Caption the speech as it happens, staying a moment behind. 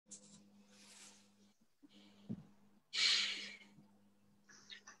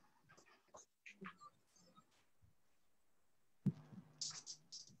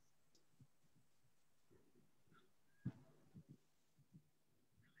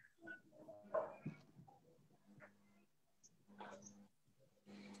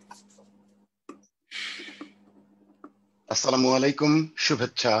আসসালামু আলাইকুম,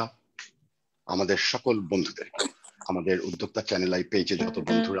 শুভেচ্ছা আমাদের সকল বন্ধুদেরকে। আমাদের উদ্যোক্তা চ্যানেল আই পেজে যত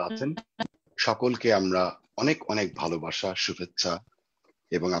বন্ধুরা আছেন সকলকে আমরা অনেক অনেক ভালোবাসা, শুভেচ্ছা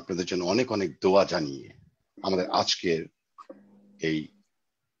এবং আপনাদের জন্য অনেক অনেক দোয়া জানিয়ে আমাদের আজকের এই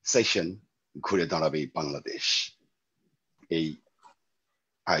সেশন ঘুরে দাঁড়াবে বাংলাদেশ, এই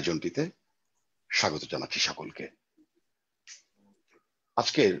আয়োজনটিতে স্বাগত জানাচ্ছি সকলকে।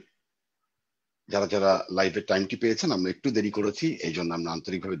 আজকের যারা যারা লাইভের টাইমটি পেয়েছেন, আমরা একটু দেরি করেছি, এই জন্য আমরা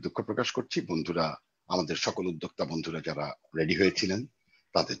আন্তরিকভাবে দুঃখ প্রকাশ করছি। বন্ধুরা, আমাদের সকল উদ্যোক্তা বন্ধুরা যারা রেডি হয়েছিলেন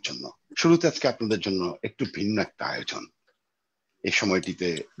তাদের জন্য শুরুতে আজকে আপনাদের জন্য একটু ভিন্ন একটা আয়োজন। এই সময়টিতে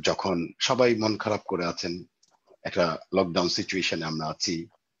যখন সবাই মন খারাপ করে আছেন, একটা লকডাউন সিচুয়েশনে আমরা আছি,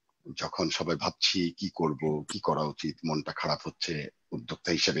 যখন সবাই ভাবছি কি করব, কি করা উচিত, মনটা খারাপ হচ্ছে,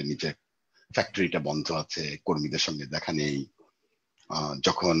 উদ্যোক্তা হিসেবে নিজের ফ্যাক্টরিটা বন্ধ আছে, কর্মীদের সঙ্গে দেখা নেই,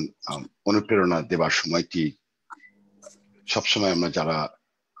 যখন অনুপ্রেরণা দেবার সময়টি, সবসময় আমরা যারা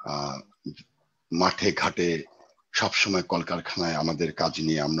মাঠে ঘাটে সবসময় কলকারখানায় আমাদের কাজ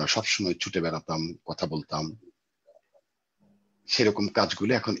নিয়ে আমরা সবসময় ছুটে বেড়াতাম, কথা বলতাম, সেরকম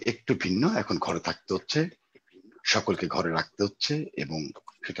কাজগুলো এখন একটু ভিন্ন। এখন ঘরে থাকতে হচ্ছে, সকলকে ঘরে রাখতে হচ্ছে, এবং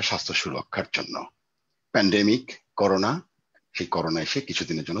সেটা স্বাস্থ্য সুরক্ষার জন্য। প্যান্ডেমিক করোনা, সেই করোনা এসে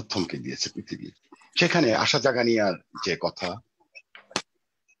কিছুদিনের জন্য থমকে দিয়েছে পৃথিবী। সেখানে আশা জাগানিয়ার যে কথা,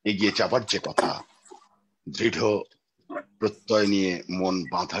 এগিয়ে যাবার যে কথা, দৃঢ় প্রত্যয় নিয়ে মন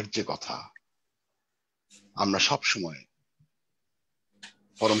বাঁধার যে কথা, আমরা সব সময়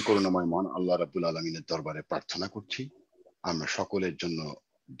পরম করুণাময় মন আল্লাহ রাব্বুল আলামিনের দরবারে প্রার্থনা করছি। আমরা সকলের জন্য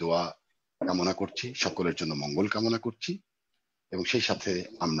দোয়া কামনা করছি, সকলের জন্য মঙ্গল কামনা করছি, এবং সেই সাথে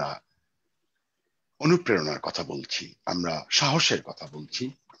আমরা অনুপ্রেরণার কথা বলছি, আমরা সাহসের কথা বলছি,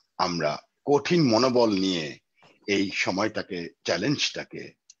 আমরা কঠিন মনোবল নিয়ে এই সময়টাকে, চ্যালেঞ্জটাকে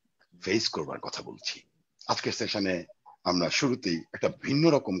ফেস করবার কথা বলছি। আজকের সেশনে আমরা শুরুতেই একটা ভিন্ন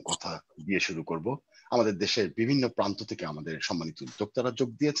রকম কথা দিয়ে শুরু করব। আমাদের দেশের বিভিন্ন প্রান্ত থেকে আমাদের সম্মানিত উদ্যোক্তারা যোগ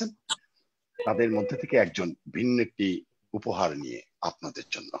দিয়েছেন, তাদের মধ্যে থেকে একজন ভিন্ন একটি উপহার নিয়ে আপনাদের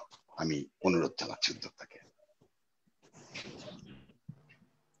জন্য আমি অনুরোধ জানাচ্ছি উদ্যোক্তাকে।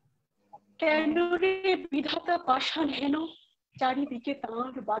 কেন রে বিধাতা পাষাণ হেন, চারিদিকে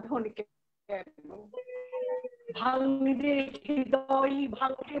তাঁর বাঁধন কেন, ভাঙরে হৃদয়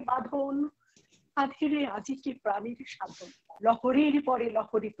ভাঙরে বাঁধন, আধিরে আজিকে প্রাণীর সাধন, লহরীর পরে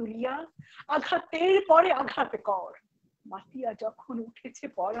লহরী তুলিয়া আঘাতের পরে আঘাত কর, মাতিয়া যখন উঠেছে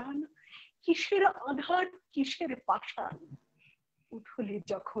পরাণ, কিসের আঘাত কিসের পাষাণ, উঠলে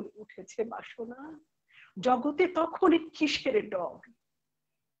যখন উঠেছে বাসনা, জগতে তখন কিসের ডর।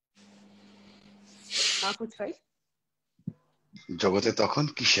 জগতে তখন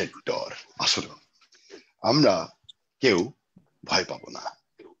কিসের ডর। আসলে আমরা কেউ ভয় পাবো না,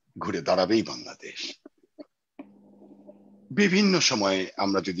 ঘুরে দাঁড়াবেই বাংলাদেশ। বিভিন্ন সময়ে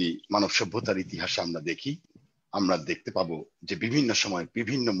আমরা যদি মানব সভ্যতার ইতিহাসে আমরা দেখি, আমরা দেখতে পাবো যে বিভিন্ন সময়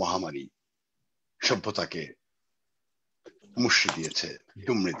বিভিন্ন মহামারী সভ্যতাকে মুষড়ে দিয়েছে,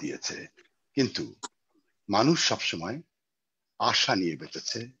 ডুমড়ে দিয়েছে, কিন্তু মানুষ সবসময় আশা নিয়ে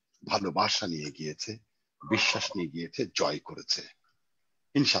বেঁচেছে, ভালোবাসা নিয়ে গিয়েছে, বিশ্বাস নিয়ে গিয়েছে, জয় করেছে।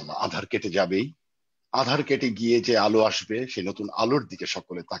 ইনশাল্লাহ আধার কেটে যাবেই, আধার কেটে গিয়ে যে আলো আসবে, সেই নতুন আলোর দিকে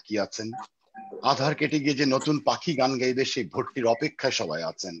সকলে তাকিয়ে আছেন। আধার কেটে গিয়ে যে নতুন পাখি গান গাইবে, সেই ভোরটির অপেক্ষায় সবাই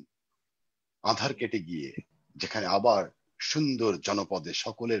আছেন। আধার কেটে গিয়ে যেখানে আবার সুন্দর জনপদে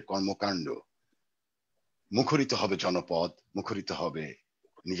সকলের কর্মকাণ্ড মুখরিত হবে, জনপদ মুখরিত হবে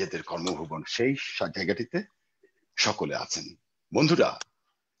নিজেদের কর্মভুবন, সেই জায়গাটিতে সকলে আছেন। বন্ধুরা,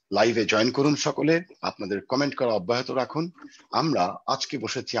 লাইভে জয়েন করুন, সকলে আপনাদের কমেন্ট করা অব্যাহত রাখুন। আমরা আজকে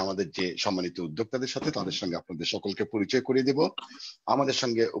বসেছি আমাদের যে সম্মানিত উদ্যোক্তাদের সাথে, তাদের সঙ্গে আপনাদের সকলকে পরিচয় করিয়ে দেব। আমাদের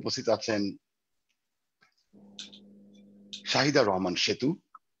সঙ্গে উপস্থিত আছেন শাহিদা রহমান সেতু,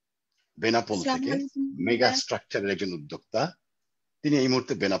 বেনাপোল থেকে, মেগা স্ট্রাকচারের একজন উদ্যোক্তা। তিনি এই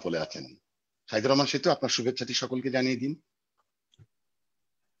মুহূর্তে বেনাপোলে আছেন। শাহিদা রহমান সেতু, আপনার শুভেচ্ছাটি সকলকে জানিয়ে দিন।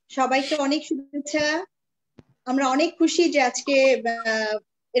 সবাইকে অনেক শুভেচ্ছা। আমরা অনেক খুশি যে আজকে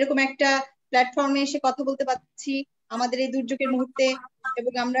এরকম একটা প্ল্যাটফর্মে এসে কথা বলতে পারছি আমাদের এই দুর্যোগের মুহূর্তে,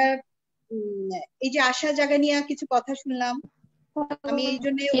 এবং আমরা এই যে আশা জাগানিয়া কিছু কথা শুনলাম। আমি এই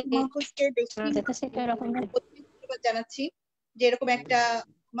জন্য ধন্যবাদ জানাচ্ছি যে এরকম একটা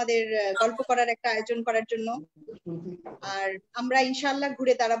আমাদের গল্প করার একটা আয়োজন করার জন্য। আর আমরা ইনশাল্লাহ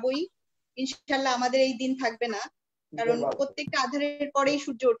ঘুরে দাঁড়াবোই, ইনশাল্লাহ আমাদের এই দিন থাকবে না, কারণ প্রত্যেকটা আধারের পরেই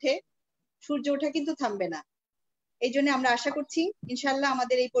সূর্য ওঠে, সূর্য ওঠা কিন্তু থামবে না। এই জন্য আমরা আশা করছি ইনশাল্লাহ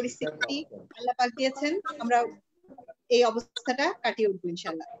আমাদের এই পরিস্থিতি আল্লাহ পাক দিয়েছেন, আমরা এই অবস্থাটা কাটিয়ে উঠবো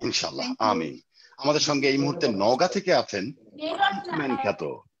ইনশাল্লাহ। ইনশাল্লাহ, আমিন। আমাদের সঙ্গে এই মুহূর্তে নওগাঁ থেকে আছেন ম্যান খ্যাত,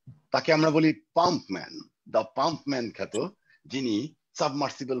 তাকে আমরা বলি পাম্প ম্যান, দ্য পাম্পম্যান খ্যাত, যিনি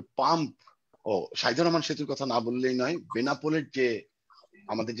সাবমার্সিবল পাম্প ও শাহিদুর রহমান সেতুর কথা না বললেই নয়, বেনাপোলের যে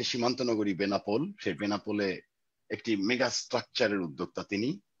আমাদের যে সীমান্ত নগরী বেনাপোল, সেই বেনাপোলে একটি মেগা স্ট্রাকচারের উদ্যোক্তা তিনি।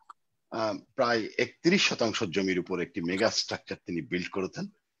 প্রায় 31% জমির উপর একটি মেগা স্ট্রাকচার তিনি বিল্ড করেছেন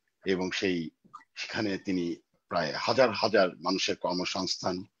এবং সেখানে তিনি প্রায় হাজার হাজার মানুষের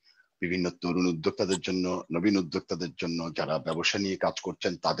কর্মসংস্থান, বিভিন্ন তরুণ উদ্যোক্তাদের জন্য, নবীন উদ্যোক্তাদের জন্য, যারা ব্যবসা নিয়ে কাজ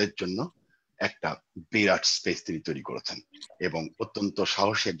করছেন তাদের জন্য একটা বিরাট স্পেস তিনি তৈরি করেছেন। এবং অত্যন্ত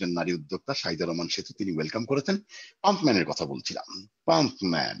সাহসী একজন নারী উদ্যোক্তা শাহিদা রহমান সেতু তিনি ওয়েলকাম করেছেন। পাম্পম্যানের কথা বলছিলাম।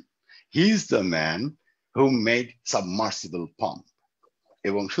 পাম্পম্যান, he is the man who made submersible pump.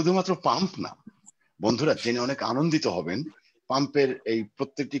 এবং শুধুমাত্র পাম্প না বন্ধুরা, জেনে অনেক আনন্দিত হবেন, পাম্পের এই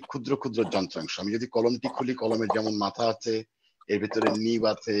প্রত্যেকটি ক্ষুদ্র ক্ষুদ্র যন্ত্রাংশ, আমি যদি কলমটি খুলি, কলমের যেমন মাথা আছে, এর ভেতরে নিব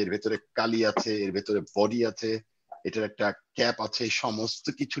আছে, এর ভেতরে কালি আছে, এর ভেতরে বডি আছে, এটার একটা ক্যাপ আছে, সমস্ত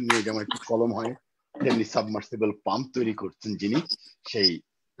কিছু নিয়ে যেমন একটি কলম হয়, তেমনি সাবমার্সিবল পাম্প তৈরি করছেন যিনি, সেই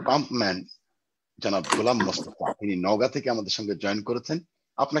পাম্পম্যান জনাব গোলাম মোস্তফা, তিনি নওগাঁ থেকে আমাদের সঙ্গে জয়েন করেছেন।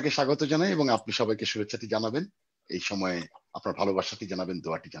 আপনাকে স্বাগত জানাই এবং আপনি সবাইকে শুভেচ্ছাটি জানাবেন। এই সময়ে আপনার ভালোবাসাটি জানাবেন,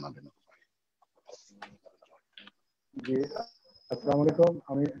 দোয়াটি জানাবেন। জি, আসসালামু আলাইকুম।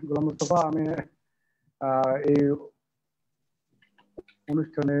 আমি গোলাম মোস্তফা। আমি এই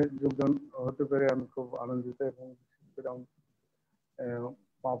অনুষ্ঠানে যোগদান হতে পেরে আমি খুব আনন্দিত এবং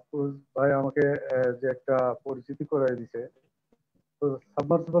মাহফুজ ভাই আমাকে যে একটা পরিচিতি করে দিছে। তো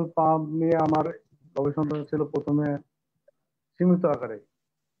সাবমার্সিবল পাম্প নিয়ে আমার গবেষণা ছিল প্রথমে সীমিত আকারে,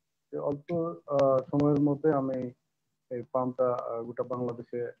 অল্প সময়ের মধ্যে আমি এই পাম্পটা গোটা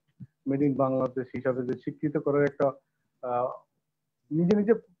বাংলাদেশে মেড ইন বাংলাদেশ হিসাবে যে স্বীকৃত করার একটা নিজে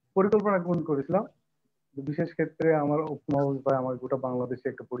নিজে পরিকল্পনা গ্রহণ করেছিলাম। বিশেষ ক্ষেত্রে আমার অপু মাহফুজ ভাই আমার গোটা বাংলাদেশে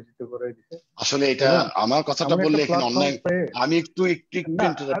একটা পরিচিত করে দিয়েছে। আসলে এটা আমার কথাটা বললে এখানে অন্যায়, আমি একটু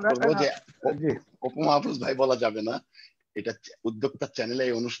ইন্টারাপ্ট করবো যে অপু মাহফুজ ভাই বলা যাবে না, এটা উদ্যোক্তা চ্যানেলে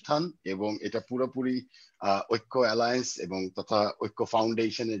এই অনুষ্ঠান এবং এটা পুরোপুরি ঐক্য অ্যালায়েন্স এবং তথা ঐক্য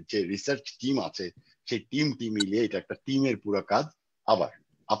ফাউন্ডেশনের যে রিসার্চ টিম আছে সেই টিমটি মিলিয়ে এটা একটা টিমের পুরো কাজ। আবার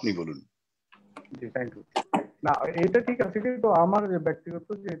আপনি বলুন। জি, থ্যাংক ইউ। না, এটা ঠিক আছে, কিন্তু আমার ব্যক্তিগত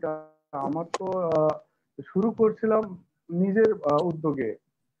যেটা, আমার তো শুরু করছিলাম নিজের উদ্যোগে।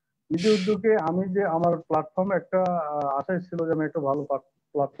 আমি যে আমার প্ল্যাটফর্ম একটা আশায় ছিল যে আমি একটা ভালো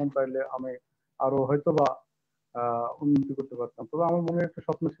প্ল্যাটফর্ম পাইলে আমি আরো হয়তো বা উন্নতি করতে পারতাম। তবে আমার মনে একটা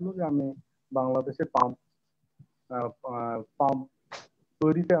স্বপ্ন ছিল যে আমি বাংলাদেশে পাম্প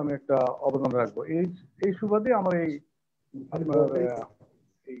তৈরিতে আমি একটা অবদান রাখবো। এই সুবাদে আমার এই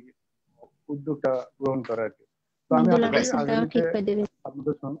উদ্যোগটা গ্রহণ করা আর কি। তো আমি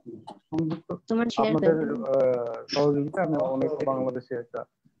আপনাদের সহযোগিতা আমি অনেক বাংলাদেশে একটা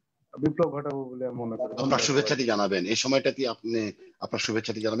বিপ্লব ঘটাবো বলে মনে করি। আপনার শুভেচ্ছাটি জানাবেন এই সময়টাতে, আপনি আপনার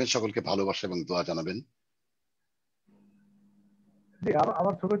শুভেচ্ছাটি জানাবেন, সকলকে ভালোবাসা এবং দোয়া জানাবেন। জি,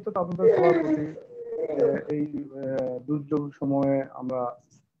 আমার শুভেচ্ছা তো আপনাদের সবার প্রতি। এই দুর্যোগ সময়ে আমরা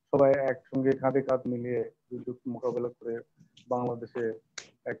সবাই একসঙ্গে কাঁধে কাঁধ মিলিয়ে দুর্যোগ মোকাবেলা করে বাংলাদেশে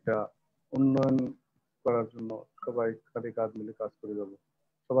একটা উন্নয়ন করার জন্য সবাই কাঁধে কাঁধ মিলে কাজ করে যাবো।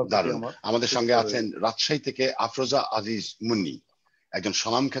 আমাদের সঙ্গে আছেন রাজশাহী থেকে আফরোজা আজিজ মুন্নি, একজন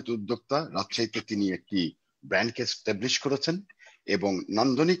স্বনামখ্যাত উদ্যোক্তা। রাজশাহীতে তিনি একটি ব্র্যান্ডকে এস্টাবলিশ করেছেন এবং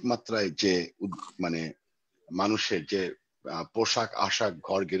নান্দনিক মাত্রায় যে মানে মানুষের যে পোশাক আশাক,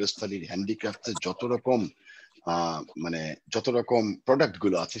 ঘর গৃহস্থালির, হ্যান্ডিক্রাফটের যত রকম প্রোডাক্ট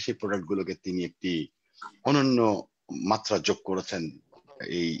গুলো আছে সেই প্রোডাক্ট গুলোকে তিনি একটি অনন্য মাত্রা যোগ করেছেন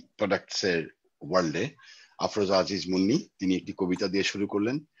এই প্রোডাক্টস এর ওয়ার্ল্ডে। আফরোজা আজিজ মুন্নি তিনি একটি কবিতা দিয়ে শুরু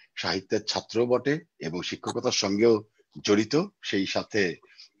করলেন, সাহিত্যের ছাত্র বটে এবং শিক্ষকতার সঙ্গেও জড়িত, সেই সাথে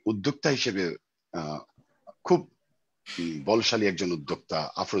উদ্যোক্তা হিসেবে খুব বলশালী একজন উদ্যোক্তা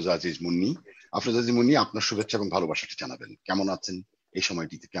আফরোজা আজিজ মুন্নি। আফরোজা আজিজ মুন্নি, আপনার শুভেচ্ছা এবং ভালোবাসাটি জানাবেন। কেমন আছেন এই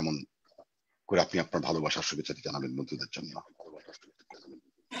সময়টিতে, কেমন করে আপনি আপনার ভালোবাসার শুভেচ্ছাটি জানাবেন বন্ধুদের জন্য?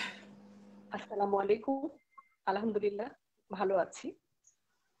 আসসালামু আলাইকুম। আলহামদুলিল্লাহ ভালো আছি।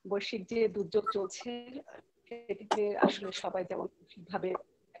 বৈশ্বিক যে দুর্যোগ চলছে সেটিতে আসলে সবাই যেমন ঠিকভাবে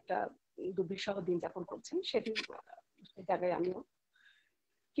একটা দুর্বিষহ দিন যাপন করছেন, সেটি জায়গায় আমিও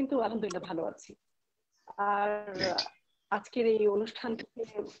কিন্তু আলহামদুলিল্লাহ ভালো আছি। আর আজকের এই অনুষ্ঠান থেকে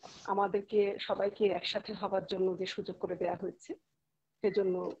আমাদেরকে সবাইকে একসাথে হবার জন্য যে সুযোগ করে দেওয়া হয়েছে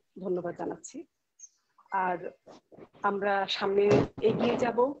সেজন্য ধন্যবাদ জানাচ্ছি। আর আমরা সামনে এগিয়ে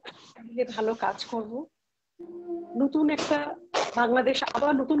যাব, মিলে ভালো কাজ করব, নতুন একটা বাংলাদেশ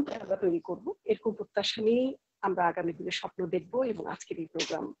আবার নতুন করে আমরা তৈরি করব, এরকম প্রত্যাশা নিয়ে আমরা আগামী দিনে স্বপ্ন দেখব এবং আজকের এই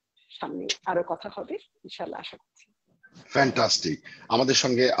প্রোগ্রাম সামনে আরো কথা হবে ইনশাআল্লাহ, আশা করছি। ফ্যান্টাস্টিক। আমাদের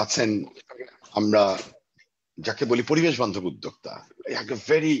সঙ্গে আছেন আমরা যাকে বলি পরিবেশ বান্ধব উদ্যোক্তা,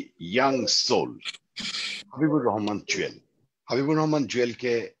 very young soul, Habibur Rahman Jewel. Habibur Rahman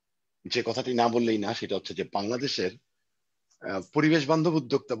জুয়েলকে যে কথাটি না বললেই না, সেটা হচ্ছে যে বাংলাদেশের পরিবেশ বান্ধব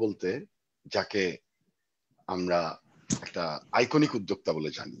উদ্যোক্তা বলতে যাকে আমরা একটা আইকনিক উদ্যোক্তা বলে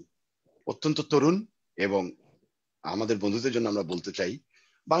জানি, অত্যন্ত তরুণ। এবং আমাদের বন্ধুদের জন্য আমরা বলতে চাই,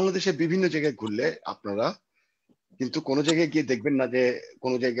 বাংলাদেশের বিভিন্ন জায়গায় ঘুরলে আপনারা কিন্তু কোনো জায়গায় গিয়ে দেখবেন না যে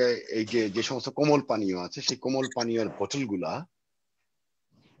কোনো জায়গায় এই যে সমস্ত কোমল পানীয় আছে, সেই কোমল পানীয়ের বোতলগুলা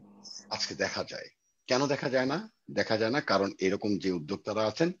আজকে দেখা যায়। কেন দেখা যায় না? দেখা যায় না কারণ এরকম যে উদ্যোক্তারা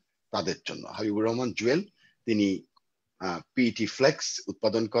আছেন তাদের জন্য। হাবিবুর রহমান জুয়েল তিনি পিইটি ফ্লেক্স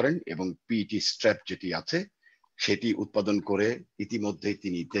উৎপাদন করেন এবং পিইটি স্ট্র্যাপ যেটি আছে সেটি উৎপাদন করে ইতিমধ্যে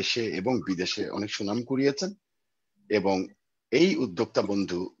তিনি দেশে এবং বিদেশে অনেক সুনাম কুড়িয়েছেন। এবং এই উদ্যোক্তা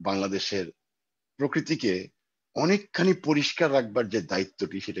বন্ধু বাংলাদেশের প্রকৃতিকে অনেকখানি পরিষ্কার রাখবার যে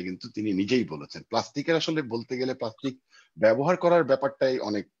দায়িত্বটি, সেটা কিন্তু তিনি নিজেই বলেছেন। প্লাস্টিকের আসলে বলতে গেলে প্লাস্টিক ব্যবহার করার ব্যাপারটাই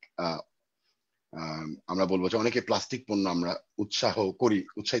অনেক আমরা বলবো যে অনেকে প্লাস্টিক পণ্য আমরা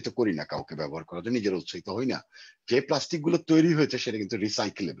উৎসাহিত করি না কাউকে ব্যবহার করার জন্য, নিজেরা উৎসাহিত হই না। যে প্লাস্টিক গুলো তৈরি হয়েছে সেটা কিন্তু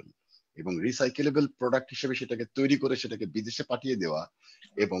রিসাইকেলেবল, এবং রিসাইকেলেবল প্রোডাক্ট হিসেবে সেটাকে তৈরি করে সেটাকে বিদেশে পাঠিয়ে দেওয়া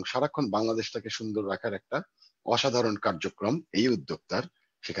এবং সারাক্ষণ বাংলাদেশটাকে সুন্দর রাখার একটা অসাধারণ কার্যক্রম এই উদ্যোক্তার।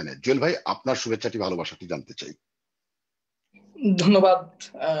 সেখানে জুয়েল ভাই, আপনার শুভেচ্ছাটি ভালোবাসাটি জানতে চাই। ধন্যবাদ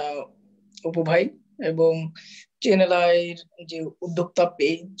অপু ভাই, এবং চ্যানেল আইর যে উদ্যোক্তা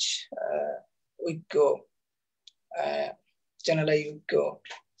পেজ ঐক্য, চ্যানেল আই ঐক্য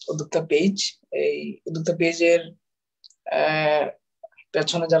উদ্যোক্তা পেজ, এই উদ্যোক্তা পেজের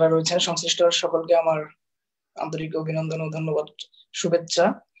পেছনে যারা রয়েছেন সংশ্লিষ্ট সকলকে আমার আন্তরিক অভিনন্দন ও ধন্যবাদ, শুভেচ্ছা।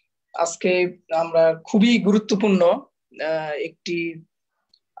 আজকে আমরা খুবই গুরুত্বপূর্ণ একটি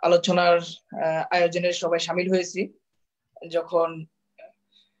আলোচনার আয়োজনে সবাই সামিল হয়েছি। যখন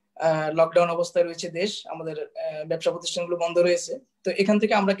লকডাউন অবস্থায় রয়েছে দেশ, আমাদের ব্যবসা প্রতিষ্ঠানগুলো বন্ধ রয়েছে, তো এখান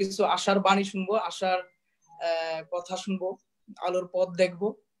থেকে আমরা কিছু আশার বাণী শুনবো, আশার কথা শুনবো, আলোর পথ দেখবো,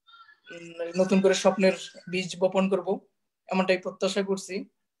 নতুন করে স্বপ্নের বীজ বপন করব, এমনটাই প্রত্যাশা করছি।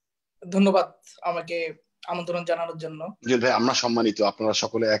 ধন্যবাদ আমাকে আমন্ত্রণ জানানোর জন্য। জুয়েল ভাই, আমরা সম্মানিত আপনারা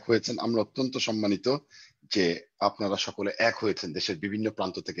সকলে এক হয়েছেন। আমরা অত্যন্ত সম্মানিত যে আপনারা সকলে এক হয়েছেন দেশের বিভিন্ন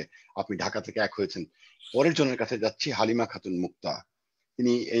প্রান্ত থেকে। আপনি ঢাকা থেকে এক হয়েছেন। পরের জনের কাছে যাচ্ছি, হালিমা খাতুন মুক্তা।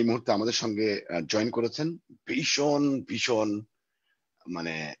 তিনি এই মুহূর্তে আমাদের সঙ্গে জয়েন করেছেন। ভীষণ ভীষণ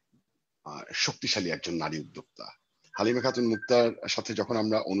মানে শক্তিশালী একজন নারী উদ্যোক্তা। হালিমা খাতুন মুক্তার সাথে যখন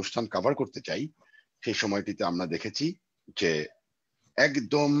আমরা অনুষ্ঠান কভার করতে চাই, সেই সময়টিতে আমরা দেখেছি যে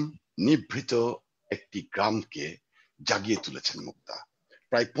একদম নিভৃত একটি গ্রামকে জাগিয়ে তুলেছেন মুক্তা।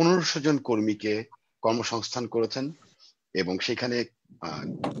 প্রায় 1500 জন কর্মীকে কর্মসংস্থান করেছেন এবং সেখানে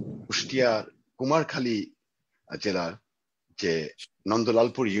কুষ্টিয়ার কুমারখালী জেলার যে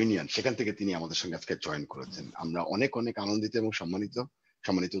নন্দলালপুর ইউনিয়ন, সেখান থেকে তিনি আমাদের সঙ্গে আজকে জয়েন করেছেন। আমরা অনেক অনেক আনন্দিত এবং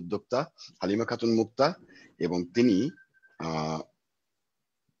সম্মানিত উদ্যোক্তা হালিমা খাতুন মুক্তা। এবং তিনি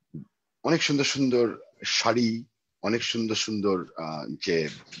অনেক সুন্দর সুন্দর শাড়ি, অনেক সুন্দর সুন্দর যে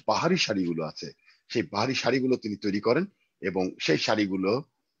বাহারি শাড়িগুলো আছে, সেই বাহারি শাড়িগুলো তিনি তৈরি করেন এবং সেই শাড়িগুলো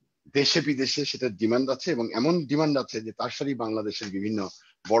দেশে বিদেশে সেটার ডিমান্ড আছে। এবং এমন ডিমান্ড আছে যে তার শাড়ি বাংলাদেশের বিভিন্ন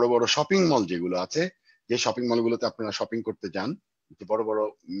বড় বড় শপিং মল যেগুলো আছে, যে শপিং মলগুলোতে আপনারা শপিং করতে যান, যে বড় বড়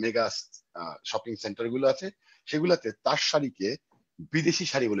মেগা শপিং সেন্টার গুলো আছে, সেগুলোতে তার শাড়িকে বিদেশি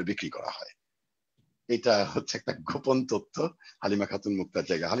শাড়ি বলে বিক্রি করা হয়। এটা হচ্ছে একটা গোপন তথ্য হালিমা খাতুন মুক্তার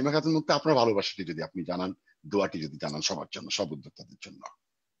জায়গা। হালিমা খাতুন মুক্তা, আপনার ভালোবাসাটি যদি আপনি জানান, দোয়াটি যদি জানান সবার জন্য, সব উদ্যোক্তাদের জন্য।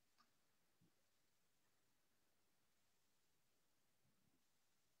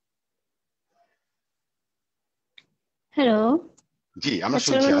 হ্যালো, জি, আমরা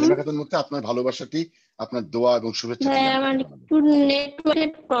শুনছি। হালিমা খাতুন মুক্তা, আপনার ভালোবাসাটি, আপনার দোয়া এবং শুভেচ্ছা। আমার একটু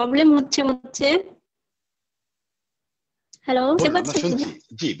নেটওয়ার্কের প্রবলেম হচ্ছে। হ্যালো, আমরা শুনছি।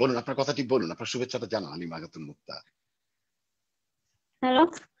 জি বলুন, আপনার কথাটি বলুন, আপনার শুভেচ্ছাটা জানান হালিমা খাতুন মুক্তা। হ্যালো,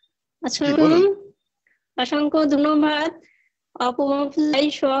 আচ্ছা, অসংখ্য ধন্যবাদ অপু মাহফুজ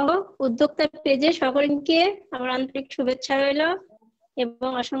সহ উদ্যোক্তা পেজে সকলকে আমার আন্তরিক শুভেচ্ছা রইল এবং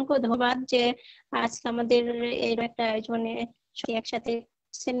অসংখ্য ধন্যবাদ যে আজকে আমাদের এই একটা আয়োজনে একসাথে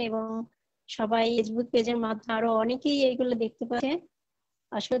এবং সবাই ফেসবুক পেজের মাধ্যমে আরো অনেকেই এইগুলো দেখতে পাচ্ছে।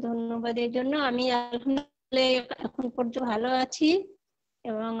 আসলে ধন্যবাদ এর জন্য। আমি আলহামদুলিল্লাহ এখন পর্যন্ত ভালো আছি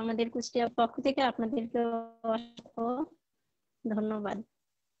এবং আমাদের কুষ্টিয়ার পক্ষ থেকে আপনাদেরকে অসংখ্য ধন্যবাদ,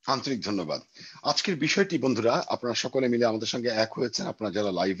 আন্তরিক ধন্যবাদ। আজকের বিষয়টি বন্ধুরা, আপনারা সকলে মিলে আমাদের সঙ্গে এক হয়েছেন। আপনারা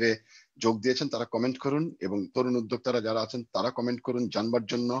যারা লাইভে যোগ দিয়েছেন তারা কমেন্ট করুন, এবং তরুণ উদ্যোক্তারা যারা আছেন তারা কমেন্ট করুন জানবার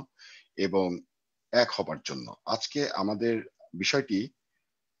জন্য এবং এক হবার জন্য। আজকে আমাদের বিষয়টি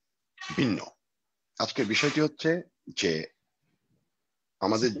ভিন্ন। আজকের বিষয়টি হচ্ছে যে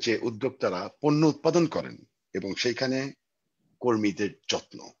আমাদের যে উদ্যোক্তারা পণ্য উৎপাদন করেন এবং সেইখানে কর্মীদের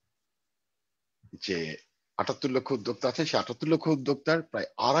যত্ন, যে 78 লক্ষ উদ্যোক্তা আছেন, সেই 78 লক্ষ উদ্যোক্তার প্রায়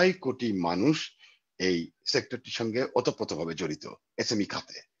 2.5 কোটি মানুষ এই সেক্টরটির সঙ্গে ওতপ্রোতভাবে জড়িত এসএমই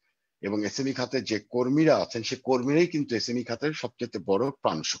খাতে। এবং এসএমই খাতে যে কর্মীরা আছেন, সে কর্মীরাই কিন্তু এসএমই খাতের সবচেয়ে বড়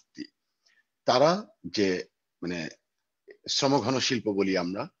প্রাণশক্তি। তারা যে মানে শ্রমঘন শিল্প বলি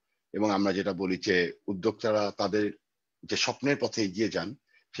আমরা, এবং আমরা যেটা বলি যে উদ্যোক্তারা তাদের যে স্বপ্নের পথে এগিয়ে যান,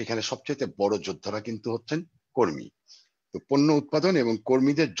 সেখানে সবচেয়ে বড় যোদ্ধারা কিন্তু হচ্ছেন কর্মী। তো পণ্য উৎপাদন এবং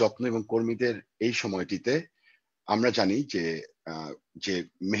কর্মীদের যত্ন এবং কর্মীদের এই সময়টিতে আমরা জানি যে যে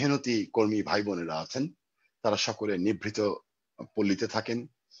মেহনতি কর্মী ভাই বোনেরা আছেন, তারা সকলে নিভৃত পল্লীতে থাকেন,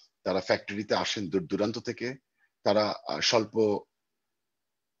 তারা ফ্যাক্টরিতে আসেন দূর দূরান্ত থেকে, তারা স্বল্প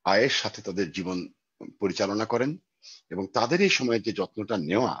আয়ের সাথে তাদের জীবন পরিচালনা করেন, এবং তাদের এই সময়ে যে যত্নটা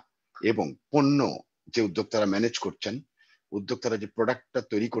নেওয়া এবং পণ্য যে উদ্যোক্তারা ম্যানেজ করছেন, উদ্যোক্তারা যে প্রোডাক্টটা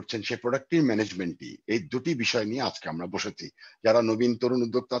তৈরি করছেন, সেই প্রোডাক্টের ম্যানেজমেন্টই, এই দুটি বিষয় নিয়ে আজকে আমরা বসেছি। যারা নবীন তরুণ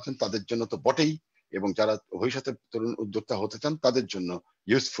উদ্যোক্তা আছেন তাদের জন্য তো বটেই, এবং যারা ভবিষ্যতে তরুণ উদ্যোক্তা হতে চান তাদের জন্য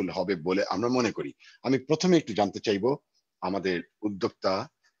ইউজফুল হবে বলে আমরা মনে করি। আমি প্রথমে একটু জানতে চাইবো আমাদের উদ্যোক্তা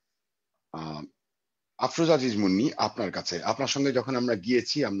আফরোজ আজিজ মুন্নি, আপনার কাছে। আপনার সঙ্গে যখন আমরা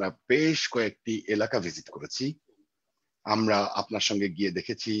গিয়েছি, আমরা বেশ কয়েকটি এলাকা ভিজিট করেছি। আমরা আপনার সঙ্গে গিয়ে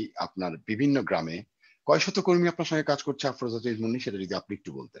দেখেছি আপনার বিভিন্ন গ্রামে কয় শত কর্মী আপনার সঙ্গে কাজ করছে আফরোজ আজিজ মুন্নি, সেটা যদি আপনি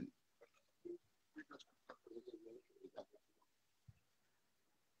একটু বলতেন।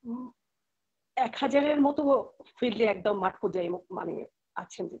 1000-এর মতো ফিল্ডে একদম মাঠ পর্যায়ে মানে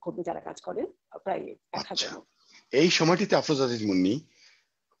আছেন যে কর্মী যারা কাজ করেন, প্রায় 1000। এই সময়টিতে আফরোজ আজিজ মুন্নি,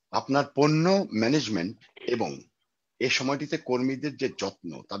 আপনার পণ্য ম্যানেজমেন্ট এবং এই সময়টিতে কর্মীদের যে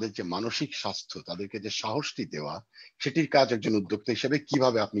যত্ন, তাদের যে মানসিক স্বাস্থ্য, তাদেরকে যে সাহসটি দেওয়া, সেটির কাজ একজন উদ্যোক্তা হিসেবে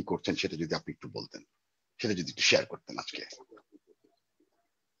কিভাবে আপনি করছেন সেটা যদি আপনি একটু বলতেন, সেটা যদি একটু শেয়ার করতেন আজকে।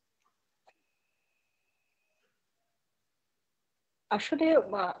 আসলে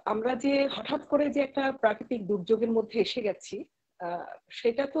আমরা যে হঠাৎ করে যে একটা প্রাকৃতিক দুর্যোগের মধ্যে এসে গেছি,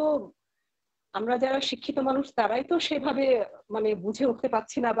 সেটা তো আমরা যারা শিক্ষিত মানুষ তারাই তো সেভাবে মানে বুঝে উঠতে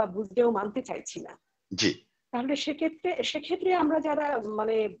পারছি না বা বুঝতেও মানতে চাইছি না। জি। তাহলে সেক্ষেত্রে আমরা যারা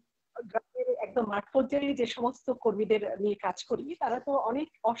মানে গ্রামের একদম মাঠ পর্যায়ে যে সমস্ত কর্মীদের নিয়ে কাজ করি, তারা তো অনেক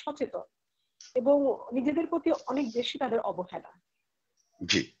অসচেতন এবং নিজেদের প্রতি অনেক বেশি তাদের অবহেলা।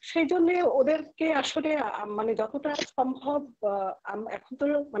 জি। সেই জন্য ওদেরকে আসলে মানে যতটা সম্ভব, এখন তো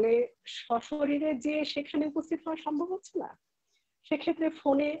মানে সশরীরে যে সেখানে উপস্থিত হওয়া সম্ভব হচ্ছে না, সেক্ষেত্রে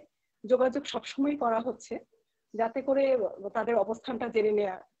ফোনে যোগাযোগ সবসময় করা হচ্ছে, যাতে করে তাদের অবস্থানটা জেনে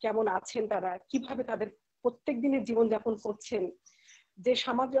নেওয়া, কেমন আছেন তারা, কিভাবে তাদের প্রত্যেক দিনের জীবনযাপন করছেন। যে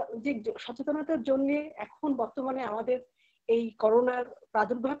সামাজিক সচেতনতার জন্য এখন বর্তমানে আমাদের এই করোনার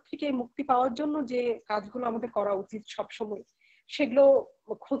প্রাদুর্ভাব থেকে মুক্তি পাওয়ার জন্য যে কাজগুলো আমাদের করা উচিত সবসময়, সেগুলো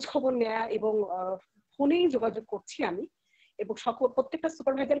খোঁজ খবর নেওয়া এবং ফোনেই যোগাযোগ করছি আমি। এবং প্রত্যেকটা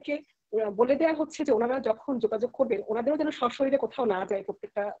সুপারভাইজারকে বলে দেওয়া হচ্ছে যে ওনারা যখন যোগাযোগ করবেন, ওনাদেরও যেন সশরীরে কোথাও না যায়,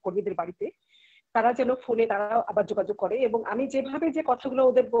 প্রত্যেকটা কর্মীদের বাড়িতে তারা যেন ফোনে তারা আবার যোগাযোগ করে। এবং আমি যেভাবে যে কথাগুলো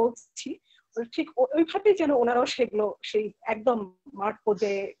ওদের বলছি, ঠিক ওইভাবেই যেন ওনারাও সেগুলো সেই একদম মাঠ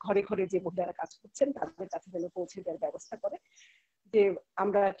পর্যায়ে ঘরে ঘরে যে মহিলারা কাজ করছেন তাদের কাছে যেন পৌঁছে দেওয়ার ব্যবস্থা করে, যে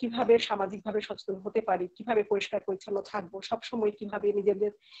আমরা কিভাবে সামাজিকভাবে সচেতন হতে পারি, কিভাবে পরিষ্কার পরিচ্ছন্ন থাকবো, সবসময় কিভাবে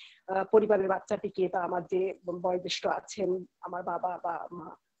নিজেদের পরিবারের বাচ্চাটিকে বা আমার যে বয়োজ্যেষ্ঠ আছেন, আমার বাবা বা মা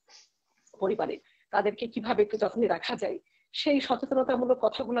পরিবারে, তাদেরকে কিভাবে একটু যত্নে রাখা যায়, সেই সচেতনতামূলক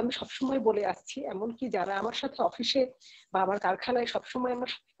কথাগুলো আমি সবসময় বলে আসছি। এমনকি যারা আমার সাথে অফিসে বা আমার কারখানায় সবসময়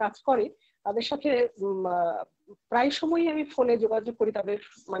আমার সাথে কাজ করে, তাদের সাথে প্রায় সময়ই আমি ফোনে যোগাযোগ করি, তাদের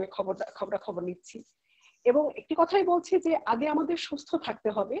মানে খবর নিচ্ছি। এবং একটি কথাই বলছি যে আগে আমাদের সুস্থ থাকতে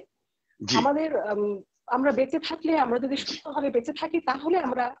হবে। আমাদের আমরা বেঁচে থাকলে, আমরা যদি সুস্থভাবে বেঁচে থাকি, তাহলে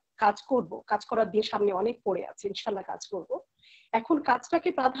আমরা কাজ করব। কাজ করার দিয়ে সামনে অনেক পড়ে আছে, ইনশাল্লাহ কাজ করব। এখন কাজটাকে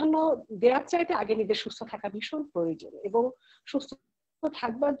প্রাধান্য দেওয়ার চাইতে আগে নিজের সুস্থ থাকা ভীষণ প্রয়োজন। এবং সুস্থ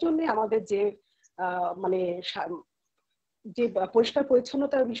থাকবার জন্য আমাদের যে মানে যে পরিষ্কার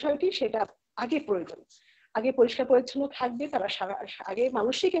পরিচ্ছন্নতার বিষয়টি, সেটা আগে প্রয়োজন। আগে পরিষ্কার পরিচ্ছন্ন থাকবে তারা, আগে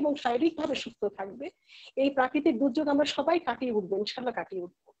মানসিক এবং শারীরিক ভাবে সুস্থ থাকবে। এই প্রাকৃতিক দুর্যোগ আমরা সবাই কাটিয়ে উঠবো, ইনশাল্লাহ কাটিয়ে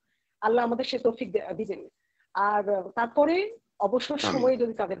উঠবো, আল্লাহ আমাদের সে তৌফিক দিবেন। আর তারপরে অবসর সময়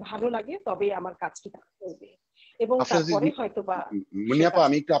যদি তাদের ভালো লাগে, তবে আমার কাজটি করবে। এবং তারপরে হয়তো বা মুনিয়াপা,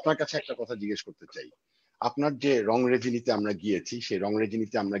 আমি একটু আপনার কাছে একটা কথা জিজ্ঞেস করতে চাই। আপনার যে রং রেজিনিতে আমরা গিয়েছি, সেই রং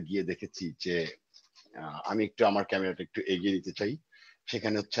রেজিনিতে আমরা গিয়ে দেখেছি যে আমি একটু আমার ক্যামেরাটা একটু এগিয়ে নিতে চাই।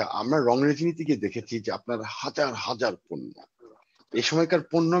 সেখানে হচ্ছে আমরা রং রেজিনিতে গিয়ে দেখেছি যে আপনার হাজার হাজার পণ্য, এই সময়কার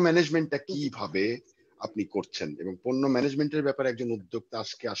পণ্য ম্যানেজমেন্টটা কিভাবে আপনি করছেন, এবং পণ্য ম্যানেজমেন্টের ব্যাপারে একজন উদ্যোক্তা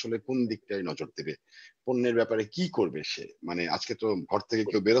আজকে আসলে কোন দিকটায় নজর দেবে, পণ্যের ব্যাপারে কি করবে সে, মানে আজকে তো ঘর থেকে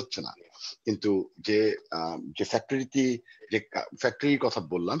কেউ বেরোচ্ছে না, কিন্তু যে যে ফ্যাক্টরির কথা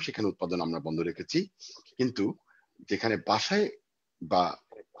বললাম সেখানে উৎপাদন আমরা বন্ধ রেখেছি, কিন্তু যেখানে বাসায় বা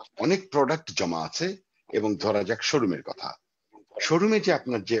অনেক প্রোডাক্ট জমা আছে, এবং ধরা যাক শোরুমের কথা, শোরুমে যে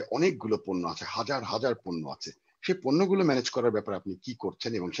আপনার যে অনেকগুলো পণ্য আছে, হাজার হাজার পণ্য আছে, সেই পণ্যগুলো ম্যানেজ করার ব্যাপারে আপনি কি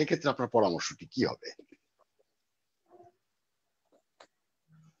করছেন, এবং সেক্ষেত্রে আপনার পরামর্শটি কি হবে?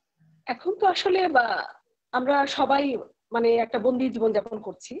 এখন তো আসলে আমরা সবাই মানে একটা বন্দি জীবনযাপন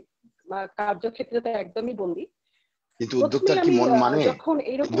করছি, কার্যক্ষেত্রে তো একদমই বন্দি। কিন্তু উদ্যোক্তার কি মন মানে?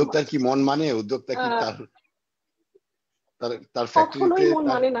 উদ্যোক্তার কি মন মানে? উদ্যোক্তা কি তার ফ্যাক্টরিতে মন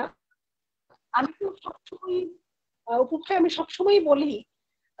মানে না? আমি তো সবসময় উপভায় আমি সবসময় বলি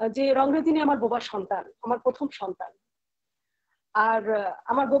যে রংরেজিনী আমার বোবার সন্তান, আমার প্রথম সন্তান। আর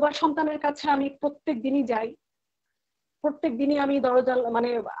আমার বোবার সন্তানের কাছে আমি প্রত্যেক দিনই যাই, প্রত্যেক দিনই আমি দরজা মানে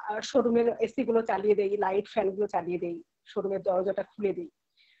শোরুমের এসি গুলো চালিয়ে দেই, লাইট ফ্যান গুলো চালিয়ে দেই, শোরুমের দরজাটা খুলে দিই,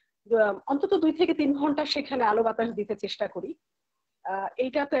 অন্তত 2 থেকে 3 ঘন্টা সেখানে আলো বাতাস দিতে চেষ্টা করি।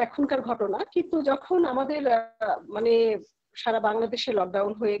 এইটা তো এখনকার ঘটনা, কিন্তু যখন আমাদের মানে সারা বাংলাদেশে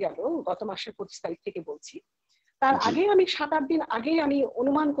লকডাউন হয়ে গেল গত মাসের 25 তারিখ থেকে বলছি, তার আগে আমি 7-8 দিন আগে আমি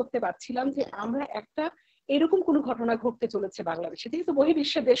অনুমান করতে পারছিলাম যে আমরা একটা এরকম কোনো ঘটনা ঘটতে চলেছে বাংলাদেশে, যেহেতু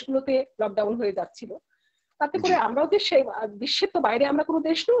বহির্বিশ্বের দেশগুলোতে লকডাউন হয়ে যাচ্ছিল, তাতে করে আমরাও বিশ্বের তো বাইরে আমরা কোনো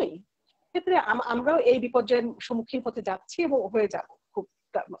দেশ নই, ক্ষেত্রে আমরাও এই বিপর্যয়ের সম্মুখীন হতে যাচ্ছি এবং হয়ে যাব খুব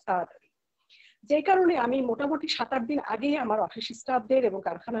তাড়াতাড়ি। যে কারণে আমি মোটামুটি 7-8 দিন আগে আমার অফিস স্টাফদের এবং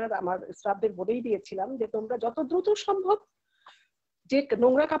কারখানার আমার স্টাফদের বলেই দিয়েছিলাম যে তোমরা যত দ্রুত সম্ভব যে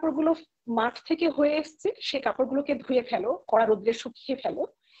নোংরা কাপড়গুলো মাঠ থেকে হয়ে এসছে সেই কাপড়গুলোকে ধুয়ে ফেলো, কড়া রোদ্রে শুকিয়ে ফেলো,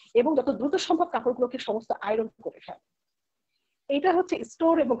 এবং যত দ্রুত সম্ভব কাপড়গুলোকে সমস্ত আয়রন করে ফেলো। এটা হচ্ছে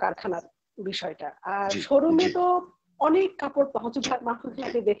স্টোর এবং কারখানার বিষয়টা। আর শোরুমে তো অনেক কাপড় মাহফুজ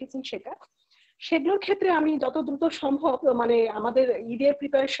ভাই দেখেছেন, সেগুলোর ক্ষেত্রে আমি যত দ্রুত সম্ভব মানে আমাদের ঈদের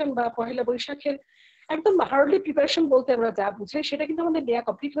প্রিপারেশন বা পহেলা বৈশাখের একদম হার্ডলি প্রিপারেশন বলতে আমরা যা বুঝাই সেটা কিন্তু আমাদের নেওয়া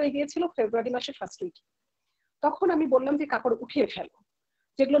কমপ্লিট হয়ে গিয়েছিল ফেব্রুয়ারি মাসের ফার্স্ট উইক। তখন আমি বললাম যে কাপড় উঠিয়ে ফেলো,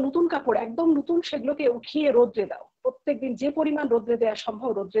 যেগুলো নতুন কাপড় একদম নতুন সেগুলোকে উঠিয়ে রোদ্রে দাও, প্রত্যেকদিন যে পরিমাণ রোদ্রে দেওয়া সম্ভব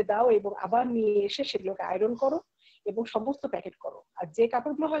রোদ্রে দাও, এবং আবার নিয়ে এসে সেগুলোকে আয়রন করো এবং সমস্ত প্যাকেট করো। আর যে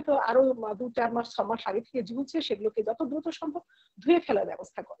কাপড়গুলো হয়তো আরো 2-4 মাস 6 মাস আগে থেকে ঝুলছে সেগুলোকে যত দ্রুত সম্ভব ধুয়ে ফেলার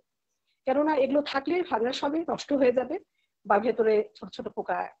ব্যবস্থা করো, কেননা এগুলো থাকলে ফাঙ্গাস হবে, নষ্ট হয়ে যাবে, বা ভেতরে ছোট ছোট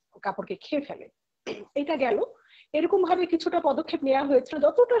পোকা কাপড়কে খেয়ে ফেলে। এটা গেল। এরকম ভাবে কিছুটা পদক্ষেপ নেওয়া হয়েছিল,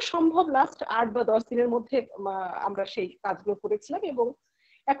 যতটা সম্ভব লাস্ট 8 বা 10 দিনের মধ্যে আমরা সেই কাজগুলো করেছিলাম, এবং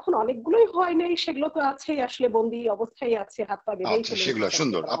এখন অনেকগুলোই হয় নাই, সেগুলো তো আছে আসলে বন্দি অবস্থায় আছে, হাত পা বেঁধেই চলে। সেগুলো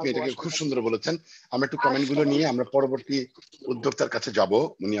সুন্দর, আপনি এটাকে খুব সুন্দর বলেছেন। আমরা একটু কমেন্ট গুলো নিয়ে আমরা পরবর্তী উদ্যোক্তার কাছে যাব।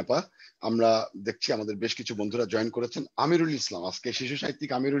 মুনিয়াপা, আমরা দেখছি আমাদের বেশ কিছু বন্ধুরা জয়েন করেছেন। আমিরুল ইসলাম, আজকে শিশু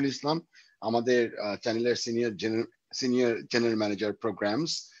সাহিত্যিক আমিরুল ইসলাম আমাদের চ্যানেলের সিনিয়র জেনারেল ম্যানেজার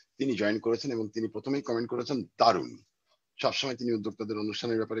প্রোগ্রামস, তিনি জয়েন করেছেন এবং তিনি প্রথমেই কমেন্ট করেছেন দারুণ। সবসময় তিনি উদ্যোক্তাদের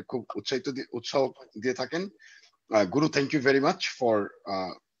অনুষ্ঠানের ব্যাপারে খুব উৎসাহ দিয়ে থাকেন। গুরু, thank you very much for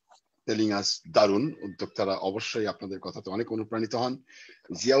telling আস দারুণ। উদ্যোক্তারা অবশ্যই আপনাদের কথাতে অনেক অনুপ্রাণিত হন।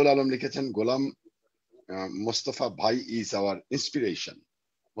 জিয়াউল আলম লিখেছেন গোলাম মোস্তফা ভাই ইজ আওয়ার ইন্সপিরেশন।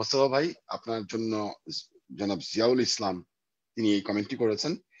 মোস্তফা ভাই, আপনার জন্য জনাব জিয়াউল ইসলাম তিনি এই কমেন্টটি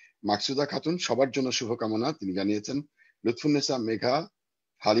করেছেন। মাকসুদা খাতুন, সবার জন্য শুভকামনা, তিনি জানিয়েছেন। লুৎফুন্নেসা মেঘা,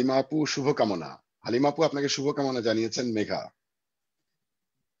 হালিমা আপু শুভকামনা। হালিমা আপু আপনাকে শুভকামনা জানিয়েছেন।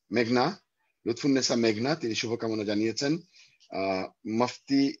 মেঘনা, লুৎফুন্নেসা মেঘনা তিনি শুভকামনা জানিয়েছেন।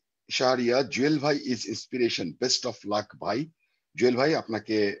 মুফতি শাহরিয়া, জুয়েল ভাই is inspiration, best of luck ভাই। জুয়েল ভাই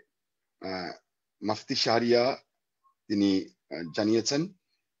আপনাকে মুফতি শাহরিয়া তিনি জানিয়েছেন।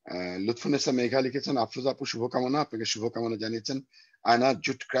 লুৎফুন্নেসা মেঘা লিখেছেন আফরোজা আপু শুভকামনা, আপনাকে শুভকামনা জানিয়েছেন। আয়না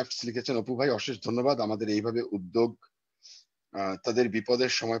জুট ক্রাফটস লিখেছেন অপু ভাই অশেষ ধন্যবাদ আমাদের এইভাবে উদ্যোগ তাদের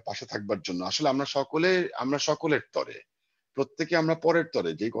বিপদের সময় পাশে থাকবার জন্য। আসলে আমরা সকলের তরে, প্রত্যেকে আমরা পরের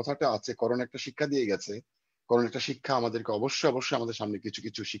তরে। যে কথাটা আছে, করোনা একটা শিক্ষা দিয়ে গেছে, করোনা একটা শিক্ষা আমাদেরকে অবশ্যই আমাদের সামনে কিছু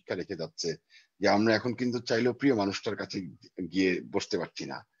কিছু শিক্ষা রেখে যাচ্ছে, যে আমরা এখন কিন্তু চাইলেও প্রিয় মানুষটার কাছে গিয়ে বসতে পারছি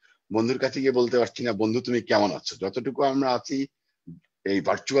না, বন্ধুর কাছে গিয়ে বলতে পারছি না বন্ধু তুমি কেমন আছো। যতটুকু আমরা আছি এই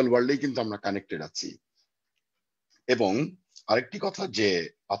ভার্চুয়াল ওয়ার্ল্ডেই কিন্তু আমরা কানেক্টেড আছি। এবং আরেকটি কথা, যে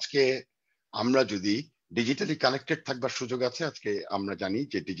আজকে আমরা যদি ডিজিটালি কানেক্টেড থাকবার সুযোগ আছে, আজকে আমরা জানি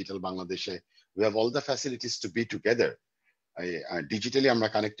যে ডিজিটাল বাংলাদেশে we have all the facilities two B together. Digitally আমরা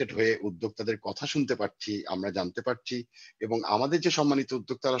কানেক্টেড হয়ে উদ্যোক্তাদের কথা শুনতে পারছি, আমরা জানতে পারছি, এবং আমাদের যে সম্মানিত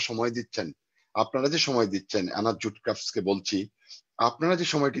উদ্যোক্তারা সময় দিচ্ছেন, আপনারা যে সময় দিচ্ছেন, আনার জুট ক্রাফটস কে বলছি, আপনারা যে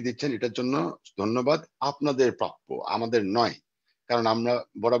সময়টি দিচ্ছেন এটার জন্য ধন্যবাদ। আপনাদের প্রাপ্য, আমাদের নয়, কারণ আমরা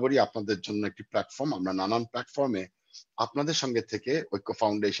বরাবরই আপনাদের জন্য একটি প্ল্যাটফর্ম, আমরা নানান প্ল্যাটফর্মে আপনাদের সঙ্গে থেকে ঐক্য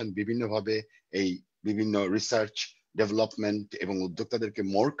ফাউন্ডেশন বিভিন্নভাবে এই বিভিন্ন রিসার্চ ডেভেলপমেন্ট এবং উদ্যোক্তাদেরকে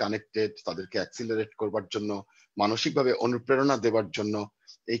মোর কানেক্টেড, তাদেরকে অ্যাক্সিলারেট করবার জন্য, মানসিকভাবে অনুপ্রেরণা দেওয়ার জন্য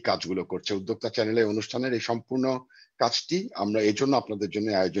এই কাজগুলো করছে। উদ্যোক্তা চ্যানেলে অনুষ্ঠানের এই সম্পূর্ণ কাজটি আমরা এই জন্য আপনাদের জন্য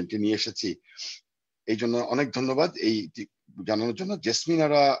আয়োজনটি নিয়ে এসেছি। এই জন্য অনেক ধন্যবাদ এই জানানোর জন্য।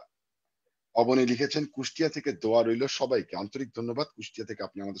 জেসমিনারা অবনী লিখেছেন, কুষ্টিয়া থেকে দোয়া রইল সবাইকে, আন্তরিক ধন্যবাদ। কুষ্টিয়া থেকে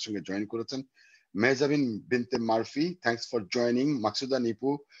আপনি আমাদের সঙ্গে জয়েন করেছেন। মেহজাবিন বিনতে মারফি, থ্যাঙ্কস ফর জয়েনিং। মাকসুদা নিপু,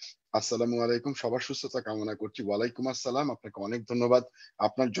 আসসালামু আলাইকুম, সবার সুস্থতা কামনা করছি। ওয়ালাইকুম আসসালাম, আপনাকে অনেক ধন্যবাদ,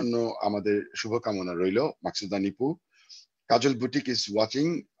 আপনার জন্য আমাদের শুভকামনা রইল মাকসুদা নিপু। কাজল boutique is watching,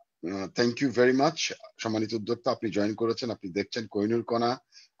 thank you very much. সম্মানিত উদ্যোক্তা, আপনি জয়েন করেছেন, আপনি দেখছেন। কোহিনুর কণা,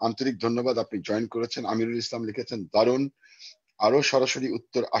 আন্তরিক ধন্যবাদ, আপনি জয়েন করেছেন। আমিরুল ইসলাম লিখেছেন, দারুণ, আরো সরাসরি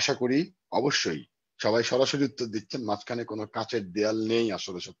উত্তর আশা করি। অবশ্যই সবাই সরাসরি উত্তর দিচ্ছেন, মাঝখানে কোনো কাঁচের দেয়াল নেই।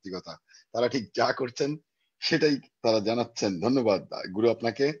 আসলে সত্যি কথা, তারা ঠিক যা করছেন সেটাই তারা জানাচ্ছেন। ধন্যবাদ গুরু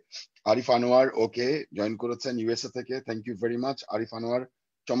আপনাকে। আরিফ আনোয়ার ওকে জয়েন করেছেন ইউএসএ থেকে, thank you very much Arif Anwar.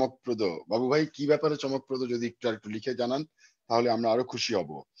 চমকপ্রদ বাবু ভাই, কি ব্যাপারে চমকপ্রদ যদি একটু লিখে জানান তাহলে আমরা আরো খুশি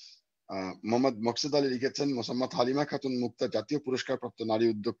হব। মোহাম্মদ মকসুদ আলী লিখেছেন, মোসাম্মদ হালিমা খাতুন মুক্তা, জাতীয় পুরস্কার প্রাপ্ত নারী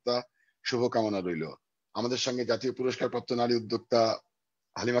উদ্যোক্তা, শুভকামনা রইল। আমাদের সঙ্গে জাতীয় পুরস্কার প্রাপ্ত নারী উদ্যোক্তা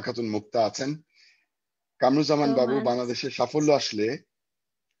হালিমা খাতুন মুক্তা আছেন। কামরুজ্জামান বাবু, বাংলাদেশের সাফল্য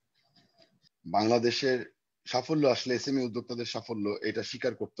আসলে এসএমই উদ্যোক্তাদের সাফল্য, এটা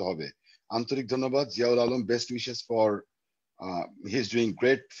স্বীকার করতে হবে। আন্তরিক ধন্যবাদ। Ziaul Alam, best wishes for, he is doing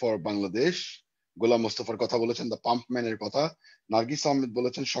great for Bangladesh. গোলাম মোস্তফার কথা বলেছেন, দ্য পাম্পম্যানের কথা। নার্গিস আহমেদ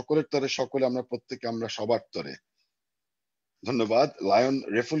বলেছেন, সকলের তরে সকলে, আমরা প্রত্যেকে, আমরা সবার তরে। ধন্যবাদ। লায়ন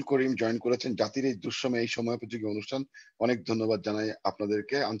রেফুল করিম জয়েন করেছেন, জাতির এই দুঃসময়ে এই সময়োপযোগী অনুষ্ঠান, অনেক ধন্যবাদ জানাই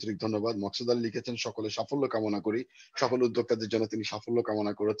আপনাদেরকে, আন্তরিক ধন্যবাদ। মকসুদ আলী লিখেছেন, সকলে সাফল্য কামনা করি, সকল উদ্যোক্তাদের জন্য তিনি সাফল্য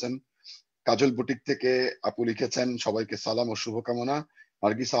কামনা করেছেন। কাজল বুটিক থেকে আপু লিখেছেন, সবাইকে সালাম ও শুভকামনা।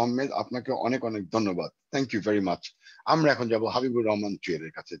 নার্গিস আহমেদ, আপনাকে অনেক অনেক ধন্যবাদ, থ্যাংক ইউ ভেরি মাচ। আমরা এখন যাব হাবিবুর রহমান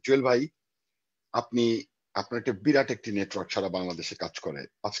জুয়েলের কাছে। জুয়েল ভাই, আপনার একটা বিরাট একটি নেটওয়ার্ক সারা বাংলাদেশে কাজ করে।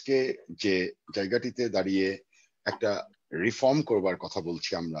 আজকে যে জায়গাটিতে দাঁড়িয়ে একটা রিফর্ম করবার কথা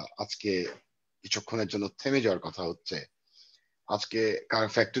বলছি আমরা, আজকে কিছুক্ষণের জন্য থেমে যাওয়ার কথা হচ্ছে। আজকে কার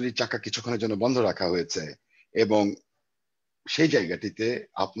ফ্যাক্টরির চাকা কিছুক্ষণের জন্য বন্ধ রাখা হয়েছে, এবং সেই জায়গাটিতে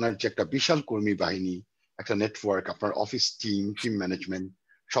আপনার যে একটা বিশাল কর্মী বাহিনী, একটা নেটওয়ার্ক, আপনার অফিস টিম ম্যানেজমেন্ট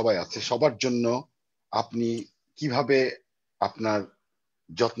সবাই আছে, সবার জন্য আপনি কিভাবে আপনার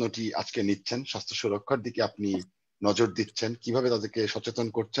যত্নটি আজকে নিচ্ছেন, স্বাস্থ্য সুরক্ষার দিকে আপনি নজর দিচ্ছেন, কিভাবে তাদেরকে সচেতন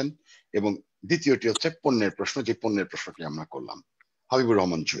করছেন, এবং দ্বিতীয়টি হচ্ছে পণ্যের প্রশ্ন, যে পণ্যের প্রশ্নটি আমরা করলাম। হাবিবুর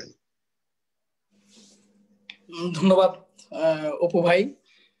রহমান জুয়েল। ধন্যবাদ অপু ভাই।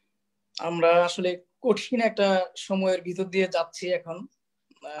 আমরা আসলে কঠিন একটা সময়ের ভিতর দিয়ে যাচ্ছি এখন,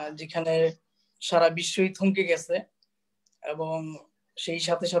 যেখানে সারা বিশ্বই থমকে গেছে, এবং সেই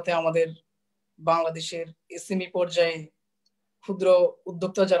সাথে সাথে আমাদের বাংলাদেশের এসএমই পর্যায়ে ক্ষুদ্র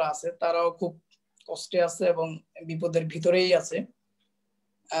উদ্যোক্তা যারা আছে তারাও খুব কষ্টে আছে এবং বিপদের ভিতরেই আছে।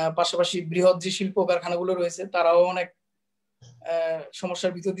 পাশাপাশি বৃহৎ যে শিল্প কারখানাগুলো রয়েছে তারাও অনেক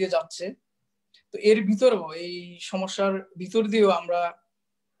সমস্যার ভিতর দিয়ে যাচ্ছে। তো এর ভিতরেও, এই সমস্যার ভিতর দিয়েও আমরা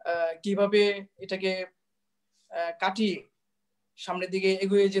কিভাবে এটাকে কাটিয়ে সামনের দিকে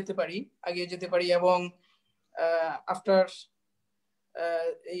এগিয়ে যেতে পারি এবং আফটার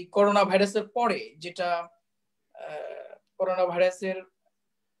এই করোনা ভাইরাসের পরে, যেটা করোনা ভাইরাসের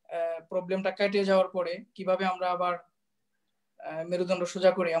প্রবলেমটা কেটে যাওয়ার পরে কিভাবে আমরা আবার মেরুদণ্ড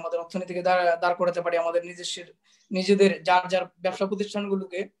সোজা করে আমাদের অর্থনীতিকে দাঁড় করাতে পারি, আমাদের নিজেদের যার ব্যবসা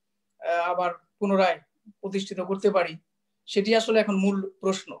প্রতিষ্ঠানগুলোকে আবার পুনরায় প্রতিষ্ঠিত করতে পারি, সেটি আসলে এখন মূল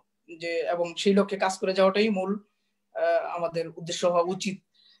প্রশ্ন। যে এবং সেই লক্ষ্যে কাজ করে যাওয়াটাই মূল আমাদের উদ্দেশ্য হওয়া উচিত।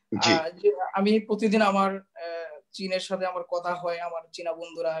 আমি প্রতিদিন আমার চীনের সাথে আমার কথা হয়, আমার চীনা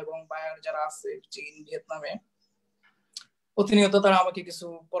বন্ধুরা এবং বায়ার যারা আছে চীন, ভিয়েতনামে, প্রতিনিয়ত তারা আমাকে কিছু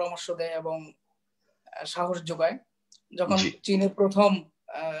পরামর্শ দেয় এবং সাহস যোগায়। যখন চীনের প্রথম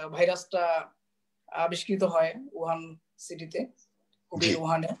ভাইরাসটা আবিষ্কৃত হয় উহান সিটিতে, হুবেই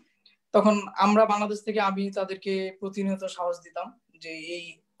উহানে, তখন আমরা বাংলাদেশ থেকে আমি তাদেরকে প্রতিনিয়ত সাহস দিতাম যে এই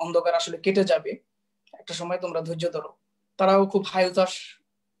অন্ধকার আসলে কেটে যাবে, একটা সময় তোমরা ধৈর্য ধরো। তারাও খুব হায়ুতাস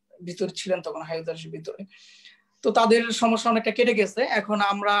ভিতরে ছিলেন তখন, হায়ুতাসের ভিতরে। তো তাদের সমস্যা অনেকটা কেটে গেছে। এখন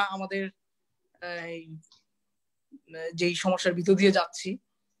আমরা আমাদের যেই সমস্যার ভিতর দিয়ে যাচ্ছি,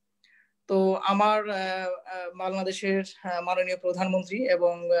 তো আমার বাংলাদেশের মাননীয় প্রধানমন্ত্রী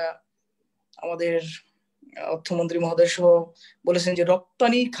এবং আমাদের অর্থমন্ত্রী মহোদয় সহ বলেছেন যে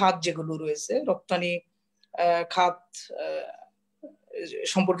রপ্তানি খাত যেগুলো রয়েছে, রপ্তানি খাত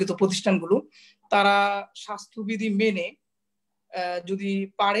সম্পর্কিত প্রতিষ্ঠানগুলো, তারা স্বাস্থ্যবিধি মেনে যদি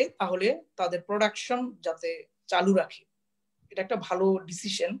পারে তাহলে তাদের প্রোডাকশন যাতে চালু রাখে। এটা একটা ভালো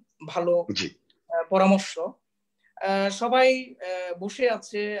ডিসিশন, ভালো পরামর্শ। সবাই বসে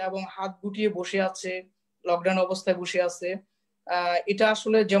আছে এবং হাত গুটিয়ে বসে আছে, লকডাউন অবস্থায় বসে আছে। এটা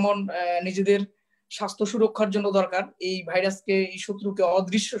আসলে যেমন নিজেদের স্বাস্থ্য সুরক্ষার জন্য দরকার, এই ভাইরাসকে, এই শত্রুকে,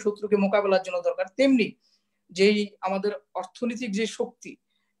 অদৃশ্য শত্রুকে মোকাবেলার জন্য দরকার, তেমনি যেই আমাদের অর্থনৈতিক যে শক্তি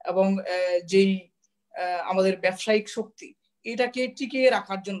এবং যেই আমাদের ব্যবসায়িক শক্তি, এটাকে টিকিয়ে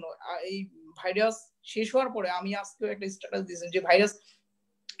রাখার জন্য এই ভাইরাস শেষ হওয়ার পরে, আমি আজকে একটা স্ট্যাটাস দিয়েছি যে ভাইরাস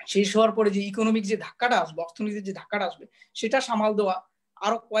শেষ হওয়ার পরে যে ইকোনমিক যে ধাক্কাটা আসবে, অর্থনীতির যে ধাক্কাটা আসবে, সেটা সামাল দেওয়া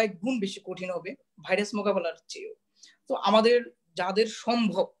আরো কয়েক গুণ বেশি কঠিন হবে ভাইরাস মোকাবেলার চেয়েও। তো আমাদের যাদের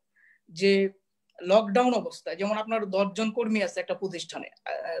সম্ভব যে লকডাউন অবস্থায়, যেমন আপনার 10 জন কর্মী আছে একটা প্রতিষ্ঠানে,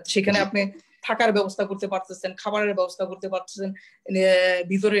 সেখানে আপনি থাকার ব্যবস্থা করতে পারতেছেন, খাবারের ব্যবস্থা করতে পারতেছেন,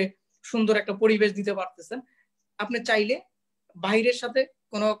 ভিতরে সুন্দর একটা পরিবেশ দিতে পারতেছেন, আপনি চাইলে বাইরের সাথে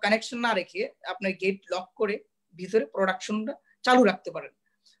কোনো কানেকশন না রেখে আপনি গেট লক করে ভিতরে প্রোডাকশনটা চালু রাখতে পারেন।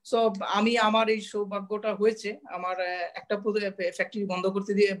 সো আমি, আমার এই সৌভাগ্যটা হয়েছে, আমার একটা ফ্যাক্টরি বন্ধ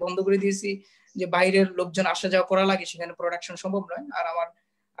করে দিয়েছি, যে বাইরের লোকজন আসা যাওয়া করা লাগে, সেখানে প্রোডাকশন সম্ভব নয়। আর আমার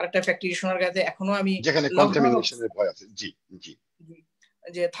আরেকটা ফ্যাক্টরি সোনারগাঁতে এখনো আমি যেখানে কন্টামিনেশনের ভয় আছে, জি জি,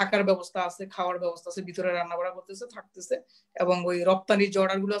 যে থাকার ব্যবস্থা আছে, খাওয়ার ব্যবস্থা আছে, ভিতরে রান্না বাড়া করতেছে, থাকতেছে, এবং ওই রপ্তানির যে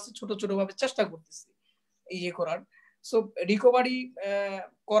অর্ডার গুলো আছে ছোট ছোট ভাবে চেষ্টা করতেছি ইয়ে করার। সো রিকভারি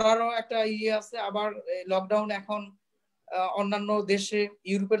করারও একটা ইয়ে আছে। আবার লকডাউন এখন অন্যান্য দেশে,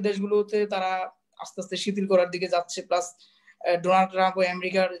 ইউরোপের দেশগুলোতে তারা আস্তে আস্তে শিথিল করার দিকে যাচ্ছে। প্লাস ডোনাল্ড ট্রাম্প ও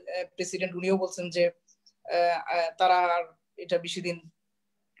আমেরিকার প্রেসিডেন্ট, উনিও বলছেন যে তারা এটা বেশি দিন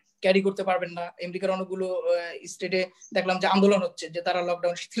ক্যারি করতে পারবেন না। আমেরিকার অনেকগুলো স্টেটে দেখলাম যে আন্দোলন হচ্ছে যে তারা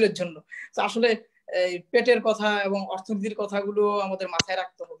লকডাউন শিথিলের জন্য। তো আসলে পেটের কথা এবং অর্থনীতির কথাগুলো আমাদের মাথায়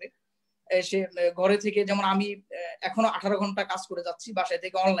রাখতে হবে। সে ঘরে থেকে, যেমন আমি এখনো 18 ঘন্টা কাজ করে যাচ্ছি বাসায়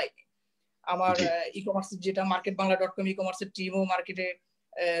থেকে অনলাইনে। আমার ই কমার্স যেটা marketbangla.com ই কমার্সের টিমও মার্কেটে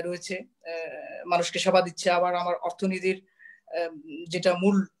রয়েছে, মানুষকে সেবা দিচ্ছে। আবার আমার অর্থনীতির যেটা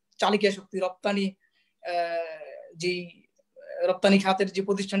মূল চালিকা শক্তি, রপ্তানি, যেই রপ্তানি খাতের যে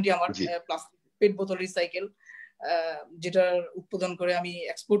প্রতিষ্ঠানটি আমার, প্লাস্টিক পেট বোতল রিসাইকেল, যেটার উৎপাদন করে আমি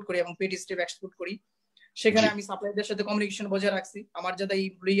এক্সপোর্ট করি এবং পেট স্ট্রিপ এক্সপোর্ট করি, সেখানে আমি সাপ্লাইয়ারদের সাথে কমিউনিকেশন বজায় রাখছি। আমার যারা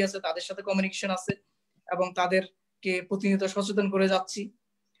এমপ্লয়ি আছে তাদের সাথে কমিউনিকেশন আছে এবং তাদেরকে প্রতিনিয়ত সচেতন করে যাচ্ছি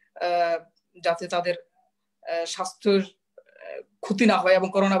যাতে তাদের স্বাস্থ্যের ক্ষতি না হয় এবং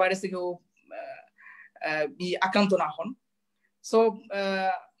করোনা ভাইরাস থেকেও আক্রান্ত না হন। সো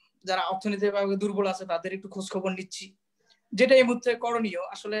যারা অর্থনীতিভাবে দুর্বল আছে তাদের একটু খোঁজ খবর নিচ্ছি, যেটা এই মুহূর্তে করণীয়।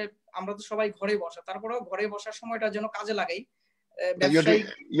 আসলে আমরা তো সবাই ঘরে বসা, তারপরেও ঘরে বসার সময়টা যেন কাজে লাগাই।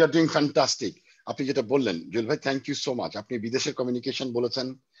 You are doing fantastic. আপনি যেটা বললেন জুয়েল ভাই, থ্যাংক ইউ সো মাচ। আপনি বিদেশের কমিউনিকেশন বলেছেন,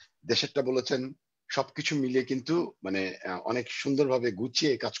 দেশেরটা বলেছেন, সবকিছু মিলিয়ে কিন্তু মানে অনেক সুন্দরভাবে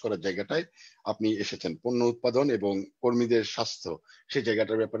গুছিয়ে কাজ করার জায়গাটায় আপনি এসেছেন। পণ্য উৎপাদন এবং কর্মীদের স্বাস্থ্য, সেই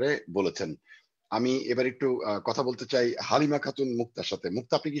জায়গাটার ব্যাপারে বলেছেন। আমি এবার একটু কথা বলতে চাই হালিমা খাতুন মুক্তার সাথে।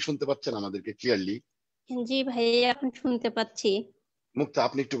 মুক্তা, আপনি কি শুনতে পাচ্ছেন আমাদেরকে ক্লিয়ারলি? জি ভাই, এখন শুনতে পাচ্ছি। মুক্তা,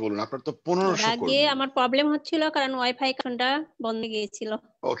 আপনি একটু বলুন। আপনার তো 1500 আগে আমার প্রবলেম হচ্ছিল কারণ ওয়াইফাই কানেকশনটা বন্ধ গিয়েছিল।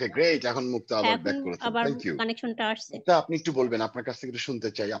 ওকে গ্রেট, এখন মুক্তা আবার ব্যাক করেছেন, আবার থ্যাংক ইউ। কানেকশনটা আসছে। মুক্তা, আপনি একটু বলবেন, আপনার কাছ থেকে একটু শুনতে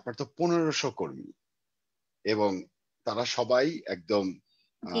চাই। আপনার তো 1500 কর্মী এবং তারা সবাই একদম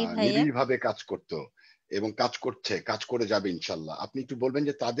নিবিড়ভাবে কাজ করতো এবং কাজ করছে, কাজ করে যাবে ইনশাল্লাহ। আপনি একটু বলবেন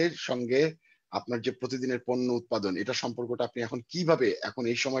যে তাদের সঙ্গে আপনার যে প্রতিদিনের পণ্য উৎপাদন, এটা সম্পর্কটা আপনি এখন কিভাবে, এখন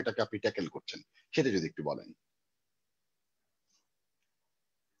এই সময়টাকে আপনি ট্যাকেল করছেন, সেটা যদি একটু বলেন।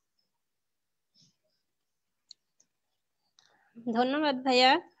 ধন্যবাদ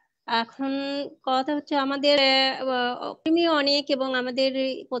ভাইয়া। এখন কথা হচ্ছে আমাদের কর্মী অনেক এবং আমাদের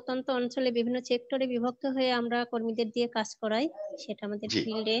প্রত্যন্ত অঞ্চলে বিভিন্ন সেক্টরে বিভক্ত হয়ে আমরা কর্মীদের দিয়ে কাজ করাই। সেটা আমাদের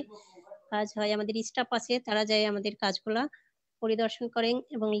ফিল্ডে কাজ হয়, আমাদের স্টাফ আছে, তারা যায় আমাদের কাজগুলা পরিদর্শন করেন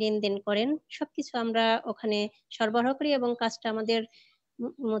এবং লেনদেন করেন। সবকিছু আমরা ওখানে সরবরাহ করি এবং কাজটা আমাদের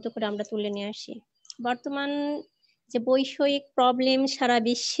মতো করে আমরা তুলে নিয়ে আসি। বর্তমান যে বৈষয়িক প্রবলেম সারা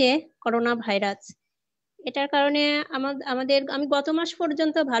বিশ্বে, করোনা ভাইরাস, এটার কারণে আমি গত মাস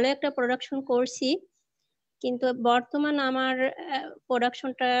পর্যন্ত ভালো একটা প্রোডাকশন করছি, কিন্তু বর্তমান আমার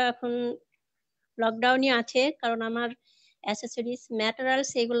প্রোডাকশনটা এখন লকডাউনে আছে কারণ আমার অ্যাসেসরিজ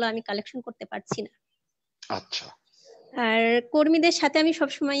ম্যাটেরিয়ালস এগুলো আমি কালেকশন করতে পারছি না। আচ্ছা। আর কর্মীদের সাথে আমি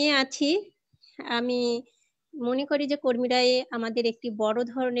সবসময়ই আছি। আমি মনে করি যে কর্মীরাই আমাদের একটি বড়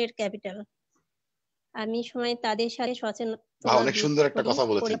ধরনের ক্যাপিটাল। আমি সময় তাদের সাথে সচেতনতা, অনেক সুন্দর একটা কথা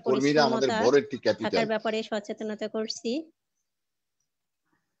বলেছেন, কর্মীরা আমাদের বড় একটি ক্যাপিটাল, থাকার ব্যাপারে সচেতনতা করছি।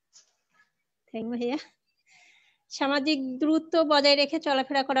 থ্যাংক ইউ ভাইয়া। সামাজিক দূরত্ব বজায় রেখে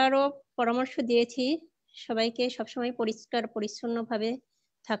চলাফেরা করারও পরামর্শ দিয়েছি সবাইকে সবসময় পরিষ্কার পরিচ্ছন্ন ভাবে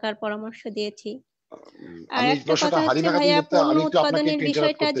থাকার পরামর্শ দিয়েছি। আর আমি একটা কথা হচ্ছে ভাইয়া, পণ্য উৎপাদনের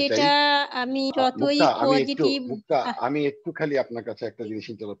বিষয়টা, যেটা আমি যতই পজিটিভ। আমি একটু খালি আপনার কাছে একটা জিনিস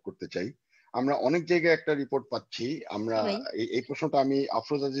ইন্টারাপ্ট করতে চাই। আমরা অনেক জায়গায় একটা রিপোর্ট পাচ্ছি, আমরা এই প্রশ্নটা আমি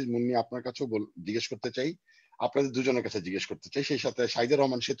আফরোজ আজিজ মুন্নি আপনার কাছেও জিজ্ঞেস করতে চাই, আপনাদের দুজনের কাছে জিজ্ঞেস করতে চাই, সেই সাথে সাইদুর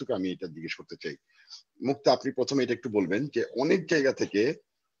রহমান সেতুকে আমি এটা জিজ্ঞেস করতে চাই। মুক্তা, আপনি প্রথমে এটা একটু বলবেন যে অনেক জায়গা থেকে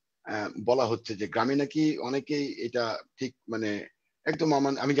বলা হচ্ছে যে গ্রামে নাকি অনেকেই এটা ঠিক মানে একদম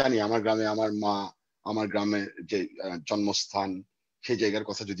আমি জানি আমার গ্রামে আমার গ্রামের যে জন্মস্থান, সেই জায়গার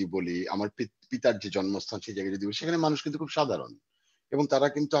কথা যদি বলি, আমার পিতার যে জন্মস্থান সেই জায়গায় যদি বলি, সেখানে মানুষ কিন্তু খুব সাধারণ, এবং তারা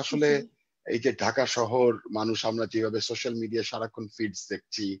কিন্তু আসলে এই যে ঢাকা শহর মানুষ, আমরা যেভাবে সোশ্যাল মিডিয়া সারাক্ষণ ফিডস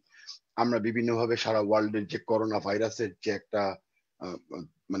দেখছি, আমরা বিভিন্ন ভাবে সারা ওয়ার্ল্ডের যে করোনা ভাইরাসের যে একটা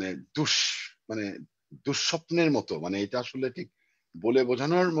মানে দুঃস্বপ্নের মতো, মানে এটা আসলে ঠিক বলে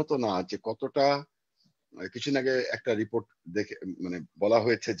বোঝানোর মতো না যে কতটা। কিছুদিন আগে একটা রিপোর্ট দেখে মানে বলা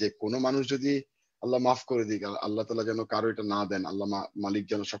হয়েছে যে কোনো মানুষ যদি, আল্লাহ মাফ করে দিক, আল্লাহ তাআলা যেন কারো এটা না দেন, আল্লাহ মালিক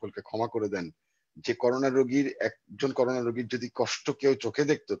যেন সকলকে ক্ষমা করে দেন, যে একজন করোনা রোগীর যদি কষ্ট কেউ চোখে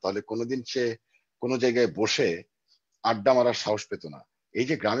দেখতো, তাহলে কোনোদিন সে কোনো জায়গায় বসে আড্ডা মারার সাহস পেত না। এই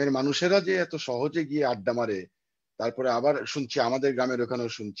যে গ্রামের মানুষেরা যে এত সহজে গিয়ে আড্ডা মারে, তারপরে আবার শুনছি আমাদের গ্রামের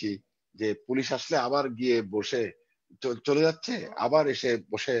ওখানেও শুনছি যে পুলিশ আসলে আবার গিয়ে বসে চলে যাচ্ছে, আবার এসে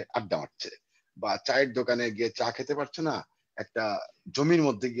বসে আড্ডা মারছে, বা চায়ের দোকানে গিয়ে চা খেতে পারছে না, একটা জমির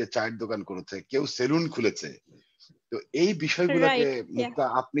মধ্যে গিয়ে চায়ের দোকান করেছে, কেউ সেলুন খুলেছে। তো এই বিষয়গুলোকে মুক্তা,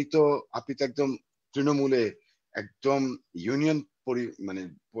 আপনি তো একদম তৃণমূলে একদম ইউনিয়ন মানে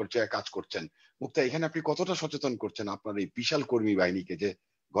পর্যায়ে কাজ করছেন। মুক্তা, এখানে আপনি কতটা সচেতন করছেন আপনার এই বিশাল কর্মী বাহিনীকে, যে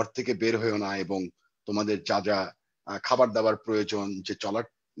ঘর থেকে বের হয়েও না, এবং তোমাদের যা যা খাবার দাবার প্রয়োজন, যে চলার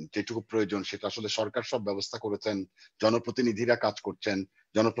যেটুকু প্রয়োজন, সেটা আসলে সরকার সব ব্যবস্থা করেছেন, জনপ্রতিনিধিরা কাজ করছেন,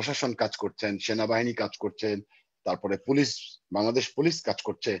 জনপ্রশাসন কাজ করছেন, সেনাবাহিনী কাজ করছেন, তারপরে বাংলাদেশ পুলিশ কাজ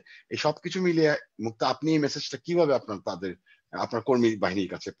করছে, এই সবকিছু মিলিয়ে মুক্তা আপনি এই মেসেজটা কিভাবে আপনার কর্মী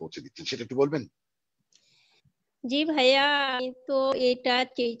বাহিনীর কাছে পৌঁছে দিচ্ছেন, সেটা একটু বলবেন? জি ভাইয়া, আমি তো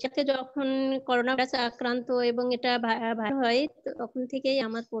এইটাতে যখন করোনা ভাইরাস আক্রান্ত এবং এটা হয়, তখন থেকেই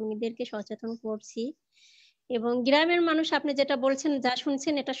আমার কর্মীদেরকে সচেতন করছি। এবং গ্রামের মানুষ, আপনি যেটা বলছেন, যা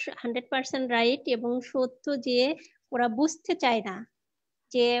শুনছেন, এটা 100% রাইট এবং সত্য, যে ওরা বুঝতে চায় না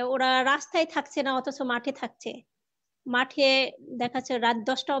যে ওরা রাস্তায় থাকছে না, অথচ মাঠে থাকছে। মাঠে দেখাচ্ছে রাত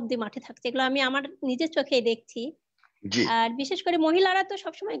 10টা অবধি মাঠে থাকছে, এগুলো আমি আমার নিজের চোখেই দেখছি। আর বিশেষ করে মহিলারা তো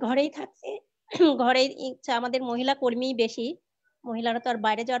সবসময় ঘরেই থাকছে, ঘরেই ইচ্ছা, আমাদের মহিলা কর্মী বেশি, মহিলারা তো আর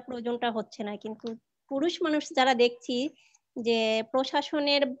বাইরে যাওয়ার প্রয়োজনটা হচ্ছে না। কিন্তু পুরুষ মানুষ যারা দেখছি, যে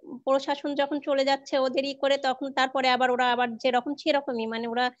প্রশাসন যখন চলে যাচ্ছে ওদেরই করে, তখন তারপরে আবার ওরা আবার যেরকম সেরকমই, মানে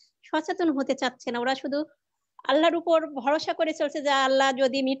ওরা সচেতন হতে চাচ্ছে না, ওরা শুধু আল্লাহর উপর ভরসা করে চলছে যে আল্লাহ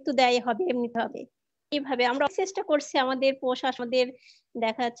যদি মৃত্যু দেয় হবে, এমনিতে হবে। এইভাবে আমরা চেষ্টা করছি, আমাদের প্রশাসনদের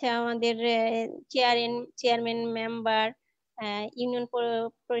দেখা যাচ্ছে, আমাদের চেয়ারম্যান মেম্বার, ইউনিয়ন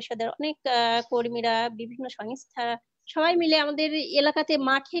পরিষদের অনেক কর্মীরা, বিভিন্ন সংস্থা, সবাই মিলে আমাদের এলাকাতে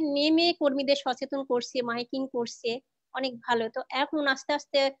মাঠে নেমে কর্মীদের সচেতন করছে, মাইকিং করছে, অনেক ভালো। তো এখন আস্তে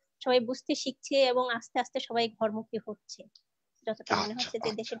আস্তে সবাই বুঝতে শিখছে এবং আস্তে আস্তে সবাই ঘরমুখী হচ্ছে, যতটা মনে হচ্ছে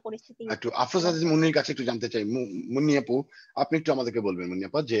যে দেশের পরিস্থিতি। একটু আফরোজ আজিজ মুন্নির কাছে একটু জানতে চাই, মুন্নি আপু, আপনি একটু আমাদেরকে বলবেন মুন্নি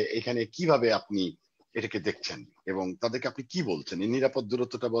আপা, যে এখানে কিভাবে আপনি এটাকে দেখছেন এবং তাদেরকে আপনি কি বলছেন? এই নিরাপদ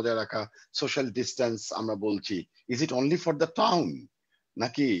দূরত্বটা বজায় রাখা, সোশ্যাল ডিস্টেন্স আমরা বলছি, is it only for the town,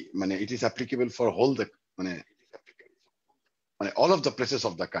 নাকি মানে it is applicable for whole the মানে all of the places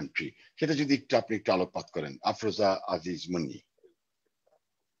of the country? সেটা যদি আপনি একটু আলোকপাত করেন, আফরোজা আজিজ মুন্নি।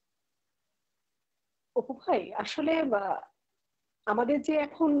 অপু ভাই, আসলে আমাদের যে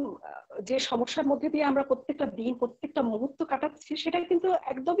এখন যে সমস্যার মধ্যে দিয়ে আমরা প্রত্যেকটা দিন, প্রত্যেকটা মুহূর্ত কাটাচ্ছি, সেটা কিন্তু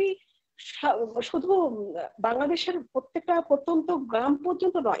একদমই শুধু বাংলাদেশের প্রত্যেকটা প্রত্যন্ত গ্রাম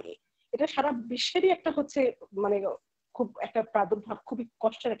পর্যন্ত নয়, এটা সারা বিশ্বেরই একটা হচ্ছে মানে খুব একটা প্রাদুর্ভাব, খুবই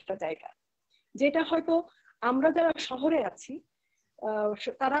কষ্টের একটা জায়গা, যেটা হয়তো আমরা যারা শহরে আছি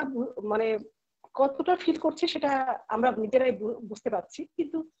তারা মানে কতটা ফিল করছে সেটা আমরা নিজেরাই বুঝতে পারছি,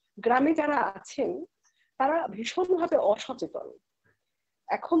 কিন্তু গ্রামে যারা আছেন তারা ভীষণভাবে অসচেতন।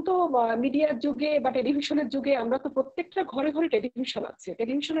 এখন তো মিডিয়ার যুগে বা টেলিভিশনের যুগে আমরা তো প্রত্যেকটা ঘরে ঘরে টেলিভিশন আছে,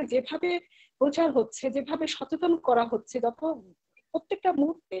 টেলিভিশনে যেভাবে প্রচার হচ্ছে, যেভাবে সচেতন করা হচ্ছে, যত প্রত্যেকটা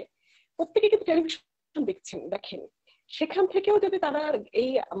মুহূর্তে প্রত্যেকে কিন্তু টেলিভিশন দেখেন, সেখান থেকেও যদি তারা এই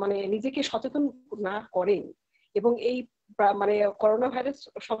মানে নিজেকে সচেতন না করেন এবং এই মানে করোনা ভাইরাস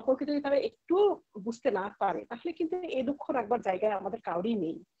সম্পর্কে যদি তারা একটু বুঝতে না পারে, তাহলে কিন্তু এই দুঃখ রাখবার জায়গায় আমাদের কাউরই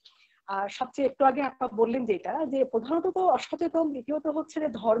নেই। আর সবচেয়ে একটু আগে আপনারা বললেন যেটা, যে প্রধানত তো অসচেতন, দ্বিতীয়ত হচ্ছে যে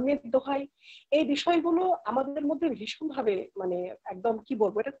ধর্মের দোহাই, এই বিষয়গুলো আমাদের মধ্যে ভীষণভাবে মানে একদম কি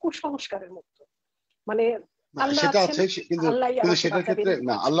বলবো, এটা কুসংস্কারের মতো। মানে আল্লাহ সেটা আছেন, আছে কিন্তু আল্লাহই কিন্তু আমাকে সেটার বাঁচাবেন। ক্ষেত্রে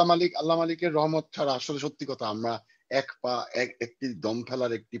না, আল্লাহ মালিকের রহমত ছাড়া আসলে সত্যি কথা আমরা একটি দম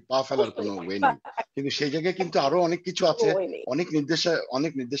ফেলার একটি পা ফেলার কোনো ওয়ে নেই। কিন্তু সেই জায়গায় কিন্তু আরো অনেক কিছু আছে, নেই।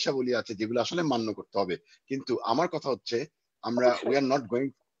 অনেক নির্দেশাবলী আছে যেগুলো আসলে মান্য করতে হবে। কিন্তু আমার কথা হচ্ছে আমরা we are not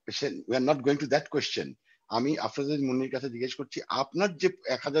going to that question. আমি আফরোজ মুন্নির কাছে জিজ্ঞেস করছি, আপনার যে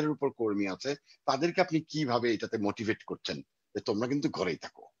 1000-এর উপর কর্মী আছে তাদেরকে আপনি কিভাবে এটাতে মোটিভেট করছেন যে তোমরা কিন্তু ঘরেই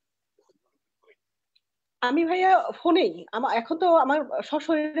থাকো? আমি ভাইয়া ফোনেই, আমার এখন তো আমার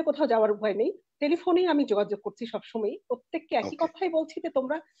সশরীরে কোথাও যাওয়ার উপায় নেই, টেলিফোনেই আমি যোগাযোগ করছি সবসময়, প্রত্যেককে একই ওকে, কথাই বলছি যে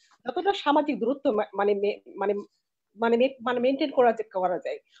তোমরা যতটা সামাজিক দূরত্ব মানে মানে মানে মেনটেন করা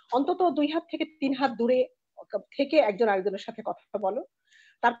যায়, অন্তত 2 হাত থেকে 3 হাত দূরে থেকে একজন আরেকজনের সাথে কথা বলো।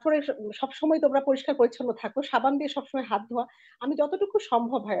 তারপরে সবসময় তোমরা পরিষ্কার পরিচ্ছন্ন থাকো, সাবান দিয়ে সবসময় হাত ধোয়া। আমি যতটুকু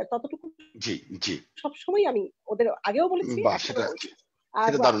সম্ভব হয় ততটুকু জি জি, সবসময় আমি ওদের আগেও বলেছি, বাহ, এখনো সেটা বলছি। আর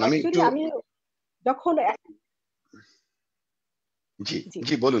সেটা দারুণ। আমি অ্যাকচুয়ালি একটু আমি যখন জি জি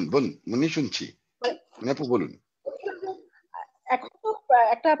জি, বলুন বলুন মুন্নি, শুনছি, আপু বলুন। এখন তো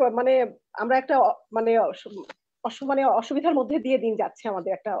একটা মানে আমরা একটা মানে মানে অসুবিধার মধ্যে দিয়ে দিন যাচ্ছে,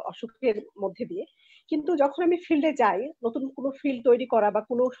 আমাদের একটা অসুখের মধ্যে দিয়ে। কিন্তু যখন আমি ফিল্ডে যাই, নতুন কোনো ফিল্ড তৈরি করা বা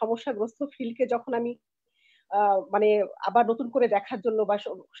কোনো সমস্যাগ্রস্ত ফিল্ডকে যখন আমি মানে আবার নতুন করে দেখার জন্য বা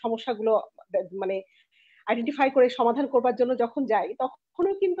সমস্যাগুলো মানে আইডেন্টিফাই করে সমাধান করবার জন্য যখন যাই,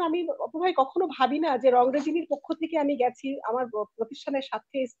 তখনও কিন্তু আমি ভাই কখনো ভাবি না যে রংরেজিনীর পক্ষ থেকে আমি গেছি, আমার প্রতিষ্ঠানের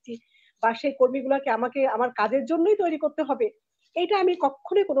সাথে এসেছি বা সেই কর্মীগুলোকে আমাকে আমার কাজের জন্যই তৈরি করতে হবে। এটা আমি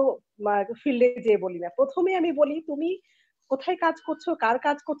কখনোই কোনো ফিল্ডে যেয়ে বলি না। প্রথমে আমি বলি তুমি কোথায় কাজ করছো, কার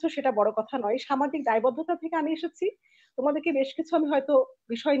কাজ করছো সেটা বড় কথা নয়, সামাজিক দায়বদ্ধতা থেকে আমি এসেছি, তোমাদেরকে বেশ কিছু আমি হয়তো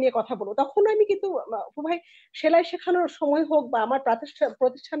বিষয় নিয়ে কথা বলবো। তখন আমি কিন্তু ভাই সেলাই শেখানোর সময় হোক বা আমার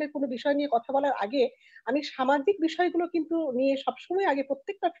প্রতিষ্ঠানের কোনো বিষয় নিয়ে কথা বলার আগে আমি সামাজিক বিষয়গুলো কিন্তু নিয়ে সবসময় আগে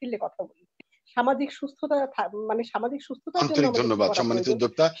প্রত্যেকটা ফিল্ডে কথা বলি। সামাজিক সুস্থতা মানে সামাজিক সুস্থতার জন্য আন্তরিক আমাদের কি ধন্যবাদ করা সম্মানিত প্রয়োজন,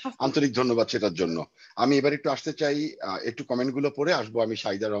 উদ্যোক্তা, স্বাস্থ্য। আন্তরিক ধন্যবাদ সেটার জন্য। আমি এবার একটু আসতে চাই, একটু কমেন্ট গুলো পড়ে আসবো আমি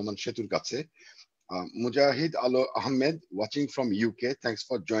শাহিদা রহমান সেতুর কাছে। মুজাহিদ আলো Ahmed watching from UK, thanks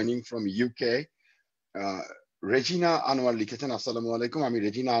for joining from UK. Regina Anwar লিখেছেন, আসসালামু আলাইকুম, আমি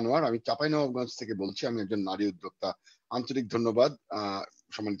রেজিনা আনোয়ার, আমি চাঁপাইনবাবগঞ্জ থেকে বলছি, আমি একজন নারী উদ্যোক্তা। আন্তরিক ধন্যবাদ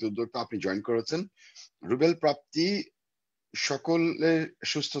সম্মানিত উদ্যোক্তা, আপনি জয়েন করেছেন। রুবেল প্রাপ্তি, সকলের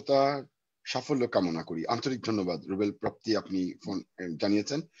সুস্থতা সাফল্য কামনা করি। আন্তরিক ধন্যবাদ রুবেল প্রাপ্তি, আপনি ফোন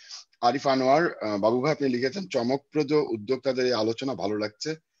জানিয়েছেন। আরিফ আনোয়ার বাবু ভাই, আপনি লিখেছেন চমকপ্রদ উদ্যোক্তাদের এই আলোচনা, ভালো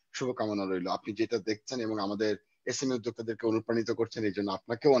লাগছে, শুভকামনা রইল। আপনি যেটা দেখছেন এবং আমাদের এসএমই উদ্যোক্তাদেরকে অনুপ্রাণিত করছেন, এই জন্য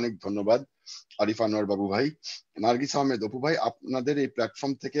আপনাকেও অনেক ধন্যবাদ আরিফ আনোয়ার বাবু ভাই। নার্গিস আহমেদ অপু ভাই, আপনাদের এই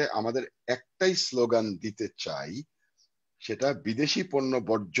প্ল্যাটফর্ম থেকে আমাদের একটাই স্লোগান দিতে চাই, সেটা বিদেশি পণ্য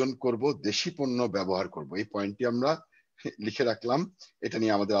বর্জন করব, দেশি পণ্য ব্যবহার করব। এই পয়েন্টটি আমরা লিখে রাখলাম, এটা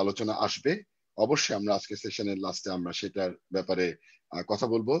নিয়ে আমাদের আলোচনা আসবে অবশ্যই। আমরা আজকে সেশনের লাস্টে আমরা সেটার ব্যাপারে কথা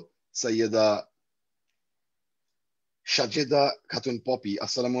বলবো। সৈয়দা সাজেদা খাতুন পপি,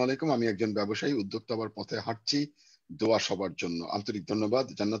 আসসালামু আলাইকুম, আমি একজন ব্যবসায়ী উদ্যোক্তা হবার পথে হাঁটছি, দোয়া সবার জন্য। আন্তরিক ধন্যবাদ।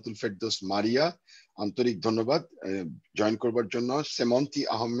 জান্নাতুল ফেরদৌস মারিয়া, আন্তরিক ধন্যবাদ জয়েন করবার জন্য। সেমন্তি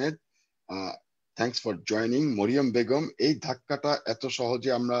Ahmed, thanks for joining. Mariam Begum, এই ধাক্কাটা এত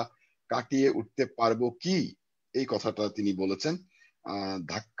সহজে আমরা কাটিয়ে উঠতে পারবো কি, এই কথাটা তিনি বলেছেন।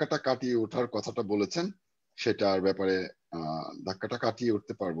 ধাক্কাটা কাটিয়ে ওঠার কথাটা বলেছেন, সেটার ব্যাপারে ধাক্কাটা কাটিয়ে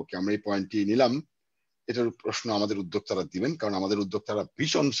উঠতে পারবো কি, আমরা এই পয়েন্টটি নিলাম। এটার প্রশ্ন আমাদের উদ্যোক্তারা দিবেন, কারণ আমাদের উদ্যোক্তারা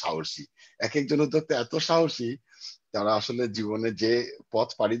ভীষণ সাহসী। এক একজন উদ্যোক্তা এত সাহসী, তারা আসলে জীবনে যে পথ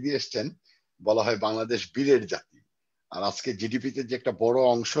পাড়ি দিয়ে এসছেন, বলা হয় বাংলাদেশ বীরের জাতি। আর আজকে জিডিপিতে যে একটা বড়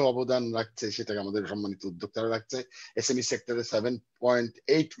অংশ অবদান রাখছে, সেটাকে আমাদের সম্মানিত উদ্যোক্তারা রাখছে। এসএমই সেক্টরে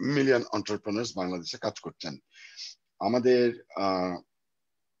 7.8 মিলিয়ন এন্টারপ্রেনার্স বাংলাদেশে কাজ করছেন। আমাদের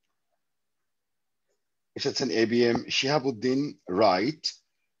এসেছেন এবিএম শিহাবুদ্দিন রাইট,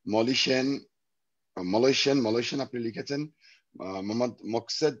 মলেশিয়ান আপনি লিখেছেন। মোহাম্মদ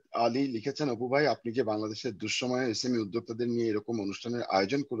মকসেদ আলী লিখেছেন, অপু ভাই আপনি যে বাংলাদেশের দুঃসময়ে এসএমই উদ্যোক্তাদের নিয়ে এরকম অনুষ্ঠানের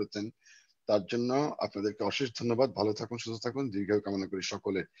আয়োজন করেছেন, তার জন্য আপনাদেরকে অশেষ ধন্যবাদ। ভালো থাকুন, সুস্থ থাকুন, দীর্ঘায়ু কামনা করি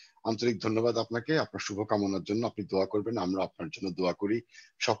সকলের। আন্তরিক ধন্যবাদ আপনাকে, আপনার শুভ কামনার জন্য। আপনি দোয়া করবেন, আমরা আপনার জন্য দোয়া করি।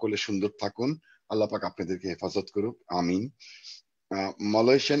 সকলে সুন্দর থাকুন, আল্লাহ পাক আপনাদেরকে হেফাজত করুক, আমিন।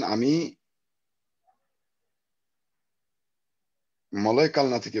 মালয়েশিয়ান, আমি মলয়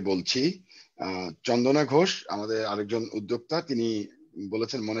কালনা থেকে বলছি। চন্দনা ঘোষ আমাদের আরেকজন উদ্যোক্তা, তিনি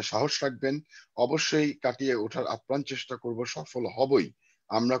বলেছেন মনে সাহস রাখবেন, অবশ্যই কাটিয়ে ওঠার আপ্রাণ চেষ্টা করব, সফল হবই,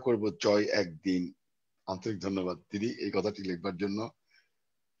 আমরা করব জয় একদিন। আন্তরিক ধন্যবাদ দিদি এই কথাটি লিখবার জন্য।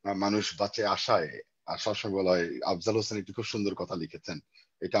 মানুষ বাঁচে আশায়, আশার সঙ্গে বলা হয়। আফজাল হোসেন একটি খুব সুন্দর কথা লিখেছেন,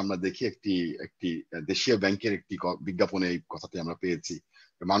 এটা আমরা দেখি একটি একটি দেশীয় ব্যাংকের একটি বিজ্ঞাপনে এই কথাটি আমরা পেয়েছি।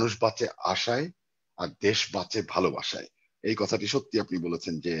 মানুষ বাঁচে আশায়, আর দেশ বাঁচে ভালোবাসায়। এই কথাটি সত্যি আপনি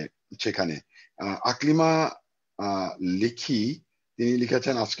বলেছেন যে সেখানে আকলিমা লিখি তিনি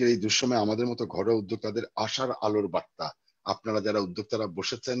লিখেছেন, আজকের এই দুঃসময়ে আমাদের মতো ঘরোয়া উদ্যোক্তাদের আশার আলোর বার্তা। আপনারা যারা উদ্যোক্তারা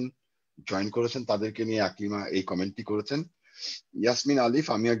বসেছেন, জয়েন করেছেন, তাদেরকে নিয়ে আকলিমা এই কমেন্টটি করেছেন। ইয়াসমিন আলিফ,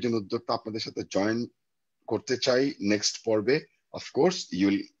 আমি একজন উদ্যোক্তা, আপনাদের সাথে জয়েন করতে চাই নেক্সট পর্বে। Of course you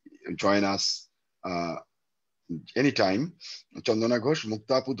will join us any time. চন্দনা ঘোষ,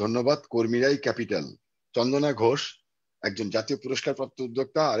 মুক্তা আপু ধন্যবাদ, কর্মীরাই ক্যাপিটাল। চন্দনা ঘোষ একজন জাতীয় পুরস্কার প্রাপ্ত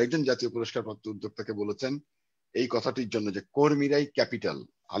উদ্যোক্তা, আরেকজন জাতীয় পুরস্কার প্রাপ্ত উদ্যোক্তাকে বলেছেন এই কথাটির জন্য যে কর্মীরাই ক্যাপিটাল।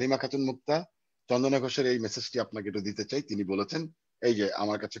 হালিমা খাতুন মুক্তা, চন্দনা ঘোষের এই মেসেজটি আপনাকে একটু দিতে চাই। তিনি বলেছেন, এই যে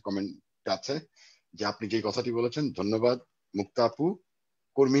আমার কাছে কমেন্ট আছে যে আপনি যে কথাটি বলেছেন, ধন্যবাদ মুক্তা আপু,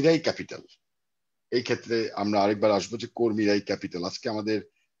 কর্মীরাই ক্যাপিটাল। এই ক্ষেত্রে আমরা আরেকবার আসবো যে কর্মীরাই ক্যাপিটাল। আজকে আমাদের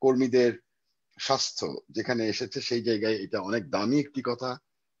কর্মীদের স্বাস্থ্য যেখানে এসেছে সেই জায়গায় এটা অনেক দামি একটি কথা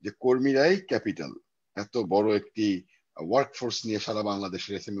যে কর্মীরাই ক্যাপিটাল। এত বড় একটি ওয়ার্কফোর্স নিয়ে সারা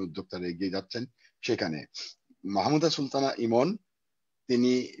বাংলাদেশের এসএমই উদ্যোক্তারা এগিয়ে যাচ্ছেন। সেখানে মাহমুদা সুলতানা ইমন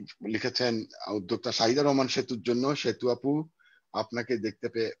তিনি লিখেছেন উদ্যোক্তা শাহিদা রহমান সেতুর জন্য, সেতু আপু আপনাকে দেখতে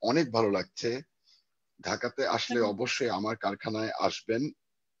পেয়ে অনেক ভালো লাগছে, ঢাকাতে আসলে অবশ্যই আমার কারখানায় আসবেন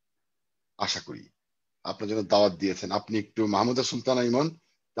আশা করি। আপনার জন্য দাওয়াত দিয়েছেন আপনি একটু। মাহমুদা সুলতানা ইমন,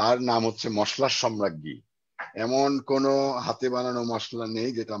 তার নাম হচ্ছে মশলার সম্রাজ্ঞী। এমন কোন হাতে বানানো মশলা নেই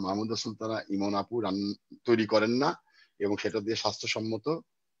যেটা মাহমুদা সুলতানা ইমন আপু তৈরি করেন না, এবং সেটা দিয়ে স্বাস্থ্যসম্মত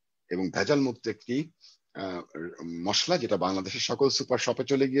এবং ভেজাল মুক্ত একটি মশলা যেটা বাংলাদেশের সকল সুপার শপে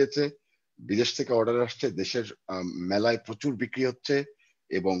চলে গিয়েছে, বিদেশ থেকে অর্ডার আসছে, দেশের মেলায় প্রচুর বিক্রি হচ্ছে,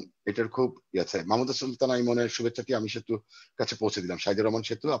 এবং এটার খুব আছে। মাহমুদা সুলতানা ইমনের শুভেচ্ছাটি আমি সেতু কাছে পৌঁছে দিলাম। শাহিদুর রহমান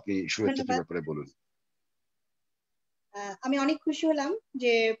সেতু, আপনি শুভেচ্ছাটির ব্যাপারে বলুন। আমি অনেক খুশি হলাম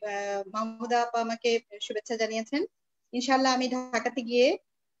যে মাহমুদা আপা আমাকে শুভেচ্ছা জানিয়েছেন। ইনশাআল্লাহ আমি ঢাকাতে গিয়ে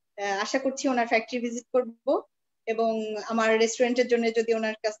আশা করছি ওনার ফ্যাক্টরি ভিজিট করব, এবং আমার রেস্টুরেন্টের জন্য যদি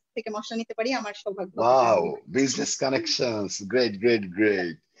ওনার কাছ থেকে মশলা নিতে পারি আমার সৌভাগ্য। Wow, business connections, great great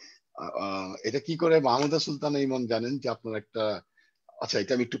great. এটা কি করে মাহমুদা সুলতানা ইমন জানেন যে আপনার একটা, আচ্ছা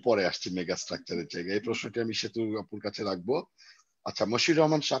এটা আমি একটু পরে আসছি মেগা স্ট্রাকচারের জায়গায়, এই প্রশ্নটি আমি সেতু আপুর কাছে রাখবো। আচ্ছা, মশির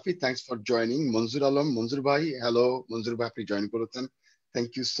রহমান শাফি, থ্যাংকস ফর জয়নিং। মনজুর আলম, মনজুর ভাই, হ্যালো মনজুর ভাই, আপনি জয়েন করেছেন, thank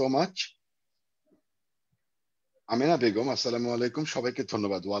you so much. Amena Begum, আসসালামু আলাইকুম, সবাইকে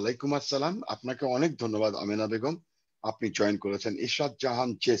ধন্যবাদ। ওয়ালাইকুম আসসালাম, আপনাকে অনেক ধন্যবাদ আমেনা বেগম, আপনি জয়েন করেছেন। ইশরাত জাহান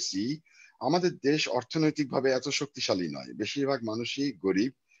জেসি, আমাদের দেশ অর্থনৈতিকভাবে এত শক্তিশালী নয়, বেশিরভাগ মানুষই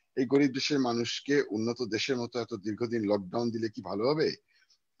গরিব। এই গরিব দেশের মানুষকে উন্নত দেশের মতো এত দীর্ঘদিন লকডাউন দিলে কি ভালো হবে?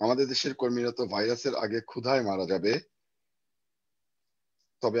 আমাদের দেশের কর্মীরা তো ভাইরাসের আগে ক্ষুধায় মারা যাবে।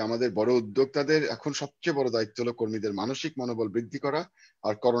 তবে আমাদের বড় উদ্যোক্তাদের এখন সবচেয়ে বড় দায়িত্ব হলো কর্মীদের মানসিক মনোবল বৃদ্ধি করা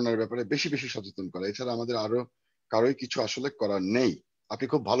আর করোনার ব্যাপারে বেশি বেশি সচেতন করা। এছাড়া আমাদের আরো কারোই কিছু আসলে করার নেই। আপনি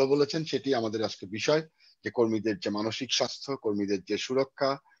খুব ভালো বলেছেন, সেটি আমাদের আজকে বিষয়, যে কর্মীদের যে মানসিক স্বাস্থ্য, কর্মীদের যে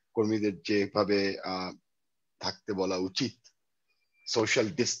সুরক্ষা, কর্মীদের যেভাবে থাকতে বলা উচিত, সোশ্যাল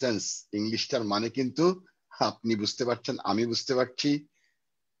ডিস্টেন্স ইংলিশটার মানে কিন্তু আপনি বুঝতে পারছেন, আমি বুঝতে পারছি,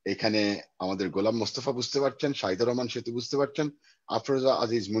 এখানে আমাদের গোলাম মোস্তফা বুঝতে পারছেন, শাহিদুর রহমান সেতু বুঝতে পারছেন, আফরোজা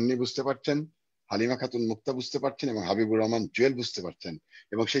আজিজ মুন্নি বুঝতে পারছেন, হালিমা খাতুন মুক্তা বুঝতে পারছেন, এবং হাবিবুর রহমান জুয়েল বুঝতে পারছেন।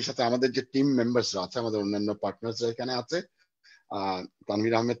 এবং সেই সাথে আমাদের যে টিম মেম্বার্সরা আছে, আমাদের অন্যান্য পার্টনার্সরা এখানে আছে,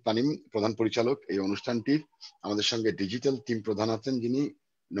 তানভীর আহমেদ তানিম প্রধান পরিচালক এই অনুষ্ঠানটির, আমাদের সঙ্গে ডিজিটাল টিম প্রধান আছেন যিনি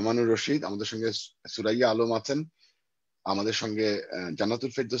নোমানুর রশিদ, আমাদের সঙ্গে সুরাইয়া আলম আছেন, আমাদের সঙ্গে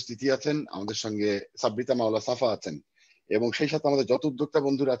জান্নাতুল ফেরদৌস তিথি আছেন, আমাদের সঙ্গে সাবরিতা মাওলা সাফা আছেন, এবং সেই সাথে আমাদের যত উদ্যোক্তা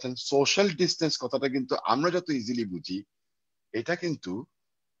বন্ধুরা আছেন। সোশ্যাল ডিস্টেন্স কথাটা কিন্তু আমরা যত ইজিলি বুঝি, এটা কিন্তু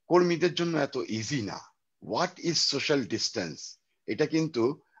কর্মীদের জন্য এত ইজি না। What is social distance? এটা কিন্তু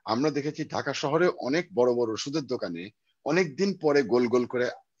আমরা দেখেছি ঢাকা শহরে অনেক বড় বড় ওষুধের দোকানে অনেক দিন পরে গোল গোল করে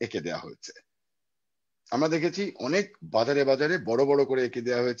এঁকে দেওয়া হয়েছে। আমরা দেখেছি অনেক বাজারে বাজারে বড় বড় করে এঁকে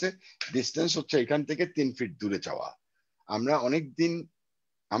দেওয়া হয়েছে। ডিস্টেন্স হচ্ছে এখান থেকে 3 ফিট দূরে যাওয়া। আমরা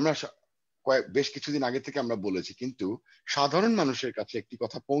বেশ কিছুদিন আগে থেকে আমরা বলেছি, কিন্তু সাধারণ মানুষের কাছে একটি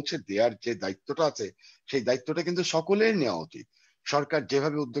কথা পৌঁছে দেওয়ার যে দায়িত্বটা আছে, সেই দায়িত্বটা কিন্তু সকলের নেওয়া উচিত। সরকার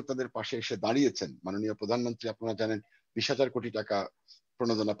যেভাবে উদ্যোক্তাদের পাশে এসে দাঁড়িয়েছেন, মাননীয় প্রধানমন্ত্রী আপনারা জানেন 20,000 কোটি টাকা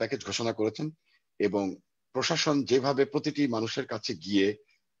প্রণোদনা প্যাকেজ ঘোষণা করেছেন, এবং প্রশাসন যেভাবে প্রতিটি মানুষের কাছে গিয়ে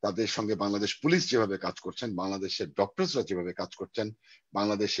তাদের সঙ্গে, বাংলাদেশ পুলিশ যেভাবে কাজ করছেন, বাংলাদেশের ডক্টরসরা যেভাবে কাজ করছেন,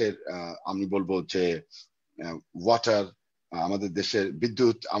 বাংলাদেশের আমি বলবো যে ওয়াটার, আমাদের দেশের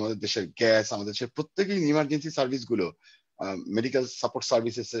বিদ্যুৎ, আমাদের দেশের গ্যাস, আমাদের দেশের প্রত্যেকেই ইমার্জেন্সি সার্ভিস গুলো, মেডিকেল সাপোর্ট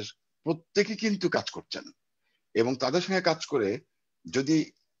সার্ভিসেস এর প্রত্যেকেই কিন্তু কাজ করছেন। এবং তাদের সঙ্গে কাজ করে যদি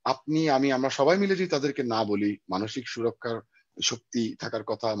আপনি আমি আমরা সবাই মিলে যদি তাদেরকে না বলি মানসিক সুরক্ষার শক্তি থাকার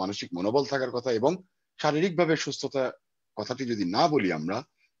কথা, মানসিক মনোবল থাকার কথা, এবং শারীরিকভাবে সুস্থতা কথাটি যদি না বলি আমরা,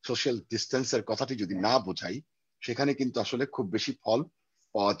 সোশ্যাল ডিস্টেন্সের কথাটি যদি না বোঝাই, সেখানে কিন্তু আসলে খুব বেশি ফল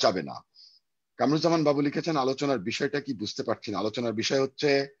পাওয়া যাবে না। কামরুজ্জামান বাবু লিখেছেন, আলোচনার বিষয়টা কি বুঝতে পারছি না। আলোচনার বিষয় হচ্ছে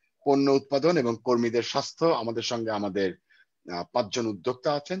পণ্য উৎপাদন এবং কর্মীদের স্বাস্থ্য। আমাদের সঙ্গে আমাদের 5 জন উদ্যোক্তা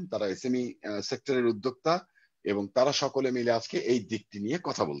আছেন, তারা এসএমই সেক্টরের উদ্যোক্তা, এবং তারা সকলে মিলে আজকে এই দিকটি নিয়ে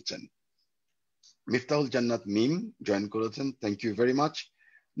কথা বলছেন। মিফতাহুল জান্নাত মিম জয়েন করেছেন, থ্যাংক ইউ ভেরি মাচ।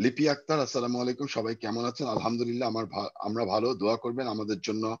 লিপি আক্তার, আসসালামু আলাইকুম, সবাই কেমন আছেন? আলহামদুলিল্লাহ, আমরা ভালো, দোয়া করবেন আমাদের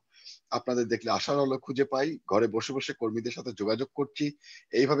জন্য। আপনাদের দেখলে আশার আলো খুঁজে পাই, ঘরে বসে বসে কর্মীদের সাথে যোগাযোগ করছি,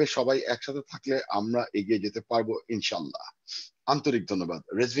 এইভাবে সবাই একসাথে থাকলে আমরা এগিয়ে যেতে পারবো ইনশাল্লাহ। আন্তরিক ধন্যবাদ।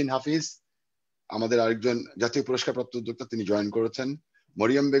 রেজভিন হাফিজ আমাদের আরেকজন জাতীয় পুরস্কারপ্রাপ্ত উদ্যোক্তা, তিনি জয়েন করেছেন।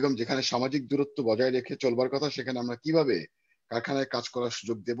 মরিয়ম বেগম, যেখানে সামাজিক দূরত্ব বজায় রেখে চলবার কথা, সেখানে আমরা কিভাবে কারখানায় কাজ করার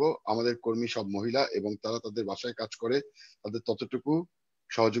সুযোগ দেব? আমাদের কর্মী সব মহিলা এবং তারা তাদের বাসায় কাজ করে, তাদের ততটুকু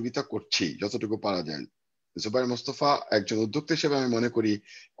সহযোগিতা করছি যতটুকু পারা যায়। জুবাইর মোস্তফা, একজন উদ্যোক্তা হিসেবে আমি মনে করি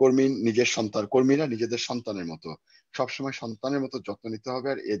কর্মীরা নিজেদের সন্তানের মতো, সবসময় সন্তানের মতো যত্ন নিতে হবে,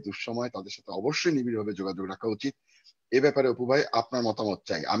 আর এই দুঃসময় তাদের সাথে অবশ্যই নিবিড়ভাবে যোগাযোগ রাখা উচিত। এ ব্যাপারে অপু ভাই আপনার মতামত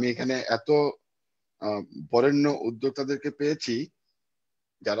চাই। আমি এখানে এত বরেণ্য উদ্যোক্তাদেরকে পেয়েছি,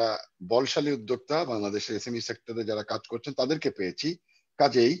 যারা বলশালী উদ্যোক্তা, বাংলাদেশের এসএমই সেক্টরে যারা কাজ করছেন তাদেরকে পেয়েছি,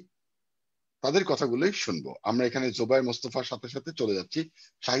 কাজেই তাদের কথাগুলোই শুনবো। আমরা এখানে জোবাই মোস্তফার সাথে সাথে চলে যাচ্ছি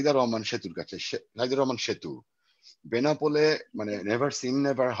শাহিদা রহমান সেতুর কাছে। শাহিদা রহমান সেতু, বেনাপোলে মানে never seen,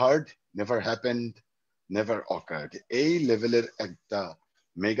 never hard, never happened, never occurred, এই লেভেলের একটা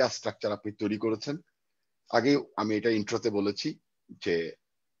মেগা স্ট্রাকচার আপনি তৈরি করেছেন। আগে আমি এটা ইন্ট্রোতে বলেছি যে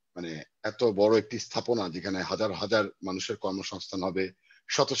মানে এত বড় একটি স্থাপনা, যেখানে হাজার হাজার মানুষের কর্মসংস্থান হবে,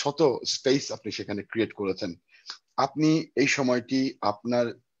 শত শত স্পেস আপনি সেখানে ক্রিয়েট করেছেন। আপনি এই সময়টি আপনার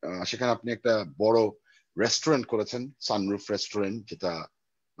সেখানে আপনি একটা বড় রেস্টুরেন্ট করেছেন, সানরুফ রেস্টুরেন্ট, যেটা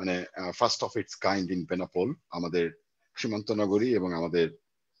মানে first of its kind in Benapole, আমাদের সীমান্ত নগরী, এবং আমাদের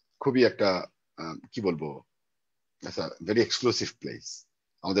খুবই একটা কি বলবো, ভেরি এক্সক্লুসিভ প্লেস।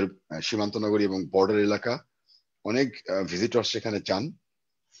 আমাদের সীমান্ত নগরী এবং বর্ডার এলাকা, অনেক ভিজিটর সেখানে যান,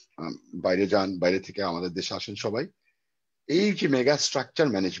 বাইরে থেকে আমাদের দেশে আসেন সবাই। এই যে মেগা স্ট্রাকচার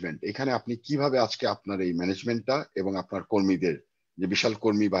ম্যানেজমেন্ট, এখানে আপনি কিভাবে আজকে আপনার এই ম্যানেজমেন্টটা এবং আপনার কর্মীদের যে বিশাল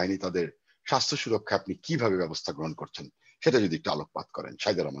কর্মী বাহিনী, তাদের স্বাস্থ্য সুরক্ষা আপনি কিভাবে ব্যবস্থা গ্রহণ করছেন, সেটা যদি একটু আলোকপাত করেন।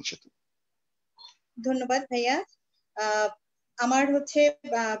 শাহিদা রহমান সেতু। ধন্যবাদ ভাইয়া। আমার হচ্ছে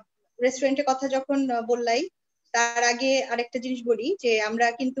রেস্টুরেন্টের কথা যখন বললাই, তার আগে আরেকটা জিনিস বলি যে আমরা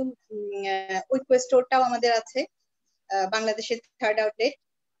কিন্তু ঐক্য স্টোরটাও আমাদের আছে, বাংলাদেশের থার্ড আউটলেট।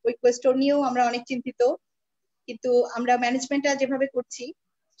 ঐক্য স্টোর নিয়েও আমরা অনেক চিন্তিত, কিন্তু আমরা ম্যানেজমেন্টটা যেভাবে করছি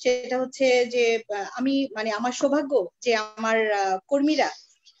সেটা হচ্ছে যে আমি মানে আমার সৌভাগ্য যে আমার কর্মীরা,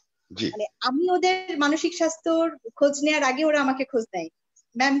 মানে আমি ওদের মানসিক স্বাস্থ্যর খোঁজ নেওয়ার আগে ওরা আমাকে খোঁজ নেয়,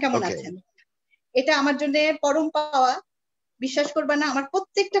 ম্যাম কেমন আছেন। এটা আমার জন্য পরম পাওয়া। বিশ্বাস করবা না, আমার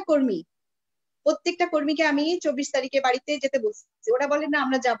প্রত্যেকটা কর্মীকে আমি 24 তারিখে বাড়িতে যেতে বলছি। ওরা বলে না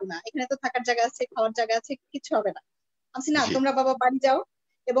আমরা যাবো না, এখানে তো থাকার জায়গা আছে, খাওয়ার জায়গা আছে, কিছু হবে না। আমি না, তোমরা বাবা বাড়ি যাও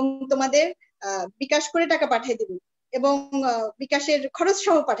এবং তোমাদের বিকাশ করে টাকা পাঠিয়ে দিব এবং বিকাশের খরচ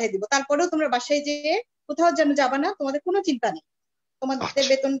সহ পাঠিয়ে দিব, তারপরেও তোমরা বাসায় যেয়ে কোথাও যেন যাবা না, তোমাদের কোনো চিন্তা নেই, তোমাদের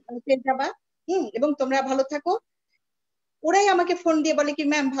বেতন পেয়ে যাবা, এবং তোমরা ভালো থাকো। ওরাই আমাকে ফোন দিয়ে বলে কি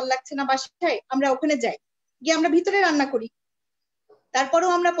ম্যাম ভাল লাগছে না বাসায়, আমরা ওখানে যাই, গিয়ে আমরা ভিতরে রান্না করি।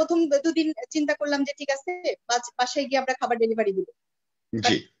 তারপরেও আমরা প্রথম 2 দিন চিন্তা করলাম যে ঠিক আছে বাসায় গিয়ে আমরা খাবার ডেলিভারি দিব,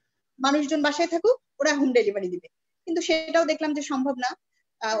 মানুষজন বাসায় থাকুক, ওরা হোম ডেলিভারি দিবে। কিন্তু সেটাও দেখলাম যে সম্ভব না,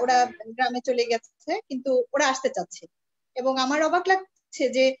 ওরা গ্রামে চলে গেছে, কিন্তু ওরা আসতে চাচ্ছে। এবং আমার অবাক লাগছে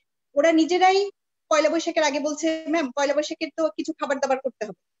যে ওরা নিজেরাই পয়লা বৈশাখের আগে বলছে ম্যাম পয়লা বৈশাখের তো কিছু খাবার দাবার করতে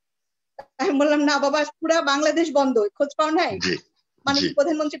হবে। আমি বললাম না বাবা, পুরা বাংলাদেশ বন্ধ, খোঁজ পাও নাই, মাননীয়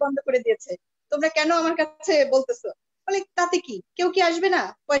প্রধানমন্ত্রী বন্ধ করে দিয়েছে, তোমরা কেন আমার কাছে বলতেছো? বলে তাতে কি, কেউ কি আসবে না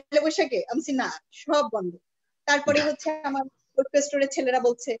পয়লা বৈশাখে? আমি না, সব বন্ধ। তারপরে হচ্ছে আমার স্টোরের ছেলেরা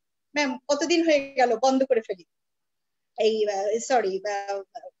বলছে ম্যাম কতদিন হয়ে গেল, বন্ধ করে ফেলি, এই সরি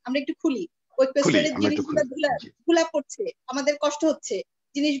আমরা একটু খুলি, স্টোরের জিনিসগুলা ধুলা পড়ছে, আমাদের কষ্ট হচ্ছে,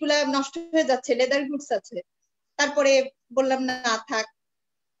 জিনিসগুলা নষ্ট হয়ে যাচ্ছে, লেদার গুডস আছে। তারপরে বললাম না থাক,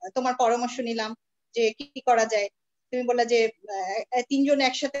 তোমার পরামর্শ নিলাম যে কি করা যায়। তুমি বললা যে 3 জন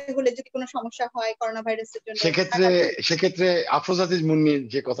একসাথে হলে যদি কোনো সমস্যা হয় করোনা ভাইরাসের জন্য, সেক্ষেত্রে আফরোজাতিজ মুন্নির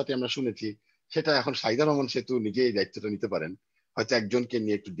যে কথাটি আমরা শুনেছি, সেটা এখন শাহিদা রহমান সেতু নিজেই দায়িত্বটা নিতে পারেন, হয়তো একজনকে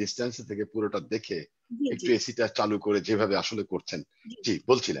নিয়ে একটু ডিস্টেন্সে থেকে পুরোটা দেখে একটু এসিটা চালু করে যেভাবে আসলে করছেন। জি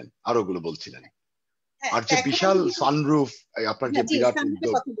বলছিলেন, আরো গুলো বলছিলেন। আর যে বিশাল সানরুফ, আপনার যে বিরাট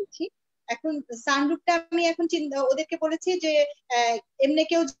উদ্যোগ, কথা বলছি এখন সানরুফটা আমি এখন ওদেরকে বলেছি যে এমনি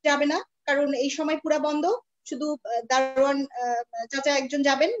কেউ যাবে না, কারণ এই সময় পুরা বন্ধ, শুধু দারোয়ান চাচা একজন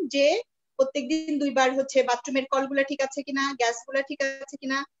যাবেন, যে প্রত্যেকদিন 2 বার হচ্ছে বাথরুমের কলগুলো ঠিক আছে কিনা, গ্যাসগুলো ঠিক আছে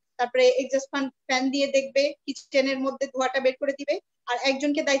কিনা, তারপরে এক্সস্ট ফ্যান দিয়ে দেখবে, কিচেনের মধ্যে ধোঁয়াটা বের করে দিবে। আর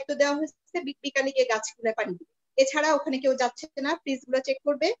একজনকে দায়িত্ব দেওয়া হয়েছে বিকালে গিয়ে গাছগুলো পানি দিবে। এছাড়া ওখানে কেউ যাচ্ছে না, ফ্রিজগুলো চেক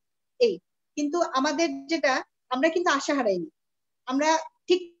করবে। এই কিন্তু আমাদের যেটা, আমরা কিন্তু আশা হারাইনি। আমরা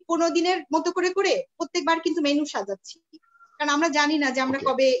ঠিক 15 দিনের মতো করে করে প্রত্যেকবার কিন্তু মেনু সাজাচ্ছি, কারণ আমরা জানি না যে আমরা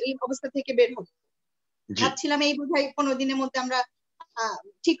কবে এই অবস্থা থেকে বের হব। ভাবছিলাম এই বোধহয় 15 দিনের মধ্যে আমরা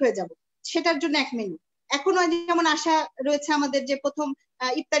ঠিক হয়ে যাব, সেটার জন্য এক মেনু। এখনো যেমন আশা রয়েছে আমাদের যে প্রথম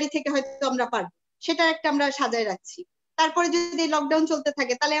ইফতারি থেকে হয়তো আমরা পারবো, সেটা একটা আমরা সাজায় রাখছি। তারপরে যদি লকডাউন চলতে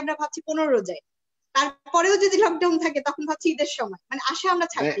থাকে তাহলে আমরা ভাবছি 15 রোজায়, তারপরেও যদি লকডাউন থাকে তখন ভাবছি ঈদের সময়। মানে আশা আমরা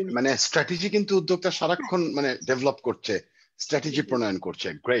ছাড়ছি না। মানে স্ট্র্যাটেজি কিন্তু উদ্যোক্তা সারাক্ষণ মানে ডেভেলপ করছে, স্ট্র্যাটেজি প্রণয়ন করছে।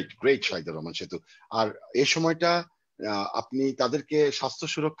 গ্রেট গ্রেট শাহিদুর রহমান সেতু। আর এই সময়টা আপনি তাদেরকে স্বাস্থ্য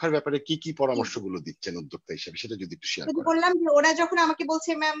সুরক্ষার ব্যাপারে কি কি পরামর্শগুলো দিচ্ছেন উদ্যোক্তা হিসেবে, সেটা যদি একটু শেয়ার করেন। বললাম যে ওরা যখন আমাকে বলছে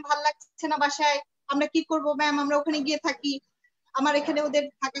ম্যাম ভালো লাগছে না বাসায়, আমরা কি করব ম্যাম, আমরা ওখানে গিয়ে থাকি, আমার এখানে ওদের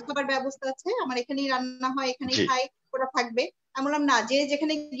থাকা খাবার ব্যবস্থা আছে, আমার এখানেই রান্না হয়, এখানেই খাই, ওরা থাকবে। আমি বললাম না, যে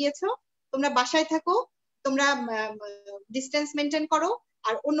যেখানে গিয়েছো তোমরা বাসায় থাকো, তোমরা ডিস্টেন্স মেনটেন করো,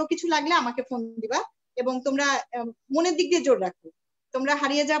 আর অন্য কিছু লাগলে আমাকে ফোন দিবা, এবং তোমরা মনের দিক দিয়ে জোর রাখো, তোমরা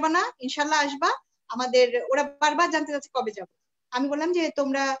হারিয়ে যাবা না, ইনশাল্লাহ আসবা আমাদের। ওরা বারবার জানতে চাচ্ছে কবে যাবো। আমি বললাম যে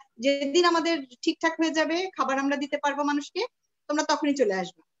তোমরা যেদিন আমাদের ঠিকঠাক হয়ে যাবে, খাবার আমরা দিতে পারবো মানুষকে, তোমরা তখনই চলে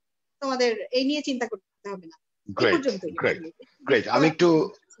আসবে, তোমাদের এই নিয়ে চিন্তা করতে হবে না। গ্রেট। আমি একটু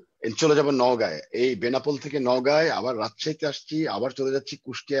চলে যাব নওগাঁয়। এই বেনাপোল থেকে নওগাঁয়, আবার রাজশাহীতে আসছি, আবার চলে যাচ্ছি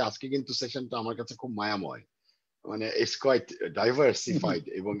কুষ্টিয়ায়। আজকে কিন্তু সেশনটা আমার কাছে খুব মায়াময়, মানে ইটস কোয়াইট ডাইভার্সিফাইড,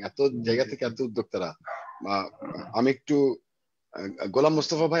 এবং এত জায়গা থেকে এত উদ্যোক্তারা। আমি একটু গোলাম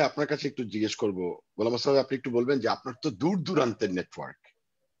মোস্তফা ভাই আপনার কাছে একটু জিজ্ঞেস করব। গোলাম মোস্তফা ভাই, আপনি একটু বলবেন যে আপনার তো দূর দূরান্তের নেটওয়ার্ক,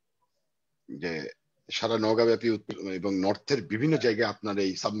 যে সারা নওগাঁ ব্যাপী এবং নর্থের বিভিন্ন জায়গায় আপনার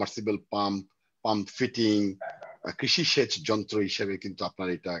এই সাবমার্সিবল পাম্প ফিটিং, কৃষি সেচ যন্ত্র হিসেবে কিন্তু আপনার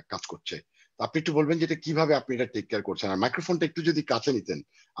এটা কাজ করছে। আপনি একটু বলবেন যে এটা কিভাবে আপনি এটা টেক কেয়ার করছেন। আর মাইক্রোফোনটা একটু যদি কাছে নিতেন,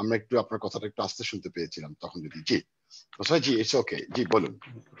 আমরা একটু আপনার কথাটা একটু আস্তে শুনতে পেয়েছিলাম তখন। যদি জি মোস্তফা জি, ইটস ওকে, জি বলুন।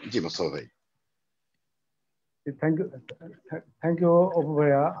 জি মোস্তফা ভাই। থ্যাংক ইউ অপু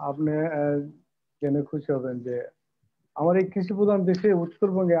ভাইয়া। আপনি জেনে খুশি হবেন যে আমার এই কৃষি প্রধান দেশে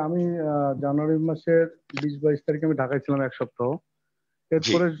উত্তরবঙ্গে আমি জানুয়ারি মাসের 20-22 তারিখে আমি ঢাকায় ছিলাম 1 সপ্তাহ।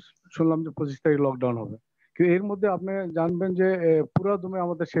 এরপরে শুনলাম যে 25 তারিখ লকডাউন হবে। কিন্তু এর মধ্যে আপনি জানবেন যে পুরো দমে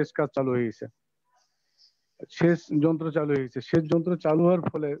আমাদের সেচ কাজ চালু হয়ে গেছে, সেচ যন্ত্র চালু হয়ে গেছে। সেচ যন্ত্র চালু হওয়ার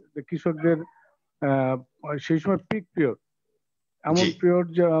ফলে কৃষকদের সেই সময় পিক পিরিয়ড, এমন পিরিয়ড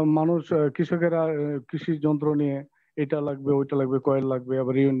যে মানুষ কৃষকেরা কৃষি যন্ত্র নিয়ে এটা লাগবে ওইটা লাগবে, কয়েল লাগবে,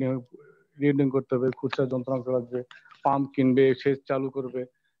 আবার রিউনিয়ন করতে হবে, খুচরা যন্ত্রাংশ লাগবে, পাম্প কিনবে, সেচ চালু করবে।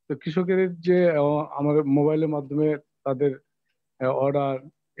 তো কৃষকের যে আমার মোবাইলের মাধ্যমে তাদের অর্ডার,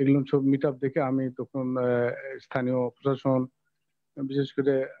 এগুলো সব মিট আপ দেখে আমি তখন স্থানীয় প্রশাসন, বিশেষ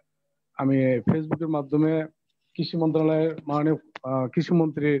করে আমি ফেসবুকের মাধ্যমে কৃষি মন্ত্রণালয়ের মাননীয়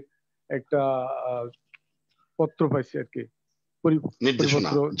কৃষিমন্ত্রীর একটা পত্র পাইছি আর কি,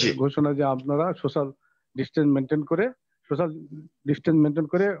 পরিপত্র ঘোষণা, যে আপনারা সোশ্যাল ডিস্টেন্স মেনটেন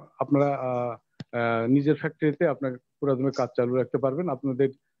করে আপনারা নিজের ফ্যাক্টরিতে আপনার পুরোদমে কাজ চালু রাখতে পারবেন, আপনাদের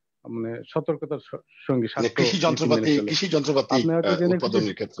মানে সতর্কতার সঙ্গে। কৃষি যন্ত্রপাতি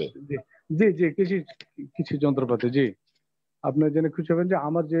উৎপাদনের ক্ষেত্রে জি জি কৃষি যন্ত্রপাতি। জি, আপনারা জেনে খুশি হবেন যে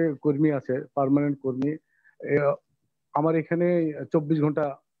আমার যে কর্মী আছে, পার্মানেন্ট কর্মী, আমার এখানে 24 ঘন্টা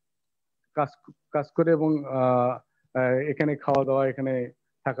কাজ করে, এবং এখানে খাওয়া দাওয়া, এখানে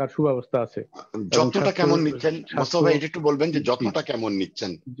থাকার সুব্যবস্থা আছে। যত্নটা কেমন নিচ্ছেন মোস্তফা ভাই, একটু বলবেন যে যত্নটা কেমন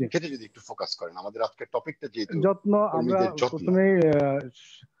নিচ্ছেন, সেটা যদি একটু ফোকাস করেন। আমাদের আজকের টপিকটা যেহেতু যত্ন, আমরা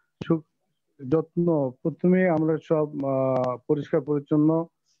প্রথমেই আমরা সব পরিষ্কার পরিচ্ছন্ন,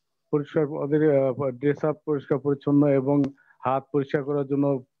 ওদের ড্রেস আপ পরিষ্কার পরিচ্ছন্ন, এবং হাত পরিষ্কার করার জন্য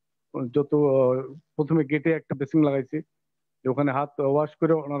যত প্রথমে গেটে একটা বেসিন লাগাইছি, ওখানে হাত ওয়াশ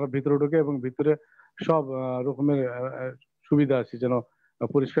করে ওনারা ভিতরে ঢোকে, এবং ভিতরে সব রকমের সুবিধা আছে যেন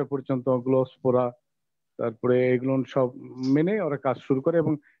পরিষ্কার পরিচ্ছন্ন, গ্লোভস পরা, তারপরে এগুলো সব মেনে ওরা কাজ শুরু করে,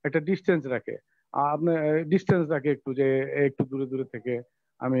 এবং একটা ডিস্টেন্স রাখে। আপনার ডিস্টেন্স রাখে একটু, যে একটু দূরে দূরে থেকে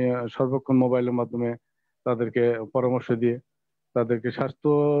আমি সর্বক্ষণ মোবাইলের মাধ্যমে তাদেরকে পরামর্শ দিয়ে, তাদেরকে স্বাস্থ্য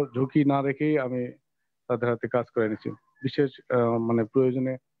ঝুঁকি না রেখেই আমি তাদের হাতে কাজ করে নিচ্ছি বিশেষ মানে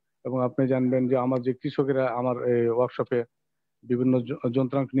প্রয়োজনে। এবং আপনি জানবেন যে আমার যে কৃষকেরা আমার ওয়ার্কশপে বিভিন্ন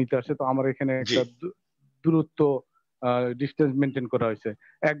যন্ত্রাংশ নিতে আসে, তো আমার এখানে একটা দূরত্ব ডিস্টেন্স মেনটেন করা হয়েছে।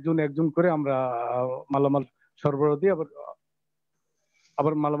 একজন করে আমরা মালামাল সরবরাহ দিই,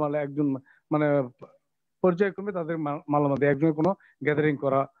 আবার মালামাল একজন মানে পর্যায়ক্রমে তাদের মালামাল দিই, একজনের কোনো গ্যাদারিং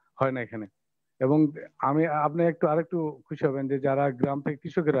করা হয় না এখানে। এবং আপনি আরেকটু খুশি হবেন যে যারা গ্রাম থেকে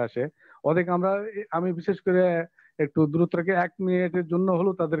কৃষকেরা আসে অনেক আমি বিশেষ করে একটু দ্রুত রেখে 1 মিনিটের জন্য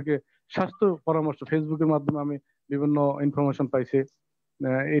হলো তাদেরকে স্বাস্থ্য পরামর্শ ফেসবুকের মাধ্যমে আমি বিভিন্ন ইনফরমেশন পাইছি,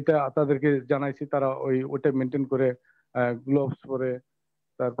 এটা তাদেরকে জানাইছি, তারা ওইটা মেনটেন করে গ্লোভস পরে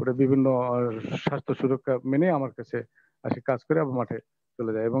তারপরে বিভিন্ন স্বাস্থ্য সুরক্ষা মেনে আমার কাছে আসে কাজ করে আবার মাঠে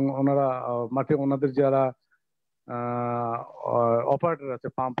চলে যায়। এবং ওনারা মাঠে ওনাদের যারা অপারেটর আছে,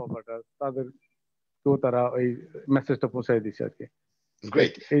 পাম্প অপারেটর, তাদেরকেও তারা ওই মেসেজটা পৌঁছায় দিচ্ছে আর কি।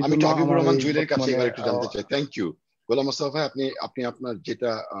 গ্রেট। আমি একটু হাবিবুর রহমান জুয়েলের কাছে এবার একটু জানতে চাই। থ্যাংক ইউ গোলাম মোস্তফা ভাই, আপনি আপনার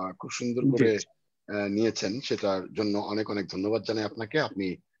যেটা খুব সুন্দর করে নিয়েছেন সেটার জন্য অনেক অনেক ধন্যবাদ জানাই আপনাকে। আপনি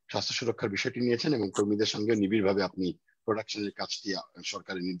স্বাস্থ্য সুরক্ষার বিষয়টি নিয়েছেন এবং কর্মীদের সঙ্গে নিবিড়ভাবে আপনি প্রোডাকশনের কাজটি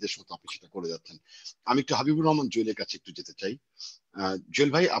সরকারের নির্দেশ মতো আপনি সেটা করে যাচ্ছেন। আমি একটু হাবিবুর রহমান জুয়েলের কাছে একটু যেতে চাই।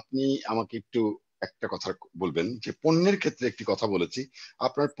 জুয়েল ভাই, আপনি আমাকে একটু একটা কথা বলবেন যে পণ্যের ক্ষেত্রে একটি কথা বলেছি,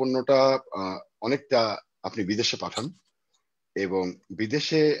 আপনার পণ্যটা অনেকটা আপনি বিদেশে পাঠান এবং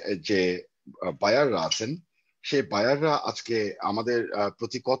বিদেশে যে বায়াররা আছেন সেই বায়াররা আজকে আমাদের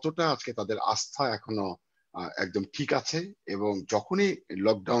প্রতি কতটা আজকে তাদের আস্থা এখনো একদম ঠিক আছে, এবং যখনই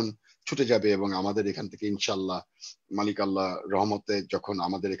লকডাউন ছুটে যাবে এবং আমাদের এখান থেকে ইনশাল্লাহ মালিক আল্লাহ রহমতে যখন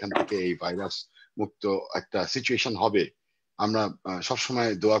আমাদের এখান থেকে এই ভাইরাস মুক্ত একটা সিচুয়েশন হবে, আমরা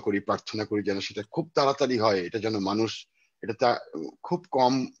সবসময় দোয়া করি, প্রার্থনা করি যেন সেটা খুব তাড়াতাড়ি হয়, এটা যেন মানুষ এটা খুব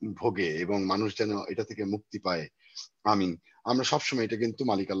কম ভোগে এবং মানুষ যেন এটা থেকে মুক্তি পায়। আমিন। আমরা সবসময় এটা কিন্তু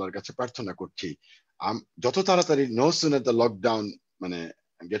মালিক আল্লাহর কাছে প্রার্থনা করছি যত তাড়াতাড়ি নো সুনার দ্য লকডাউন মানে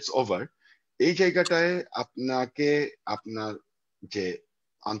গেটস ওভার। এই জায়গাটায় আপনাকে আপনার যে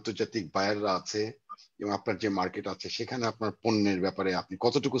আন্তর্জাতিক বায়াররা আছে এবং আপনার যে মার্কেট আছে সেখানে আপনার পণ্যের ব্যাপারে আপনি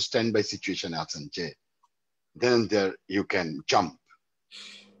কতটুকু স্ট্যান্ড বাই সিচুয়েশনে আছেন যে দেন দেয়ার ইউ ক্যান জাম্প?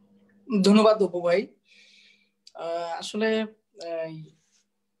 ধন্যবাদ অপু ভাই। আসলে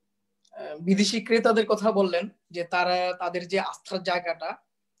বিদেশি ক্রেতাদের কথা বললেন যে তাদের যে আস্থার জায়গাটা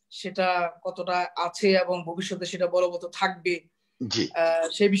সেটা কতটা আছে এবং ভবিষ্যতে সেটা বলবৎ থাকবে,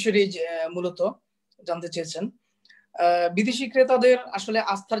 সেই বিষয়টি মূলত জানতে চেয়েছেন। বিদেশি ক্রেতাদের আসলে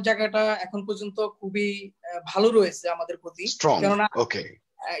আস্থার জায়গাটা এখন পর্যন্ত খুবই ভালো রয়েছে আমাদের প্রতি, কেননা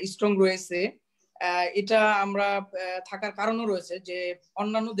স্ট্রং রয়েছে। এটা আমরা থাকার কারণও রয়েছে যে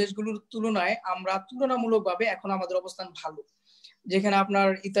অন্যান্য দেশগুলোর তুলনায় আমরা তুলনামূলকভাবে এখন আমাদের অবস্থান ভালো, যেখানে আপনার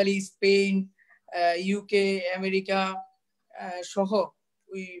ইতালি, স্পেন, ইউকে, আমেরিকা সহ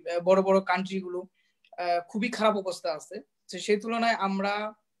ওই বড় বড় কান্ট্রি গুলো খুবই খারাপ অবস্থা আছে, সেই তুলনায় আমরা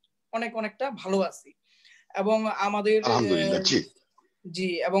অনেকটা ভালো আছি। এবং আমাদের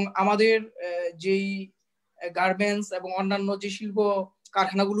এবং আমাদের যেই গার্মেন্টস এবং অন্যান্য যে শিল্প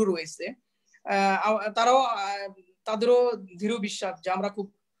কারখানাগুলো রয়েছে তাদেরও দৃঢ় বিশ্বাস যে আমরা খুব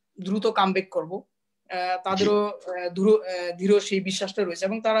দ্রুত কামব্যাক করব, তাদেরও দৃঢ় সেই বিশ্বাসটা রয়েছে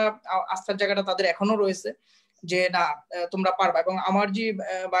এবং তারা আস্থার জায়গাটা তাদের এখনো রয়েছে যে না তোমরা পারবা। এবং আমার যে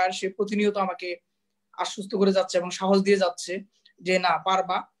বায়ার সে প্রতিনিয়ত আমাকে আশ্বস্ত করে যাচ্ছে এবং সাহস দিয়ে যাচ্ছে যে না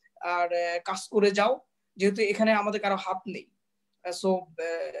পারবা, আর কাজ করে যাও, যেহেতু এখানে আমাদের কারো হাত নেই। সো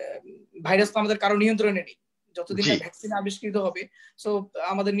ভাইরাস তো আমাদের কারো নিয়ন্ত্রণে নেই, যতদিন না ভ্যাকসিন আবিষ্কৃত হবে। সো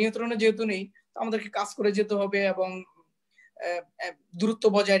আমাদের নিয়ন্ত্রণে যেহেতু নেই, আমাদেরকে কাজ করে যেতে হবে এবং দূরত্ব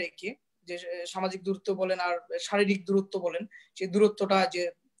বজায় রেখে, যে সামাজিক দূরত্ব বলেন আর শারীরিক দূরত্ব বলেন, সেই দূরত্বটা যে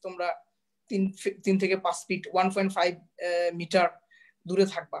তোমরা 3 থেকে 5 ফিট 1.5 মিটার দূরে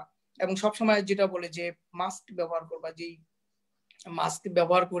থাকবা। এবং সবসময় যেটা বলে যে মাস্ক ব্যবহার করবা, যেই মাস্ক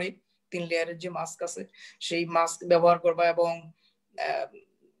ব্যবহার করে 3 লেয়ারের যে মাস্ক আছে সেই মাস্ক ব্যবহার করবা এবং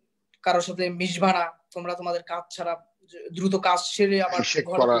কারোর সাথে মিশবা না, তোমরা তোমাদের কাজ ছাড়া দ্রুত কাজ সেরে আবার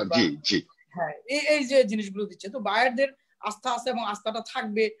হ্যাঁ এই যে জিনিসগুলো দিচ্ছে। তো বায়ারদের আস্থা আছে এবং আস্থাটা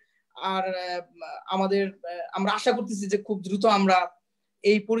থাকবে। আর আমরা আশা করতেছি যে খুব দ্রুত আমরা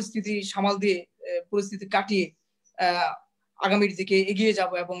এই পরিস্থিতি সামাল দিয়ে পরিস্থিতি কাটিয়ে আগামীর দিকে এগিয়ে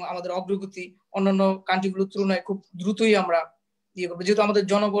যাব এবং আমাদের অগ্রগতি অন্যান্য কান্ট্রিগুলোর তুলনায় খুব দ্রুতই আমরা ইয়ে করবো, যেহেতু আমাদের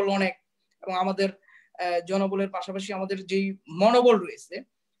জনবল অনেক এবং আমাদের জনবলের পাশাপাশি আমাদের যেই মনোবল রয়েছে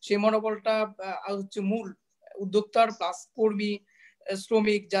সেই মনোবলটা হচ্ছে মূল। উদ্যোক্তার প্লাস কর্মী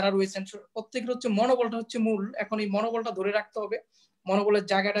শ্রমিক যারা রয়েছেন প্রত্যেকের হচ্ছে মনোবলটা হচ্ছে মূল। এখন এই মনোবলটা ধরে রাখতে হবে, মনোবলের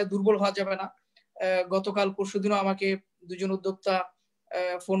জায়গাটা দুর্বল হওয়া যাবে না। গতকাল পরশুদিনও আমাকে 2 জন উদ্যোক্তা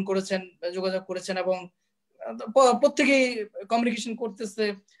ফোন করেছেন, যোগাযোগ করেছেন এবং প্রত্যেকেই কমিউনিকেশন করতেছে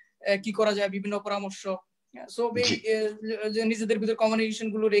কি করা যায়, বিভিন্ন পরামর্শ। সো নিজেদের ভিতরে কমিউনিকেশন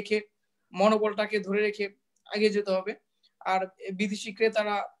গুলো রেখে মনোবলটাকে ধরে রেখে এগিয়ে যেতে হবে। আর বিদেশি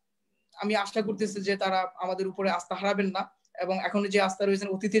ক্রেতারা আমি আশা করতেছি যে তারা আমাদের উপরে আস্থা হারাবেন না এবং এখন যে আস্থা রয়েছেন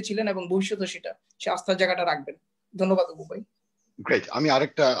অতীতে ছিলেন এবং ভবিষ্যতে সে আস্থার জায়গাটা রাখবেন। ধন্যবাদ অপু ভাই। গ্রেট। আমি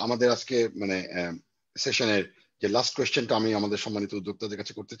আরেকটা আমাদের আজকে মানে সেশনের যে লাস্ট কোয়েশ্চেনটা আমি আমাদের সম্মানিত উদ্যোক্তাদের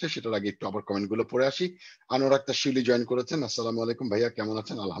কাছে করতে চাই, সেটার আগে একটু আবার কমেন্ট গুলো পড়ে আসি। আনোয়ার শিউলি জয়েন করেছেন। আসসালামু আলাইকুম ভাইয়া, কেমন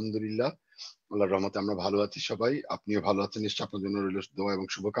আছেন? আলহামদুলিল্লাহ, আল্লাহর রহমতে আমরা ভালো আছি সবাই। আপনিও ভালো আছেন নিশ্চয়, আপনার জন্য রইল দোয়া এবং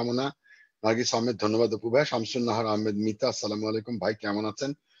শুভকামনা। নার্গিস আহমেদ ধন্যবাদ অপু ভাই। শামসুন নাহার আহমেদ মিতা, আসসালামু আলাইকুম ভাই, কেমন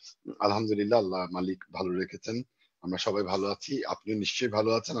আছেন? আলহামদুলিল্লাহ, আল্লাহ মালিক ভালো রেখেছেন, আমরা সবাই ভালো আছি, আপনিও নিশ্চয়ই ভালো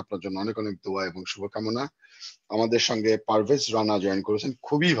আছেন, আপনার জন্য অনেক অনেক দোয়া এবং শুভকামনা। আমাদের সঙ্গে পারভেজ রানা জয়েন করেছেন,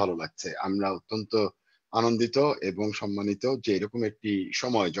 খুবই ভালো লাগছে, আমরা অত্যন্ত আনন্দিত এবং সম্মানিত যে এরকম একটি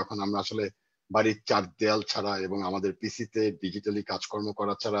সময় যখন আমরা আসলে বাড়ির চার দেয়াল ছাড়া এবং আমাদের পিসিতে ডিজিটালি কাজকর্ম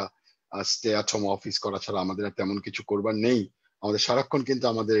করা ছাড়া, স্টে অ্যাট হোম অফিস করা ছাড়া আমাদের আর তেমন কিছু করবার নেই। আমাদের সারাক্ষণ কিন্তু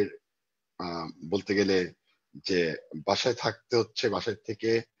আমাদের বলতে গেলে যে বাসায় থাকতে হচ্ছে, বাসায়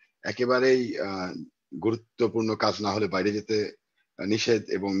থেকে একেবারেই গুরুত্বপূর্ণ কাজ না হলে বাইরে যেতে নিষেধ,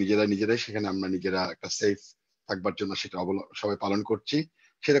 এবং নিজেরাই সেখানে আমরা নিজেরা একটা সেফ থাকবার জন্য সেটা সবাই পালন করছি।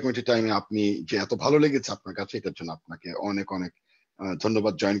 সেরকম একটি টাইমে আপনি যে এত ভালো লেগেছে আপনার কাছে, এটার জন্য আপনাকে অনেক অনেক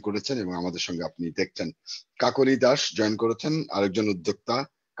ধন্যবাদ। জয়েন করেছেন এবং আমাদের সঙ্গে আপনি দেখছেন। কাকলি দাস জয়েন করেছেন, আরেকজন উদ্যোক্তা,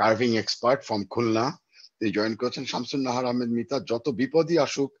 কার্ভিং এক্সপার্ট ফ্রম খুলনা, তিনি জয়েন করেছেন। শামসুন নাহার আহমেদ মিতা, যত বিপদই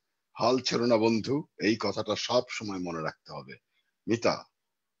আসুক হাল ছেড়ো না বন্ধু, এই কথাটা সব সময় মনে রাখতে হবে। Mita,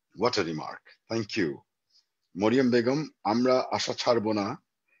 what a remark, thank you. Mariam Begum, আমরা আশা ছাড়বো না,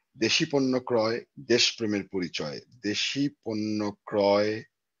 দেশি পণ্য ক্রয় দেশ প্রেমের পরিচয়, দেশি পণ্য ক্রয়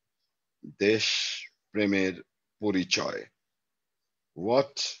দেশ প্রেমের পরিচয়।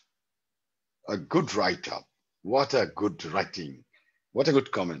 What a good right up, what a good writing, what a good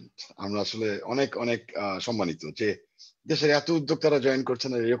comment. আমরা আসলে অনেক অনেক সম্মানিত যে দেশের এত উদ্যোক্তারা জয়েন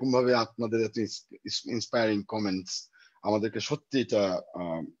করছেন, আর এরকম ভাবে আপনাদের এত ইন্সপায়ারিং কমেন্টস আমাদেরকে সত্যি এটা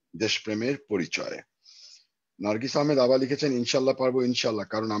দেশপ্রেমের পরিচয়। নার্গিস আহমেদ আবার লিখেছেন, ইনশাল্লাহ পারবো, ইনশাল্লাহ,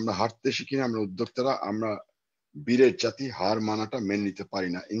 কারণ আমরা হারতে শিখি না, আমরা উদ্যোক্তারা, আমরা বীরের জাতি, হার মানাটা মেনে নিতে পারি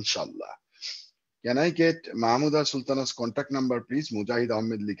না, ইনশাল্লাহ। Can I get Mahmuda Sultana's contact number please? মুজাহিদ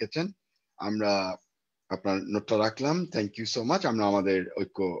আহমেদ লিখেছেন, আমরা আপনার নোটটা রাখলাম, থ্যাংক ইউ সো মাচ, আমরা আমাদের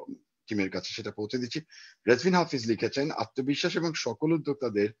ঐক্য টিমের কাছে সেটা পৌঁছে দিচ্ছি। রেজভিন হাফিজ লিখেছেন, আত্মবিশ্বাস এবং সকল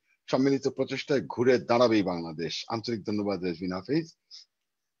উদ্যোক্তাদের সম্মিলিত প্রচেষ্টায় ঘুরে দাঁড়াবেই বাংলাদেশ। আন্তরিক ধন্যবাদ রেজভিন হাফিজ।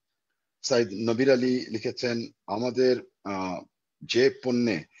 সাইদ নবির আলী লিখেছেন,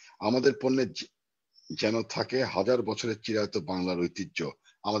 আমাদের পণ্যে যেন থাকে হাজার বছরের চিরায়ত বাংলার ঐতিহ্য।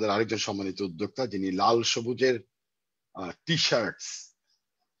 আমাদের আরেকজন সম্মানিত উদ্যোক্তা, যিনি লাল সবুজের টি শার্টস,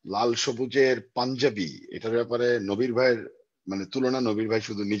 লাল সবুজের পাঞ্জাবি, এটার ব্যাপারে নবীর ভাইয়ের তুলনা নবীর ভাই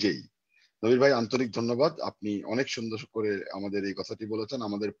শুধু নিজেই। নবীর ভাই, আন্তরিক ধন্যবাদ, আপনি অনেক সুন্দর করে আমাদের এই কথাটি বলেছেন,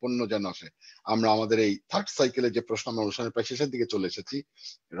 আমাদের পণ্য যেন আসে। আমরা আমাদের এই থার্ড সাইকেলে যে প্রশ্ন, আমরা অনুষ্ঠানের প্রায় শেষের দিকে চলে এসেছি,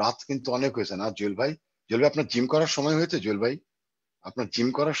 রাত কিন্তু অনেক হয়েছে না জুয়েল ভাই? জুয়েল ভাই, আপনার জিম করার সময় হয়েছে? জুয়েল ভাই, আপনার জিম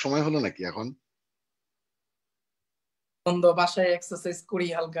করার সময় হলো নাকি এখন? বাসায় এক্সারসাইজ করি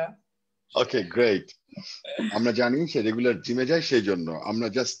হালকা। ওকে, গ্রেট। আমরা জানি সে রেগুলার জিমে যায়, সেই জন্য আমরা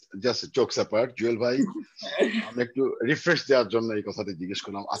জাস্ট জোকস অ্যাপার্ট। জুয়েল ভাই, আমরা একটু রিফ্রেশ দেওয়ার জন্য এই কথাটা জিজ্ঞেস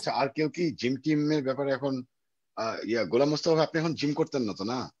করলাম। আচ্ছা, আর কেউ কি জিম টিমের ব্যাপারে এখন গোলাম মোস্তফা, আপনি এখন জিম করতেন না তো?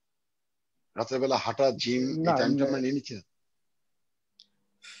 না, রাতের বেলা হাঁটা, জিম, এই টাইমটা আমরা নিয়ে নিচ্ছি।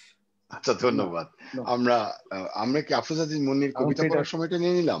 আচ্ছা, ধন্যবাদ। আমরা কি আফরোজ আজিজ মুন্নির কবিতা পড়ার সময়টা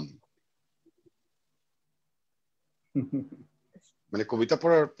নিয়ে নিলাম?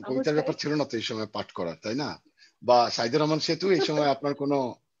 কবিতার ব্যাপার ছিল না তো এই সময় পাঠ করার, তাই না? বা সাইদুর রহমান সেতু, এই সময় আপনার কোনো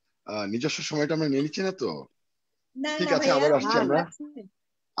নিজস্ব সময়টা আমরা নিয়ে নিচ্ছি না তো? ঠিক আছে, আবার আসছি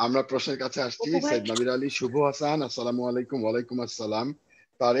আমরা প্রশ্নের কাছে আসছি। সৈয়দ নবীর আলী, শুভ হাসান, আসসালামু আলাইকুম। ওয়ালাইকুম আসসালাম।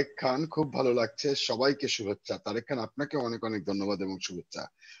 তারেক খান, খুব ভালো লাগছে, সবাইকে শুভেচ্ছা। তারেক খান, আপনাকে অনেক অনেক ধন্যবাদ এবং শুভেচ্ছা।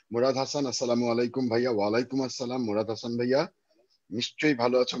 মুরাদ হাসান, আসসালামু আলাইকুম ভাইয়া। ওয়ালাইকুম আসসালাম। মুরাদ হাসান ভাইয়া, নিশ্চয়ই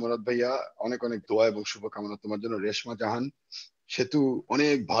ভালো আছো মুরাদ ভাইয়া, অনেক অনেক দোয়া এবং শুভকামনা তোমার জন্য। রেশমা জাহান, সেতু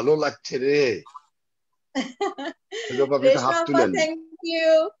অনেক ভালো লাগছে রে।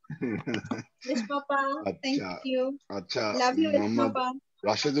 আচ্ছা, মোহাম্মদ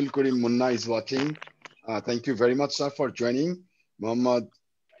রাশেদুল করিম Munna is watching, thank you very much sir for joining. Mohammad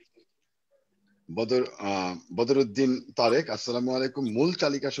Badruddin Tarique, আসসালামু আলাইকুম। মূল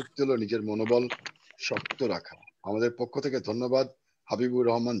চালিকা শক্তি হলো নিজের মনোবল শক্ত রাখা। আমাদের পক্ষ থেকে ধন্যবাদ হাবিবুর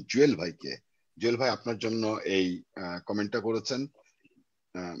রহমান জুয়েল ভাইকে। জুয়েল ভাই আপনার জন্য এই কমেন্টটা করেছেন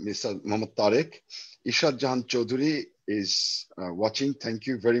mister Mohammad Tarique. Ishrat Jahan Chowdhury is watching, thank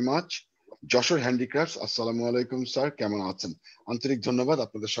you very much. Jessore handicrafts, আসসালামু আলাইকুম স্যার, কেমন আছেন? আন্তরিক ধন্যবাদ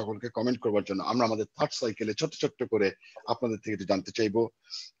আপনাদের সকলকে কমেন্ট করবার জন্য। আমরা আমাদের থার্ড সাইকেলে ছোট্ট ছোট্ট করে আপনাদের থেকে একটু জানতে চাইবো।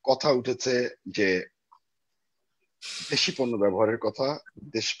 কথা উঠেছে যে দেশি পণ্য ব্যবহারের কথা,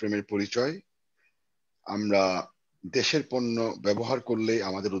 দেশপ্রেমের পরিচয়। আমরা দেশের পণ্য ব্যবহার করলে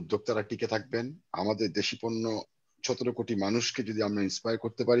আমাদের উদ্যোক্তারা টিকে থাকবেন, আমাদের দেশি পণ্য 17 কোটি মানুষকে যদি আমরা ইন্সপায়ার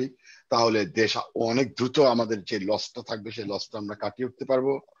করতে পারি, তাহলে দেশ অনেক দ্রুত আমাদের যে লসটা থাকবে সেই লসটা আমরা কাটিয়ে উঠতে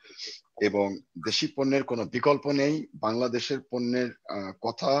পারবো। এবং দেশি পণ্যের কোনো বিকল্প নেই। বাংলাদেশের পণ্যের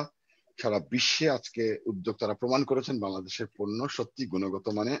কথা সারা বিশ্বে আজকে উদ্যোক্তারা প্রমাণ করেছেন, বাংলাদেশের পণ্য সত্যি গুণগত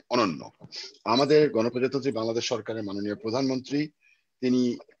মানে অনন্য। আমাদের গণপ্রজাতন্ত্রী বাংলাদেশ সরকারের মাননীয় প্রধানমন্ত্রী তিনি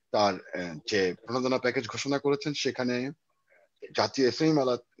তার যে প্রণোদনা প্যাকেজ ঘোষণা করেছেন, সেখানে জাতীয় এসএমই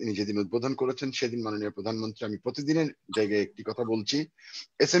মেলা তিনি যেদিন উদ্বোধন করেছেন সেদিন মাননীয় প্রধানমন্ত্রী, আমি প্রতিদিনের জায়গায় একটি কথা বলছি,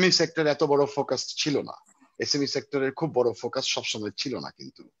 এসএমই সেক্টর এত বড় ফোকাস ছিল না, এসএমই সেক্টরের খুব বড় ফোকাস সবসময় ছিল না।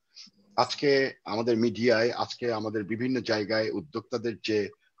 কিন্তু আজকে আমাদের মিডিয়ায়, আজকে আমাদের বিভিন্ন জায়গায় উদ্যোক্তাদের যে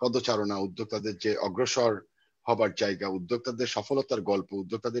পদচারণা, উদ্যোক্তাদের যে অগ্রসর হবার জায়গা, উদ্যোক্তাদের সফলতার গল্প,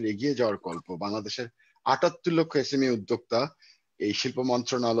 উদ্যোক্তাদের এগিয়ে যাওয়ার গল্প, বাংলাদেশের 78 লক্ষ এসএমই উদ্যোক্তা, এই শিল্প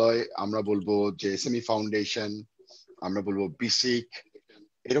মন্ত্রণালয়, আমরা বলবো যে এসএমই ফাউন্ডেশন, আমরা বলবো বিসিক,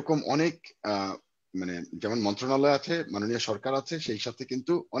 এরকম অনেক মানে যেমন মন্ত্রণালয় আছে, মাননীয় সরকার আছে, সেই সাথে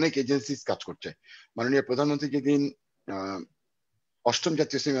কিন্তু অনেক এজেন্সি কাজ করছে। মাননীয় প্রধানমন্ত্রী যেদিন 8ম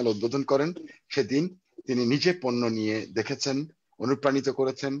জাতীয় এসএমই মেলা উদ্বোধন করেন, সেদিন তিনি নিজে পণ্য নিয়ে দেখেছেন, অনুপ্রাণিত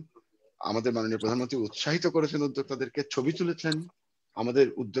করেছেন, আমাদের মাননীয় প্রধানমন্ত্রী উৎসাহিত করেছেন উদ্যোক্তাদেরকে, ছবি তুলেছেন আমাদের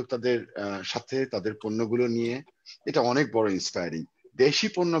উদ্যোক্তাদের সাথে তাদের পণ্যগুলো নিয়ে। এটা অনেক বড় ইন্সপায়ারিং। দেশি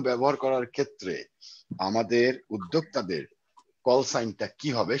পণ্য ব্যবহার করার ক্ষেত্রে আমাদের উদ্যোক্তাদের কল সাইনটা কি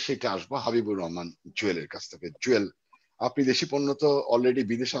হবে সেটা আসবো হাবিবুর রহমান জুয়েলের কাছ থেকে। জুয়েল, আপনি দেশি পণ্য তো অলরেডি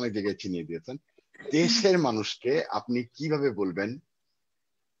বিদেশে অনেক জায়গায় চিনিয়ে দিয়েছেন, দেশের মানুষকে আপনি কিভাবে বলবেন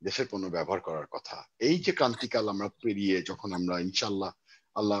দেশের পণ্য ব্যবহার করার কথা? এই যে ক্রান্তিকাল আমরা পেরিয়ে যখন আমরা ইনশাল্লাহ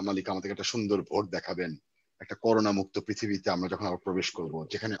আল্লাহ মালিক আমাদেরকে একটা সুন্দর ভোট দেখাবেন, একটা করোনা মুক্ত পৃথিবীতে আমরা যখন আবার প্রবেশ করব,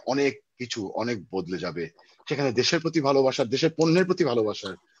 যেখানে অনেক কিছু অনেক বদলে যাবে, সেখানে দেশের প্রতি ভালোবাসার, দেশের পণ্যের প্রতি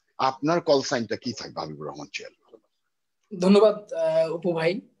ভালোবাসার আপনার কল সাইনটা কি থাকবে হাবিবুর রহমান জুয়েল? ধন্যবাদ অপু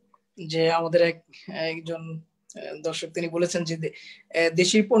ভাই, যে আমাদের একজন দর্শক তিনি বলেছেন যে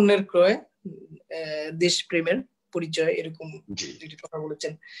দেশি পণ্যের ক্রয় দেশ প্রেমের পরিচয়, এরকম যেটি কথা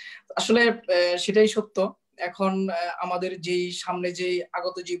বলেছেন। আসলে সেটাই সত্য। এখন আমাদের যেই সামনে যে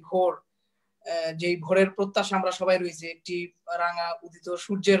আগত যে ভোর, যেই ভোরের প্রত্যাশা আমরা সবাই রয়েছে, একটি রাঙা উদিত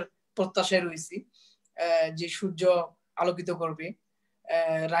সূর্যের প্রত্যাশায় রয়েছি, যে সূর্য আলোকিত করবে,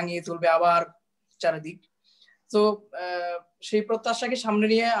 রাঙিয়ে তুলবে আবার চারিদিক। তো সেই প্রত্যাশাকে সামনে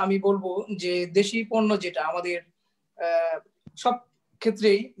নিয়ে আমি বলবো যে দেশি পণ্য যেটা আমাদের সব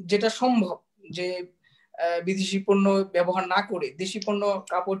ক্ষেত্রেই যেটা সম্ভব, যে বিদেশি পণ্য ব্যবহার না করে দেশি পণ্য,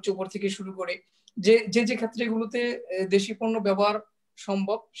 কাপড় চোপড় থেকে শুরু করে যে ক্ষেত্রগুলোতে দেশি পণ্য ব্যবহার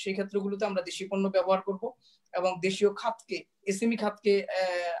সম্ভব, সেই ক্ষেত্রগুলোতে আমরা দেশি পণ্য ব্যবহার করব এবং দেশীয় খাতকে, এসএমই খাতকে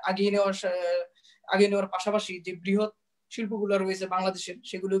আগিয়ে নেওয়ার পাশাপাশি যে বৃহৎ শিল্পগুলো রয়েছে বাংলাদেশের,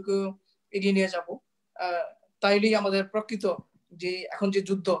 সেগুলোকে এগিয়ে নিয়ে যাব। তাইলেই আমাদের প্রকৃত যে এখন যে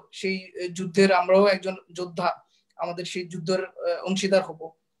যুদ্ধ, সেই যুদ্ধের আমরাও একজন যোদ্ধা, আমাদের সেই যুদ্ধের অংশীদার হব।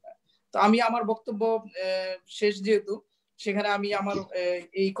 তো আমি আমার বক্তব্য শেষ, যেহেতু সেখানে আমি আমার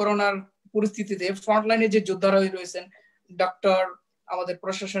এই করোনার পরিস্থিতিতে ফ্রন্টলাইনে যে যোদ্ধারা রয়েছেন, ডক্টর, আমাদের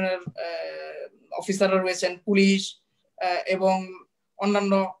প্রশাসনের অফিসাররা রয়েছেন, পুলিশ এবং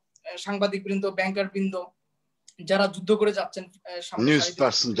অন্যান্য সাংবাদিক বৃন্দ, ব্যাংকার বৃন্দ, যারা যুদ্ধ করে যাচ্ছেন, নিউজ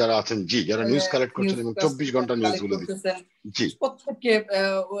পার্সন যারা আছেন, জি, যারা নিউজ কালেক্ট করছেন এবং 24 ঘন্টা নিউজগুলো দিচ্ছেন, জি, প্রত্যেককে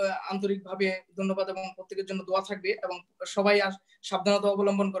আন্তরিকভাবে ধন্যবাদ এবং প্রত্যেকের জন্য দোয়া থাকবে। এবং সবাই সাবধানতা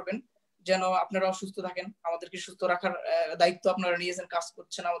অবলম্বন করবেন, যেন আপনারাও সুস্থ থাকেন। আমাদেরকে সুস্থ রাখার দায়িত্ব আপনারা নিয়েছেন, কাজ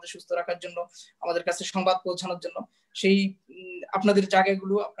করছেন আমাদের সুস্থ রাখার জন্য, আমাদের কাছে সংবাদ পৌঁছানোর জন্য। সেই আপনাদের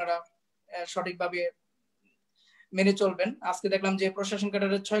জায়গাগুলো আপনারা সঠিকভাবে মেনে চলবেন। আজকে দেখলাম যে প্রশাসন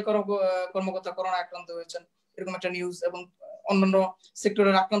ক্যাডারের 6 কর্মকর্তা করোনা আক্রান্ত হয়েছেন, এরকম একটা নিউজ, এবং অন্যান্য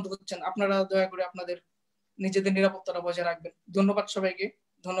সেক্টরের আক্রান্ত হচ্ছেন। আপনারা দয়া করে আপনাদের নিজেদের নিরাপত্তাটা বজায় রাখবেন। ধন্যবাদ সবাইকে।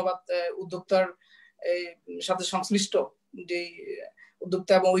 ধন্যবাদ উদ্যোক্তার সাথে সংশ্লিষ্ট, যে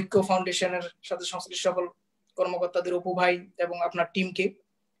উদ্যোক্তা এবং ঐক্য ফাউন্ডেশনের সাথে সংশ্লিষ্ট সকল কর্মকর্তাদের, অপু ভাই এবং আপনার টিমকে,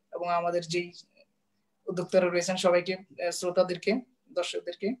 এবং আমাদের যেই উদ্যোক্তারা রয়েছেন সবাইকে, শ্রোতাদেরকে,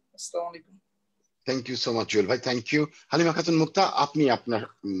 দর্শকদেরকে আসসালামু আলাইকুম। Thank you so much Jewel ভাই, থ্যাংক ইউ। হালিমা খাতুন মুক্তা, আপনি আপনার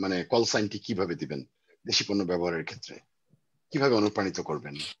মানে কল সাইনটি কিভাবে দিবেন দেশি পণ্য ব্যবহারের ক্ষেত্রে, কিভাবে অনুপ্রাণিত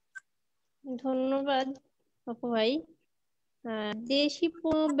করবেন? ধন্যবাদ অপু ভাই। দেশি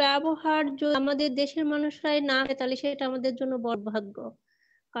পণ্য ব্যবহার যদি আমাদের দেশের মানুষরাই না হয়, তাহলে সেটা আমাদের জন্য বড় ভাগ্য।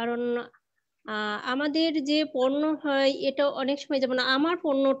 কারণ আমাদের যে পণ্য হয়, এটা অনেক সময়, যেমন আমার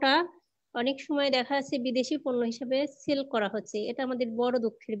পণ্যটা অনেক সময় দেখা যাচ্ছে বিদেশি পণ্য হিসেবে সেল করা হচ্ছে। এটা আমাদের বড়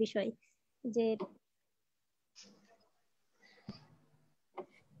দুঃখের বিষয়, যে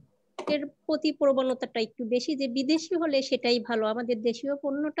এর প্রতি প্রবণতাটা একটু বেশি, যে বিদেশি হলে সেটাই ভালো, আমাদের দেশীয়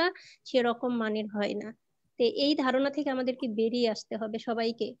পণ্যটা সেরকম মানের হয় না। তো এই ধারণা থেকে আমাদেরকে বেরিয়ে আসতে হবে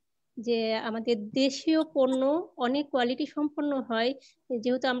সবাইকে, যে আমাদের দেশীয় পণ্য অনেক কোয়ালিটি সম্পন্ন হয়,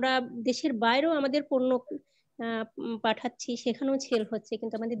 যেহেতু আমরা দেশের বাইরেও আমাদের পণ্য পাঠাচ্ছি, সেখানেও সেল হচ্ছে,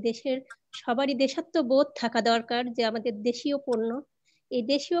 কিন্তু আমাদের দেশের সবারই দেশাত্মবোধ থাকা দরকার যে আমাদের দেশীয় পণ্য, এই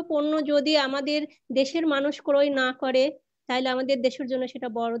দেশীয় পণ্য যদি আমাদের দেশের মানুষ ক্রয় না করে তাহলে আমাদের দেশের জন্য সেটা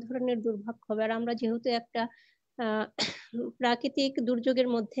বড় ধরনের দুর্ভোগ হবে। আর আমরা যেহেতু একটা প্রাকৃতিক দুর্যোগের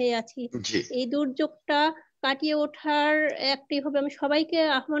মধ্যে আছি, এই দুর্যোগটা কাটিয়ে ওঠার একটি হবে, আমি সবাইকে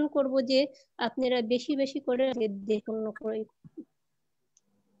আহ্বান করব যে আপনারা বেশি বেশি করে পণ্য ক্রয়।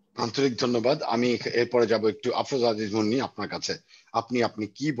 আন্তরিক ধন্যবাদ। আমি এরপরে যাব একটু আফরোজ আজিজ মুন্নি আপনার কাছে। আপনি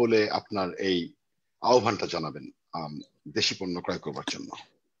কি বলে আপনার এই আহ্বানটা জানাবেন দেশি পণ্য ক্রয় করবার জন্য?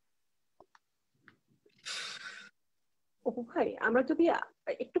 অপু ভাই, আমরা যদি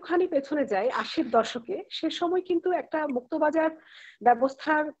একটুখানি পেছনে যাই 80-র দশকে, সে সময় কিন্তু একটা মুক্তবাজার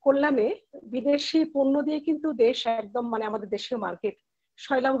ব্যবস্থার কল্যাণে বিদেশি পণ্য দিয়ে কিন্তু দেশ একদম মানে আমাদের দেশীয় মার্কেট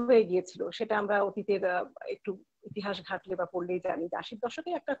সয়লাভ হয়ে গিয়েছিল। সেটা আমরা অতীতের একটু ইতিহাস ঘাটলে বা পড়লেই জানি যে 80-র দশকে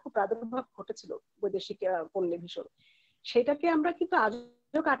একটা খুব প্রাদুর্ভাব ঘটেছিল বৈদেশিক পণ্যে ভীষণ। সেটাকে আমরা কিন্তু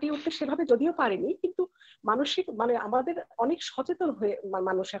আজও কাটিয়ে উঠতে সেভাবে যদিও পারিনি, কিন্তু মানসিক মানে আমাদের অনেক সচেতন হয়ে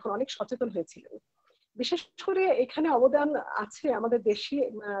মানুষ এখন অনেক সচেতন হয়েছিলেন। বিশেষ করে এখানে অবদান আছে আমাদের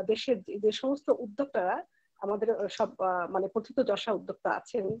দেশের যে সমস্ত উদ্যোক্তারা, আমাদের সব মানে প্রথিতযশা উদ্যোক্তা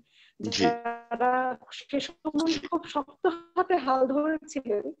আছেন, যারা সে সময় খুব শক্ত হাতে হাল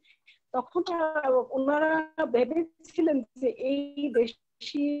ধরেছিলেন। তখন ওনারা ভেবেছিলেন যে এই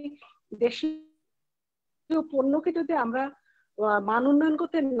দেশীয় পণ্যকে যদি আমরা মান উন্নয়ন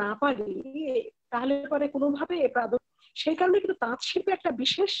করতে না পারি তাহলে পরে কোনোভাবে সেই কারণে কিন্তু তাঁত শিল্পে একটা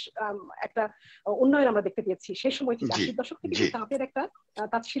বিশেষ একটা উন্নয়ন আমরা দেখতে পেয়েছি সেই সময় থেকে। 80-র দশক থেকে তাঁতের একটা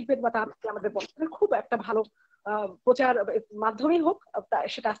তাঁত শিল্পের বা তাঁত আমাদের বর্তমানে খুব একটা ভালো প্রচার মাধ্যমেই হোক,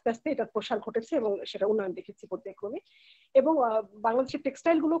 সেটা আস্তে আস্তে এটা প্রসার ঘটেছে এবং সেটা উন্নয়ন দেখেছি পর্যায়ক্রমে। এবং বাংলাদেশের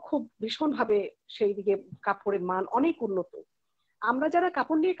টেক্সটাইল গুলো খুব ভীষণ ভাবে সেই দিকে কাপড়ের মান অনেক উন্নত। আমরা যারা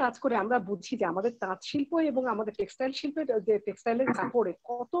কাপড় নিয়ে কাজ করে আমরা বুঝি যে আমাদের তাঁত শিল্প এবং আমাদের টেক্সটাইল শিল্পের যে টেক্সটাইলের কাপড়ে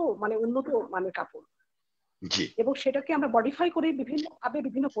কত মানে উন্নত মানের কাপড়, এবং সেটাকে আমরা মডিফাই করে বিভিন্ন ভাবে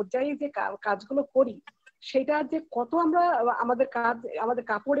বিভিন্ন পর্যায়ে যে কাজগুলো করি সেটা যে কত আমরা আমাদের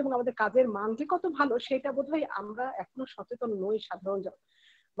কাপড় এবং আমাদের কাজের মান যে কত ভালো, সেটা বোধহয় আমরা এখনো সচেতন নই সাধারণ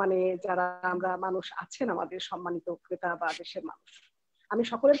মানে যারা আমরা মানুষ আছেন আমাদের সম্মানিত ক্রেতা বা দেশের মানুষ। আমি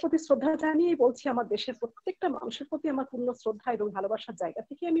সকলের প্রতি শ্রদ্ধা জানিয়ে বলছি, আমার দেশের প্রত্যেকটা মানুষের প্রতি আমার পূর্ণ শ্রদ্ধা এবং ভালোবাসার জায়গা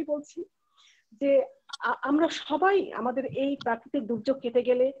থেকে আমি বলছি যে আমরা সবাই আমাদের এই প্রাকৃতিক দুর্যোগ কেটে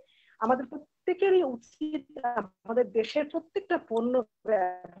গেলে আমাদের প্রত্যেকেরই উচিত আমাদের দেশের প্রত্যেকটা পণ্য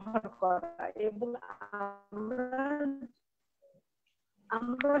ব্যবহার করা, এবং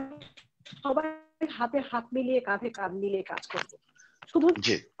আমরা সবাই হাতে হাত মিলিয়ে কাঁধে কাঁধ মিলিয়ে কাজ করবো। শুধু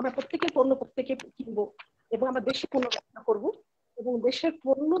আমরা প্রত্যেকের পণ্য প্রত্যেকে কিনবো এবং আমরা দেশি পণ্য ব্যবহার করবো, এবং দেশের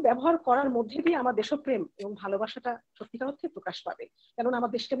পণ্য ব্যবহার করার মধ্যে দিয়ে আমার দেশপ্রেম এবং ভালোবাসাটা সত্যিকার অর্থে প্রকাশ পাবে। কারণ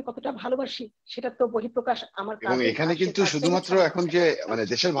আমার দেশকে আমি কতটা ভালোবাসি সেটা তো বহিঃপ্রকাশ আমার কাজ। এবং এখানে কিন্তু শুধুমাত্র এখন যে মানে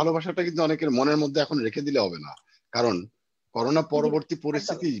দেশের ভালোবাসাটা কিন্তু অনেকের মনের মধ্যে এখন রেখে দিলে হবে না, কারণ করোনা পরবর্তী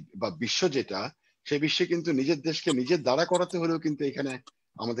পরিস্থিতি বা বিশ্ব যেটা, সে বিশ্বে কিন্তু নিজের দেশকে নিজের দ্বারা করাতে হলেও কিন্তু এখানে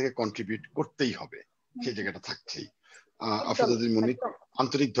আমাদেরকে কন্ট্রিবিউট করতেই হবে, সেই জায়গাটা থাকছেই। আফরোজ আজিজ মুন্নি,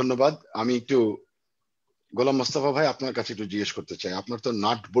 আন্তরিক ধন্যবাদ। আমি একটু গোলাম মোস্তফা ভাই আপনার কাছে একটু জিজ্ঞেস করতে চাই, আপনার তো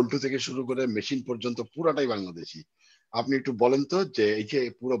নাট বল্টু থেকে শুরু করে মেশিন পর্যন্ত পুরাটাই বাংলাদেশি। আপনি একটু বলেন তো যে এই যে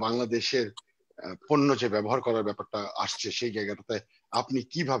পুরো বাংলাদেশের পণ্য যে ব্যবহার করার ব্যাপারটা আসছে, সেই জায়গাটাতে আপনি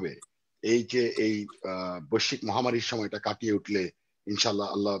কিভাবে এই যে এই বৈশ্বিক মহামারীর সময়টা কাটিয়ে উঠলে ইনশাল্লাহ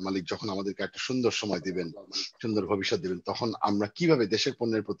আল্লাহ মালিক যখন আমাদেরকে একটা সুন্দর সময় দিবেন, সুন্দর ভবিষ্যৎ দিবেন, তখন আমরা কিভাবে দেশের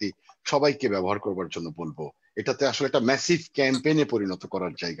পণ্যের প্রতি সবাইকে ব্যবহার করবার জন্য বলবো? এটাতে আসলে একটা ম্যাসিভ ক্যাম্পেইনে পরিণত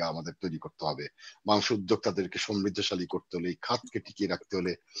করার জায়গা আমাদের তৈরি করতে হবে। মানুষ উদ্যোক্তাদেরকে সমৃদ্ধশালী করতে হলে, এই খাতকে টিকিয়ে রাখতে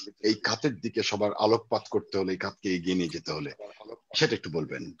হলে, এই খাতের দিকে সবার আলোকপাত করতে হলে, এই খাতকে এগিয়ে নিয়ে যেতে হলে, সেটা একটু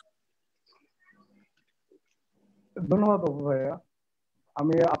বলবেন। ধন্যবাদ অপু ভাইয়া।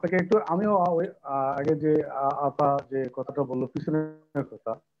 আমি আপনাকে একটু আমিও আগে যে আপা যে কথাটা বললো পিছনের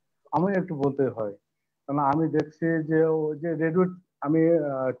কথা, আমি একটু বলতে হয়, কারণ আমি দেখছি যে ওই যে রেডিও আমি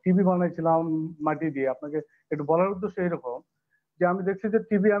টিভি বানাইছিলাম মাটি দিয়ে। আপনাকে একটু বলার উদ্দেশ্য এরকম যে আমি দেখছি যে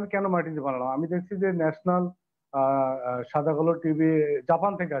টিভি আমি কেন মাটি দিয়ে বানালাম। আমি দেখছি যে ন্যাশনাল সাদা কালো টিভি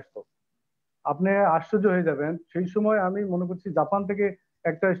জাপান থেকে আসতো। আপনি আশ্চর্য হয়ে যাবেন, সেই সময় আমি মনে করছি জাপান থেকে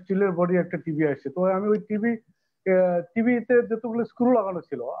একটা স্টিলের বডি একটা টিভি আসছে। তো আমি ওই টিভিতে যতগুলো স্ক্রু লাগানো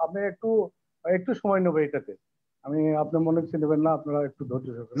ছিল, আপনি একটু সময় নেবে এটাতে, আমি আপনি মনে করছি নেবেন না, আপনারা একটু ধৈর্য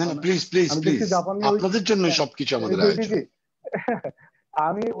ধরবেন। প্লিজ প্লিজ প্লিজ, আপনাদের জন্য সবকিছু আমাদের আয়োজন।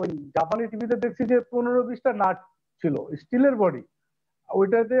 আমি ওই জাপানি টিভিতে দেখছি যে 15-20টা নাট ছিল, স্টিলের বডি,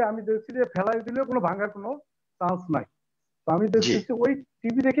 ওইটাতে আমি দেখছি যে ফেলাই দিলেও কোনো ভাঙার কোনো চান্স নাই। তো আমি দেখতেছি ওই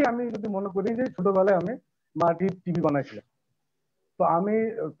টিভি দেখে আমি যদি মনে করি যে ছোটবেলায় আমি মাটির টিভি বানাইছিলাম। তো আমি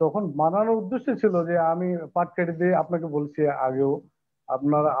তখন বানানোর উদ্দেশ্য ছিল যে আমি পাট কেটে দিয়ে আপনাকে বলছি আগেও,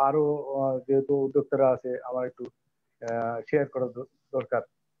 আপনারা আরো যেহেতু উদ্যোক্তারা আছে আমার একটু শেয়ার করা দরকার।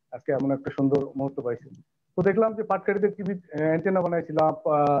 আজকে এমন একটা সুন্দর মুহূর্ত পাইছি। তো দেখলাম যে পাট কেটে দিয়ে টিভি অ্যান্টেনা বানাইছিলাম,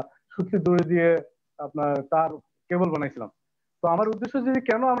 সুতলি দড়ি দিয়ে আপনার তার কেবল বানাইছিলাম। তো আমার উদ্দেশ্য যে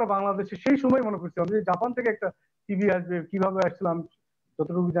কেন আমরা বাংলাদেশে সেই সময় মনে করছিলাম যে জাপান থেকে একটা টিভি আসবে, কিভাবে আসছিলাম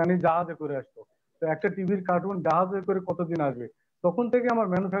যতটুকু জানি জাহাজে করে আসতো। তো একটা টিভির কার্টুন জাহাজে করে কতদিন আসবে, তখন থেকে আমার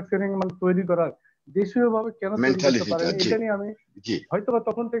ম্যানুফ্যাকচারিং মানে তৈরি করার দেশীয় ভাবে কেন তৈরি করতে মেন্টালিটিটা, পারেনি, জি এটা নিয়ে আমি জি হয়তো বা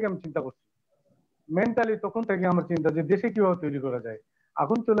তখন থেকে আমি চিন্তা করছি। মেন্টালি তখন থেকে আমার চিন্তা যে দেশে কিভাবে তৈরি করা যায়।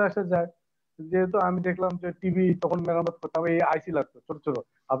 এখন চলে আসা যায়, যেহেতু আমি দেখলাম যে টিভি তখন মেরামত করতাম, এই আইসি লাগতো ছোট ছোট।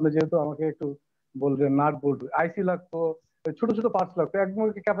 আপনি যেহেতু আমাকে একটু বললেন নাট বোল্ট, আইসি লাগতো, ছোট ছোট পার্টস লাগতো, একদম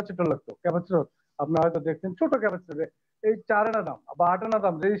ক্যাপাসিটর লাগতো। ক্যাপাসিটর আপনি হয়তো দেখছেন, ছোট ক্যাপাসিটর, এই 4 আনা দাম বা 8 আনা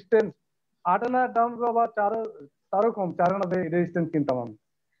দাম রেজিস্ট্যান্স, 8 আনার দাম বা তারও কম, 4 আনা রেজিস্ট্যান্স কিনতাম আমি।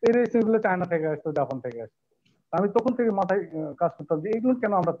 এই রেজিস্ট্যান্স গুলো চায়না থেকে আসতো, জাপান থেকে আসতো। আমি তখন থেকে মাথায় কাজ করতাম যে এইগুলো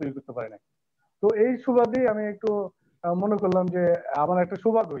কেন আমরা তৈরি করতে পারি না। তো এই সুবাদেই আমি একটু মনে করলাম যে আমার একটা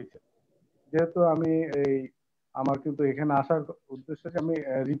সৌভাগ্য হয়েছে, যেহেতু আমি এই আমার কিন্তু এখানে আসার উদ্দেশ্য যে আমি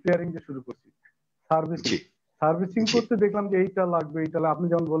রিপেয়ারিং যে শুরু করছি, সার্ভিসিং। জি সার্ভিসিং জি করতে দেখলাম যে এইটা লাগবে, এইটা আপনি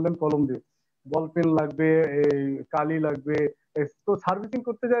যেমন বললেন কলম দিয়ে, বল পেন লাগবে, এই কালি লাগবে। তো সার্ভিসিং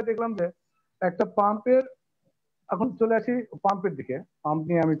করতে যাই দেখলাম যে একটা পাম্পের, এখন চলে আসি পাম্পের দিকে। পাম্প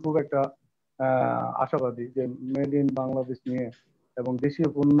নিয়ে আমি খুব একটা আশাবাদী যে মেড ইন বাংলাদেশ নিয়ে এবং দেশীয়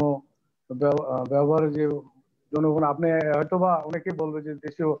পণ্য ব্যবহারের যে জনগণ, আপনি হয়তোবা অনেকেই বলবে যে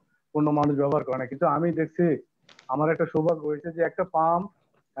দেশীয় পণ্য মানুষ ব্যবহার করে না, কিন্তু আমি দেখছি আমার একটা সৌভাগ্য হয়েছে যে একটা পাম্প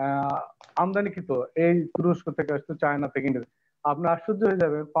আমদানিকৃত, এই তুরস্ক থেকে আসতো, চায়না থেকে ইন্ডিয়া। আপনি আশ্চর্য হয়ে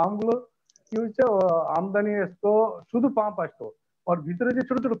যাবেন পাম্প গুলো কি হয়েছে, আমদানি আসতো, শুধু পাম্প আসতো, ওর ভিতরে যে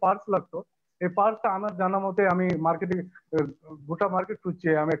ছোট ছোট পার্টস লাগতো, এই পার্টসটা আমার জানা মতে আমি মার্কেটে গোটা মার্কেট খুঁজছি,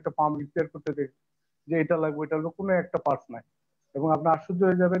 আমি একটা পাম্প রিপেয়ার করতে দেখি যে এটা লাগবে ওইটা লাগবে, কোনো একটা পার্টস নাই। এবং আপনি আশ্চর্য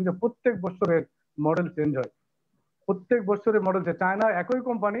হয়ে যাবেন যে প্রত্যেক বছরের মডেল চেঞ্জ হয়, প্রত্যেক বছরে মডেল চেঞ্জ। চায়না একই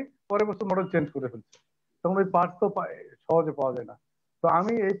কোম্পানি পরের বছর মডেল চেঞ্জ করে ফেলছে, তখন ওই পার্টস তো সহজে পাওয়া যায় না। তো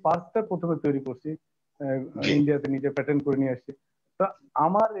আমি এই পার্টসটা প্রথমে তৈরি করছি, জি ইন্ডিয়াতে নিজে প্যাটেন্ট করে নিয়ে আসছি। তা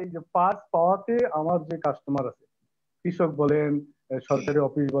আমার এই যে পার্টস পাওয়াতে আমার যে কাস্টমার আছে, কৃষক বলেন, সরকারি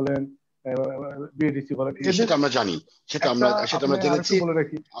অফিস বলেন, বিএডিসি বলেন, জি, এদের সেটা আমরা জানি, সেটা একটা, আমরা সেটা আপনি আমরা জেনেছি। আরেকটু বলে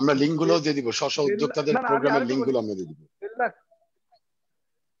রাখি আমরা লিঙ্ক যে গুলো দিয়ে দিব, স্ব উদ্যোক্তাদের না না আমি প্রোগ্রামের আরেকটু লিঙ্ক বলি, গুলো আমরা দিয়ে দিব।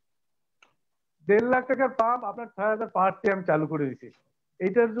 1.5 লাখ টাকার পাম্প আপনার 6,000 পার্টস আমি চালু করে দিচ্ছি।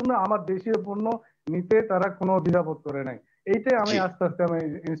 এইটার জন্য আমার দেশীয় পণ্য নিতে তারা কোনো দ্বিধাবোধ করে নাই। এইটাই আমি জি আস্তে আস্তে আমি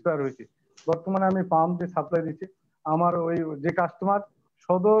ইন্সপায়ার হয়েছি। বর্তমানে আমি পাম্প যে সাপ্লাই দিচ্ছি, আমার ওই যে কাস্টমার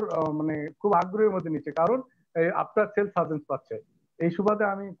সদর মানে খুব আগ্রহের মধ্যে নিচ্ছে, কারণ এই আফটার সেল সার্ভিস পাচ্ছে। এই সুবাদে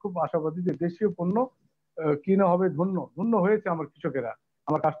আমি খুব আশাবাদী যে দেশীয় পণ্য কিনা হবে, ধন্য ধন্য হয়েছে আমার কৃষকেরা,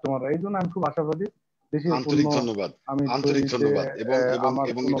 আমার কাস্টমাররা। এই জন্য আমি খুব আশাবাদী দেশীয় পণ্য আন্তরিক ধন্যবাদ, আমি আন্তরিক তৈরিতে ধন্যবাদ। এবং এবং আমার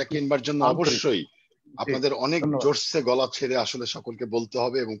এবং কোনো এটা কিনবার জন্য আন্তরিক। অবশ্যই জি, আপনাদের অনেক ধন্যবাদ। জোরসে গলা ছেড়ে আসলে সকলকে বলতে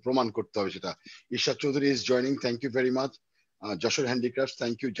হবে এবং প্রমাণ করতে হবে সেটা। Ishad Chowdhury is joining, thank you very much. Jessore handicraft,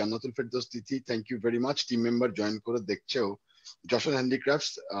 thank you. Jannatul Ferdous Tithi, thank you very much. Team member join করে দেখছেও। যশোর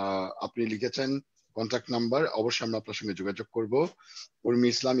হ্যান্ডিক্রাফটস, আপনি লিখেছেন কন্ট্যাক্ট নাম্বার, অবশ্যই আমরা আপনার সঙ্গে যোগাযোগ করব। উর্মি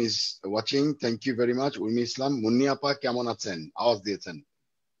ইসলাম is watching, thank you very much Urmi ইসলাম। মুন্নি আপা কেমন আছেন, আওয়াজ দিয়েছেন।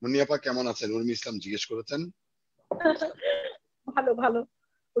 মুন্নি আপা কেমন আছেন, উর্মি ইসলাম জিজ্ঞেস করেছেন। ভালো ভালো,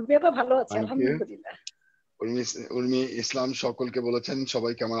 উর্মিয়া ভালো আছে থ্যাংক ইউ। আলহামদুলিল্লাহ। উর্মি ইসলাম সকলকে বলেছেন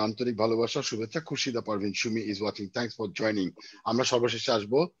সবাইকে আমার আন্তরিক ভালোবাসা শুভেচ্ছা। Khurshida Parvin Sumi is watching, thanks for joining. আমরা সর্বশেষে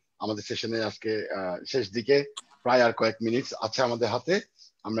আসবো আমাদের সেশনে, আজকে শেষ দিকে, প্রায় আর কয়েক মিনিট আছে আমাদের হাতে।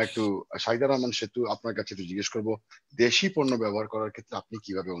 আমরা একটু সাইদা রহমান সেতু আপনার কাছে একটু জিজ্ঞেস করব, দেশি পণ্য ব্যবহার করার ক্ষেত্রে আপনি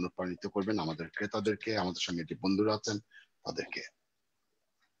কিভাবে অনুপ্রাণিত করবেন আমাদের ক্রেতাদেরকে, আমাদের সঙ্গে যে বন্ধুরা আছেন তাদেরকে।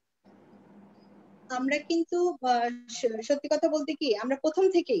 আমরা কিন্তু সত্যি কথা বলতে কি, আমরা প্রথম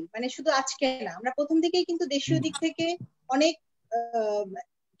থেকেই, মানে শুধু আজকে না, আমরা প্রথম থেকেই কিন্তু দেশীয় দিক থেকে অনেক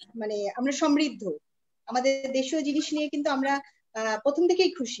মানে আমরা সমৃদ্ধ। আমাদের দেশীয় জিনিস নিয়ে কিন্তু আমরা প্রথম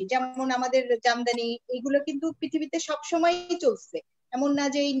থেকেই খুশি। যেমন আমাদের জামদানি, এগুলো কিন্তু পৃথিবীতে সবসময়ই চলছে, এমন না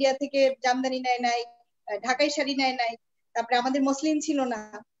যে ইন্ডিয়া থেকে জামদানি নেয় নাই, ঢাকাই শাড়ি নেয় নাই, তারপরে আমাদের মসলিন ছিল না।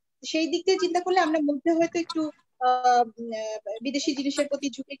 সেই দিক থেকে চিন্তা করলে আমরা মধ্যে হয়তো একটু বিদেশি জিনিসের প্রতি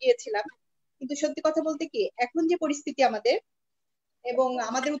ঝুঁকে গিয়েছিলাম। কিন্তু সত্যি কথা বলতে কি, এখন যে পরিস্থিতি আমাদের, এবং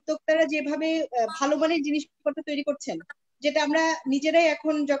আমাদের উদ্যোক্তারা যেভাবে ভালো মানের জিনিসপত্র তৈরি করছেন, যেটা আমরা নিজেরাই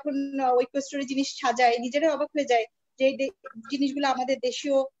এখন যখন ঐক্য স্টোরে জিনিস সাজাই নিজেরাই অবাক হয়ে যায় যে জিনিসগুলো আমাদের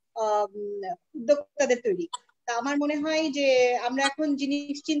দেশীয় উদ্যোক্তাদের তৈরি। তা আমার মনে হয় যে আমরা এখন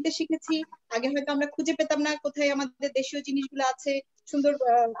জিনিস চিনতে শিখেছি। আগে হয়তো আমরা খুঁজে পেতাম না কোথায় আমাদের দেশীয় জিনিসগুলো আছে, সুন্দর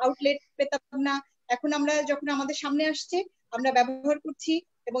আউটলেট পেতাম না। এখন আমরা যখন আমাদের সামনে আসছে আমরা ব্যবহার করছি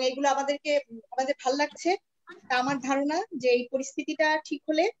এবং এগুলো আমাদের ভাল লাগছে। তা আমার ধারণা যে এই পরিস্থিতিটা ঠিক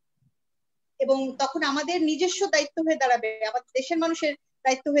হলে এবং তখন আমাদের নিজস্ব দায়িত্ব হয়ে দাঁড়াবে, আমাদের দেশের মানুষের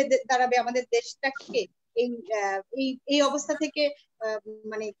দায়িত্ব হয়ে দাঁড়াবে আমাদের দেশটাকে এই এই এই অবস্থা থেকে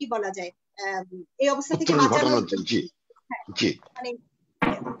মানে কি বলা যায়, এই অবস্থা থেকে বাঁচানোর জন্য। মানে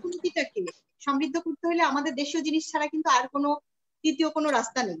অর্থনীতিটাকে সমৃদ্ধ করতে হলে আমাদের দেশীয় জিনিস ছাড়া কিন্তু আর কোনো তৃতীয় কোনো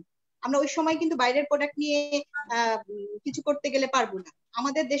রাস্তা নেই। আমরা ওই সময় কিন্তু বাইরের প্রোডাক্ট নিয়ে কিছু করতে গেলে পারবো না।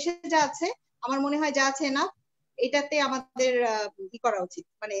 আমাদের দেশে যা আছে আমার মনে হয় যা আছে না, এটাতে আমাদের ই করা উচিত,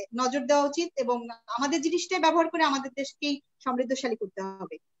 মানে নজর দেওয়া উচিত এবং আমাদের জিনিসটাই ব্যবহার করে আমাদের দেশকেই সমৃদ্ধশালী করতে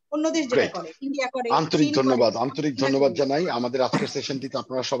হবে। অন্য দেশ যেটা করে, ইন্ডিয়া করে। আন্তরিক ধন্যবাদ জানাই। আমাদের আজকের সেশনটিতে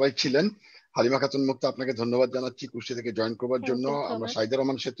আপনারা সবাই ছিলেন। হালিমা খাতুন মুক্তা, আপনাকে ধন্যবাদ জানাচ্ছি কুষ্টি থেকে জয়েন করবার জন্য। আমরা সাইদুর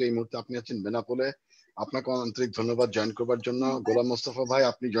রহমান সেতু, এই মুহূর্তে আপনি আছেন বেনাপোলে, আপনাকে আন্তরিক ধন্যবাদ জয়েন করবার জন্য। গোলাম মোস্তফা ভাই,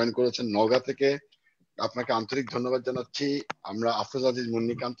 আপনি জয়েন করেছেন নওগাঁ থেকে, আপনাকে আন্তরিক ধন্যবাদ জানাচ্ছি। আমরা আফরোজ আজিজ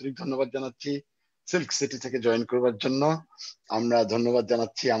মুন্নিকে আন্তরিক ধন্যবাদ জানাচ্ছি সিল্ক সিটি থেকে জয়েন করবার জন্য। আমরা ধন্যবাদ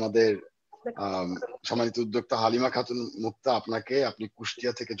জানাচ্ছি আমাদের সম্মানিত উদ্যোক্তা হালিমা খাতুন মুক্তা, আপনাকে, আপনি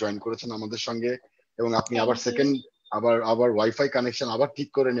কুষ্টিয়া থেকে জয়েন করেছেন আমাদের সঙ্গে এবং আপনি আবার সেকেন্ড আবার ওয়াইফাই কানেকশন আবার ঠিক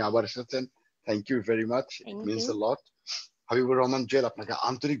করে নিয়ে আবার এসেছেন। Thank you very much, it means a লট। হাবিবুর রহমান জুয়েল, আপনাকে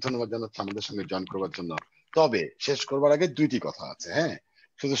আন্তরিক ধন্যবাদ জানাচ্ছি আমাদের সঙ্গে জয়েন করবার জন্য। তবে শেষ করবার আগে দুইটি কথা আছে। হ্যাঁ,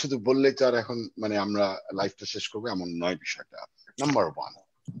 শুধু শুধু বললেই তো আর এখন মানে আমরা লাইফটা শেষ করবো এমন নয় বিষয়টা। নাম্বার 1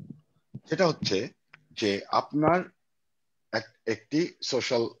 সেটা হচ্ছে যে আপনার একটি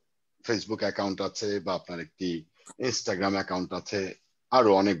সোশ্যাল ফেসবুক অ্যাকাউন্ট আছে বা আপনার একটি ইনস্টাগ্রাম অ্যাকাউন্ট আছে, আরো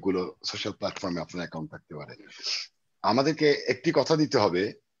অনেকগুলো সোশ্যাল প্ল্যাটফর্মে আপনার অ্যাকাউন্ট থাকতে পারে। আমাদেরকে একটি কথা দিতে হবে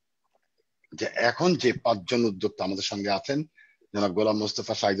যে এখন যে 5 জন উদ্যোক্তা আমাদের সঙ্গে আছেন, জনাব গোলাম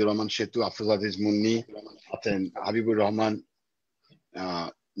মোস্তফা, সাইদুর রহমান সেতু, আফরোজ আজিজ মুন্নি আছেন, হাবিবুর রহমান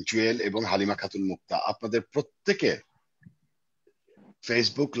জুয়েল এবং হালিমা খাতুন মুক্তা, আপনাদের প্রত্যেকের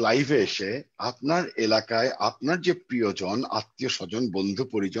ফেসবুক লাইভে এসে আপনার এলাকায় আপনার যে প্রিয়জন, আত্মীয় স্বজন, বন্ধু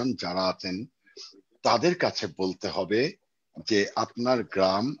পরিজন যারা আছেন তাদের কাছে বলতে হবে যে আপনার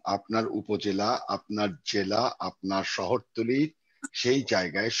গ্রাম, আপনার উপজেলা, আপনার জেলা, আপনার শহরতলি, সেই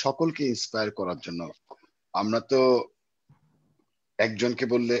জায়গায় সকলকে ইন্সপায়ার করার জন্য। আমরা তো একজনকে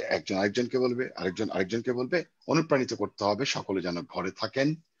বললে একজন আরেকজনকে বলবে, আরেকজন আরেকজনকে বলবে, অনুপ্রাণিত করতে হবে সকলে যেন ঘরে থাকেন,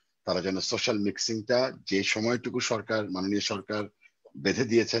 তারা যেন সোশ্যাল মিক্সিংটা যে সময়টুকু সরকার, মাননীয় সরকার বেঁধে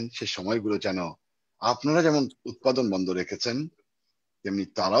দিয়েছেন সে সময়গুলো যেন আপনারা যেমন উৎপাদন বন্ধ রেখেছেন তেমনি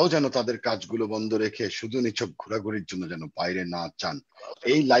তারাও যেন তাদের কাজগুলো বন্ধ রেখে শুধু নিছক ঘোরাঘুরির জন্য যেন বাইরে না চান।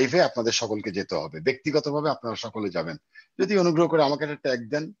 এই লাইভে আপনাদের সকলকে যেতে হবে, ব্যক্তিগতভাবে আপনারা সকলে যাবেন। যদি অনুগ্রহ করে আমাকে একটা ট্যাগ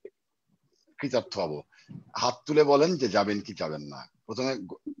দেন, কৃতার্থ হব। হাত তুলে বলেন যে যাবেন কি যাবেন না। প্রথমে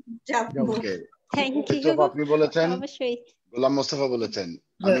আপনি বলেছেন, গোলাম মোস্তফা বলেছেন,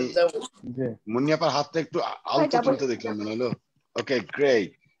 আমি মুন্নিয়াপার হাতটা একটু আলতো তুলতে দেখলাম মনে হলো। ওকে, গ্রেট।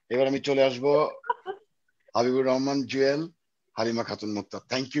 এবার আমি চলে আসবো হাবিবুর রহমান জুয়েল, হালিমা খাতুন মুক্তা,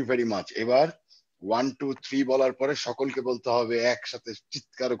 থ্যাংক ইউ ভেরি মাচ। এবার 1 2 3 বলার পরে সকলকে বলতে হবে একসাথে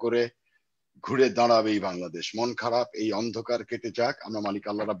চিৎকার করে, ঘুরে দাঁড়াবে এই বাংলাদেশ, মন খারাপ এই অন্ধকার কেটে যাক। আমরা মালিক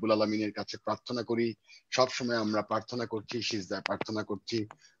আল্লাহ রাব্বুল আলামিনের কাছে প্রার্থনা করি, সবসময় আমরা প্রার্থনা করছি, সিজদায় প্রার্থনা করছি,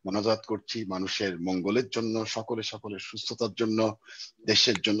 মোনাজাত করছি মানুষের মঙ্গলের জন্য, সকলের সুস্থতার জন্য,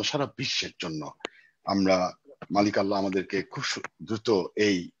 দেশের জন্য, সারা বিশ্বের জন্য। আমরা মালিক আল্লাহ আমাদেরকে খুব দ্রুত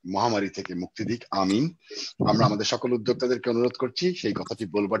এই মহামারী থেকে মুক্তি দিক, আমিন। আমরা আমাদের সকল উদ্যোক্তাদেরকে অনুরোধ করছি সেই কথাটি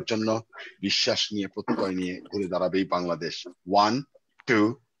বলবার জন্য, বিশ্বাস নিয়ে, প্রত্যয় নিয়ে ঘুরে দাঁড়াবে এই বাংলাদেশ। 1 2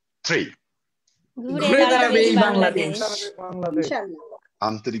 3 ঘুরে দাঁড়াবে এই বাংলাদেশ।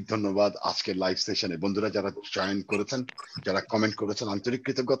 আন্তরিক ধন্যবাদ আজকের লাইভ সেশনে বন্ধুরা যারা জয়েন করেছেন, যারা কমেন্ট করেছেন, আন্তরিক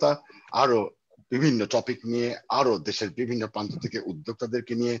কৃতজ্ঞতা। আরো বিভিন্ন টপিক নিয়ে, আরো দেশের বিভিন্ন প্রান্ত থেকে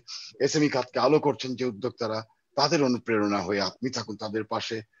উদ্যোক্তাদেরকে নিয়ে এসএমই খাতকে আলো করছেন যে উদ্যোক্তারা, তাদের অনুপ্রেরণা হয়ে আপনি থাকুন তাদের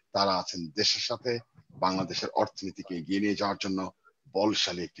পাশে। তারা আছেন দেশের সাথে, বাংলাদেশের অর্থনীতিকে এগিয়ে নিয়ে যাওয়ার জন্য,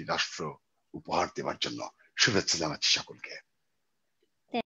 বলশালী একটি রাষ্ট্র উপহার দেওয়ার জন্য। শুভেচ্ছা জানাচ্ছি সকলকে।